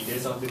into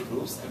details of the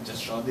proofs. I've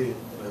just shown the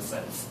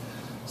results.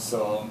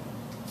 So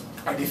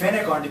I define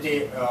a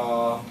quantity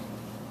called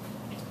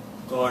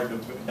WA,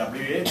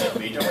 the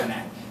weight of an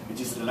ant, which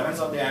is relevance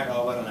of the ant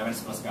over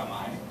relevance plus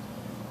gamma I.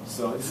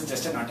 So this is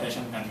just a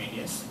notation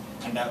convenience.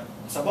 And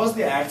suppose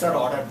the ants are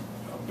ordered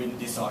in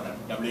this order,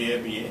 WA,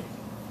 BA.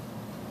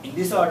 In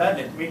this order,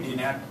 let me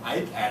denote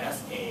ith add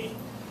as A.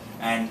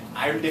 And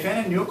I will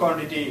define a new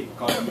quantity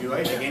called mu I,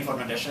 again for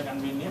notation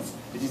convenience,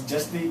 which is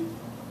just the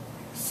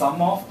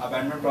sum of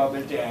abandonment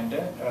probability and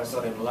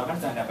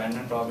relevance and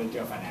abandonment probability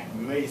of an ant.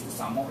 Mu I is the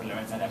sum of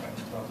relevance and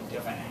abandonment probability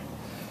of an ant.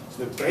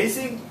 So the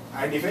pricing,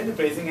 I define the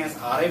pricing as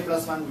Ri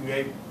plus 1 mu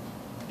I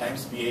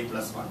times BA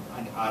plus 1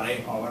 and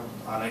Ri over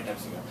Ri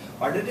times mu I.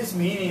 What does this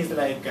mean is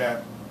like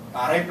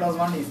Ri plus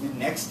 1 is the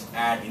next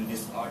add in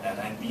this order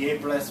and BA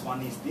plus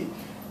 1 is the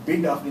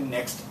bid of the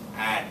next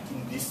add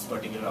in this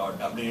particular order,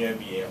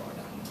 WA-BA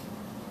order.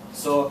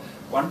 So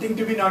one thing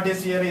to be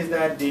noticed here is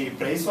that the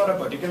price for a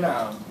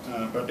particular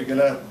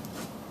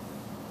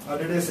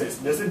advertises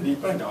doesn't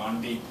depend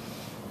on the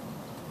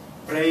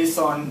price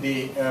on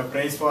the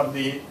price for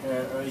the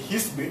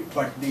his bid,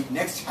 but the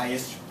next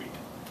highest bid.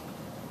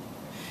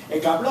 A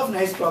couple of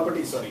nice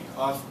properties,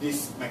 of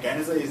this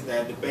mechanism is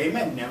that the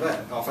payment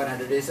of an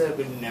advertiser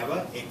will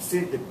never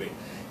exceed the bid.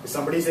 If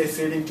somebody is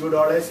exceeding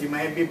 $2, he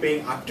might be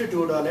paying up to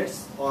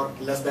 $2 or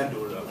less than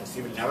 $2.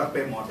 He will never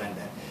pay more than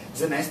that.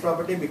 It's a nice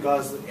property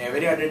because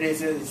every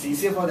advertiser, it's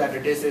easier for the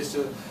advertisers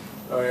to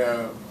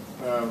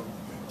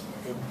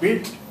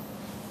bid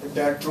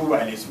their true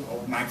values,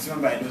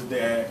 maximum values they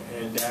are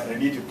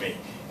ready to pay,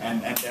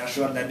 and they are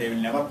sure that they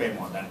will never pay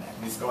more than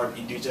that. This is called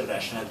individual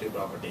rationality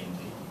property in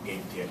the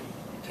game theory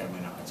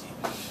terminology.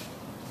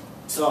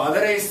 So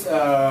otherwise,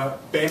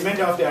 payment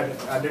of the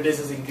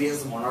advertisers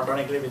increases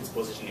monotonically with his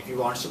position. If he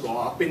wants to go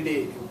up in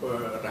the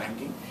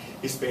ranking,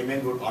 his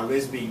payment would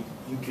always be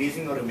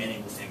increasing or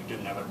remaining the same. It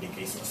will never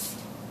decreases.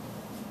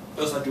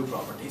 Those are two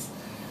properties.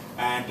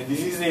 And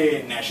this is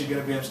a Nash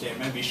equilibrium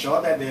statement. We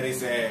show that there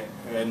is a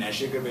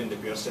Nash equilibrium in the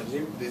pure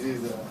strategy. This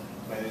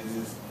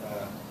is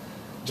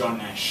John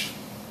Nash.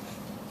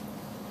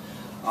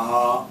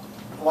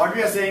 What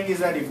we are saying is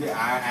that if the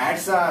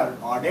ads are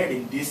ordered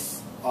in this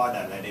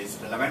order, that is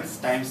relevance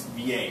times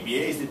VA.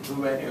 VA is the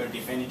true value, we will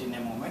define it in a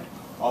moment,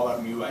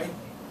 over mu I.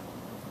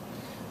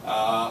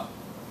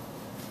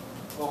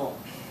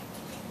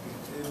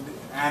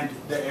 And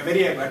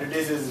every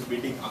advertiser is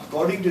bidding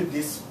according to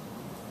this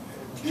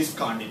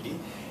quantity,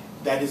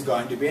 that is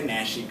going to be a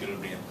Nash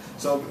equilibrium.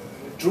 So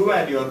true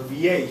value or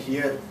VA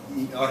here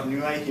or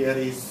mu I here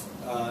is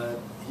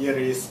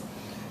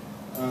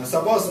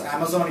suppose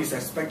Amazon is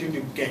expecting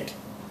to get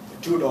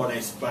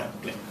 $2 per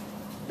click.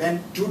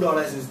 Then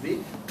 $2 is the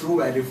true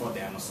value for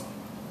the Amazon,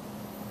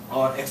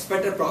 or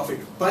expected profit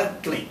per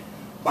click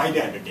by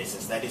the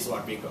advertisers. That is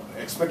what we call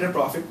expected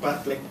profit per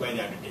click by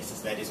the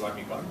advertisers. That is what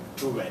we call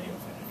true value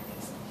of an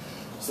advertiser.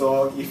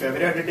 So if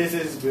every advertiser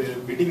is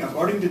bidding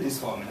according to this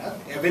formula,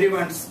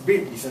 everyone's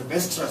bid is a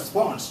best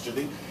response to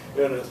the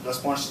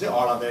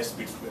all others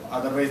bids.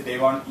 Otherwise, they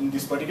want in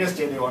this particular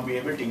state they won't be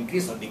able to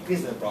increase or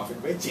decrease their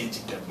profit by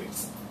changing their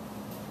bids.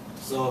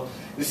 So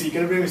this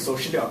equilibrium is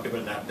socially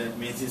optimal. That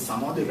means the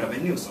sum of the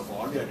revenues of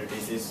all the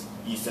advertisers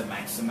is a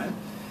maximal,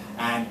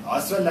 and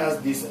as well as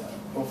this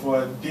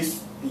for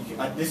this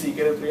at this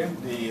equilibrium,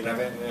 the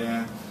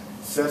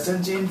search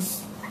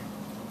engine's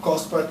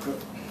cost per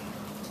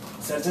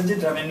search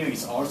engine revenue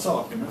is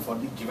also optimal for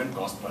the given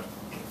cost per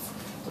click.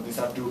 So these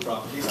are two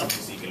properties of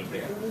this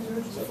equilibrium.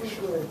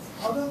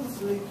 How does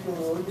this relate to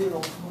your earlier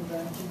optimal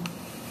ranking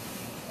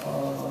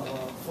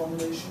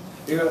formulation?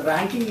 Your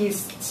ranking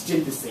is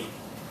still the same.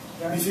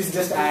 This is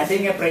just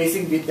adding a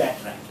pricing with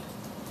that ranking.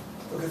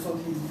 Okay, so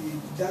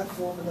that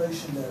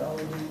formulation there, our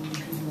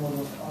increasing order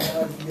of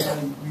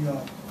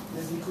VR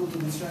is equal to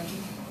this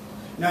ranking?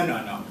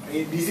 No.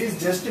 This is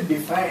just to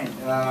define.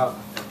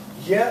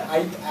 Here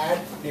I add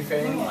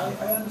defining. No,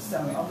 I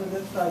understand. Under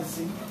that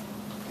pricing,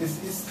 is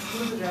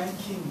still the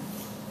ranking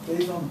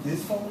based on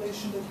this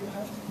formulation that you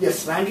have?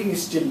 Yes, ranking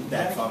is still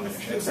that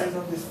formulation. Is still based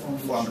on this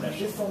formulation.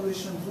 This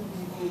formulation would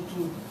be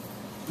equal to.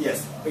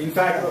 Yes. In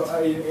fact,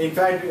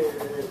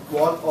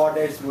 both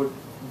orders would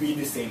be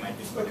the same at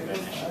this particular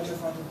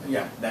national.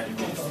 Yeah, that will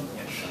be the same.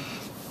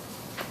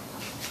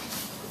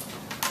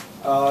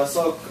 Yes.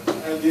 So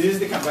this is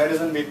the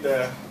comparison with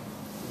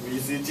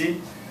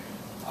VCG.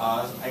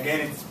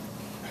 Again, it's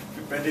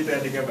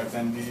 20-30 gigabytes,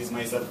 and this is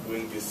myself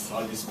doing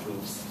all these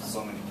proofs,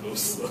 so many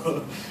proofs.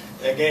 So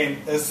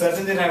again, search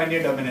engine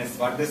revenue dominance.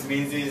 What this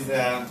means is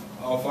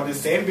for the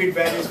same bid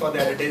values for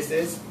the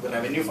advertisers, the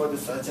revenue for the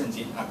search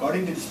engine,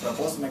 according to this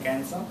proposed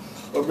mechanism,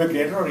 would be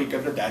greater or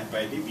equal to that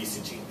by the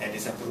VCG. That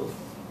is a proof.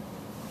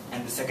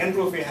 And the second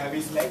proof we have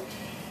is like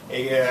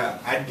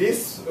at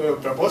this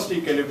proposed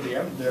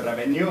equilibrium, the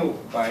revenue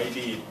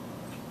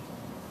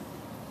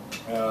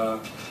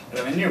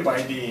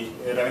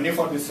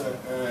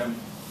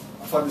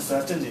for the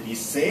search engine is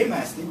same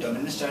as the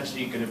dominant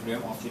strategy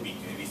equilibrium of the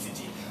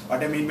VCG.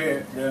 What I mean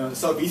by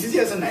so VCG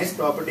has a nice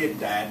property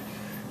that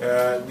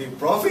the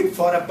profit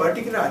for a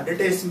particular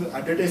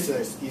advertiser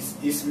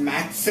is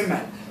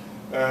maximal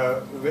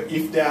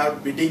if they are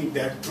bidding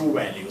their true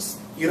values,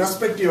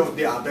 irrespective of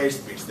the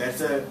authorized bids.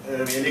 That's a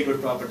really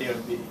good property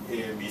of the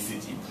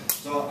BCG.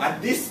 So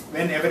at this,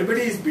 when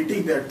everybody is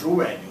bidding their true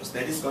values,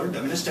 that is called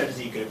dominant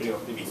strategy equilibrium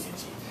of the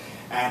BCG.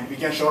 And we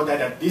can show that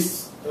at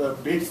this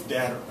bids,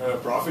 their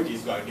profit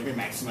is going to be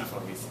maximal for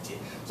BCG.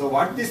 So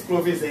what this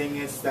proof is saying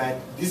is that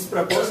this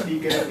proposed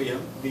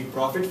equilibrium, the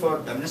profit for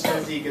dominant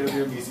strategy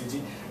equilibrium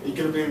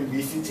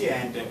BCG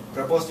and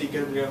proposed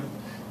equilibrium,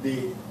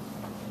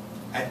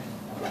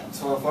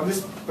 so for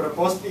this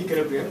proposed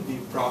equilibrium, the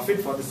profit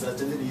for the search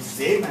engine is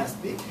same as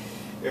the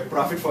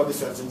profit for the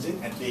search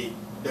engine at the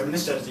dominant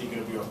strategy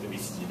equilibrium of the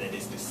BCG. That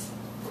is this.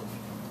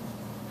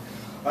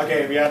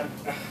 Okay, we are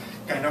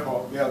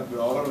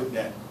over with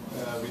that,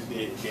 with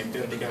the game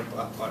theoretical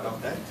part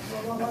of that.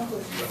 One question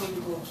before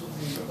you go to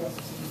the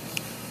capacity.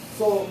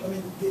 So, I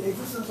mean, the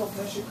existence of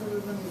Nash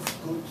equilibrium is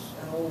good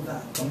and all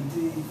that,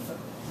 but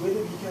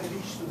whether we can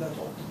reach to that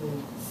optimal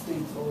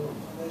state or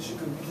Nash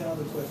equilibrium is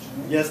another question,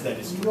 right? Yes, that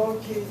is In your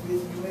case,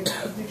 basically, you make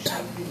a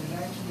prediction between the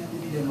ranking and the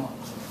bid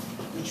amount,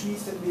 which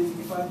means that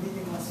basically, if I'm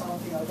bidding on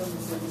something, I don't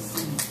necessarily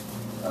see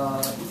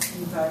its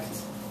impact.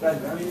 Right?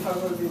 I mean, if I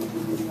were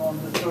basically bidding on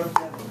the third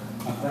level,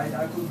 right,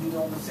 I could bid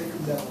on the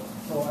second level.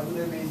 So I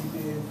would have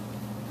basically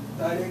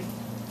direct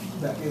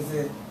feedback as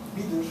a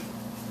bidder,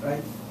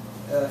 right,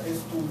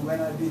 as to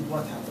when I bid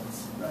what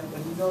happens, right?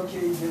 And in your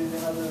case, there is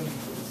another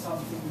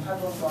something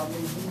happens, so I may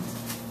bid,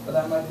 but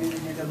I might really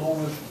get a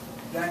lower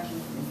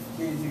ranking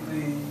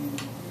basically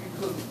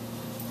because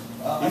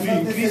I'm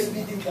not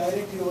necessarily bidding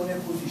directly on a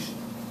position,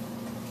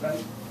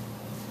 right?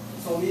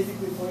 So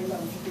basically, for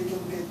example, if you take a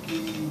look at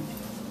the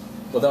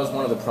Well, that was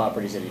one of the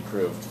properties that he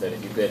proved, that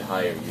if you bid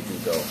higher, you do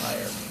go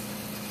higher.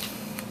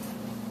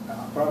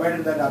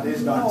 Provided that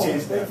others don't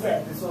change their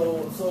exactly.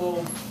 So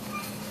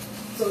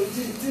it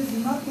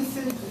is not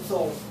necessarily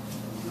so.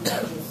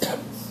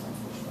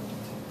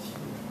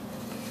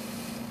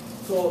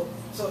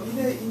 So in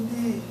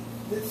the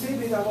let's say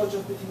that I was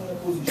just bidding on a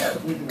position.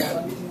 I'm bidding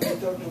on the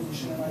third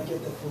position and I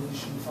get that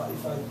position if I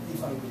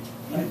bid.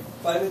 Right?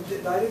 By the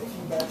direct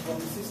feedback from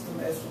the system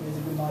as to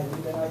basically my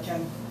bid, then I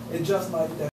can adjust my bid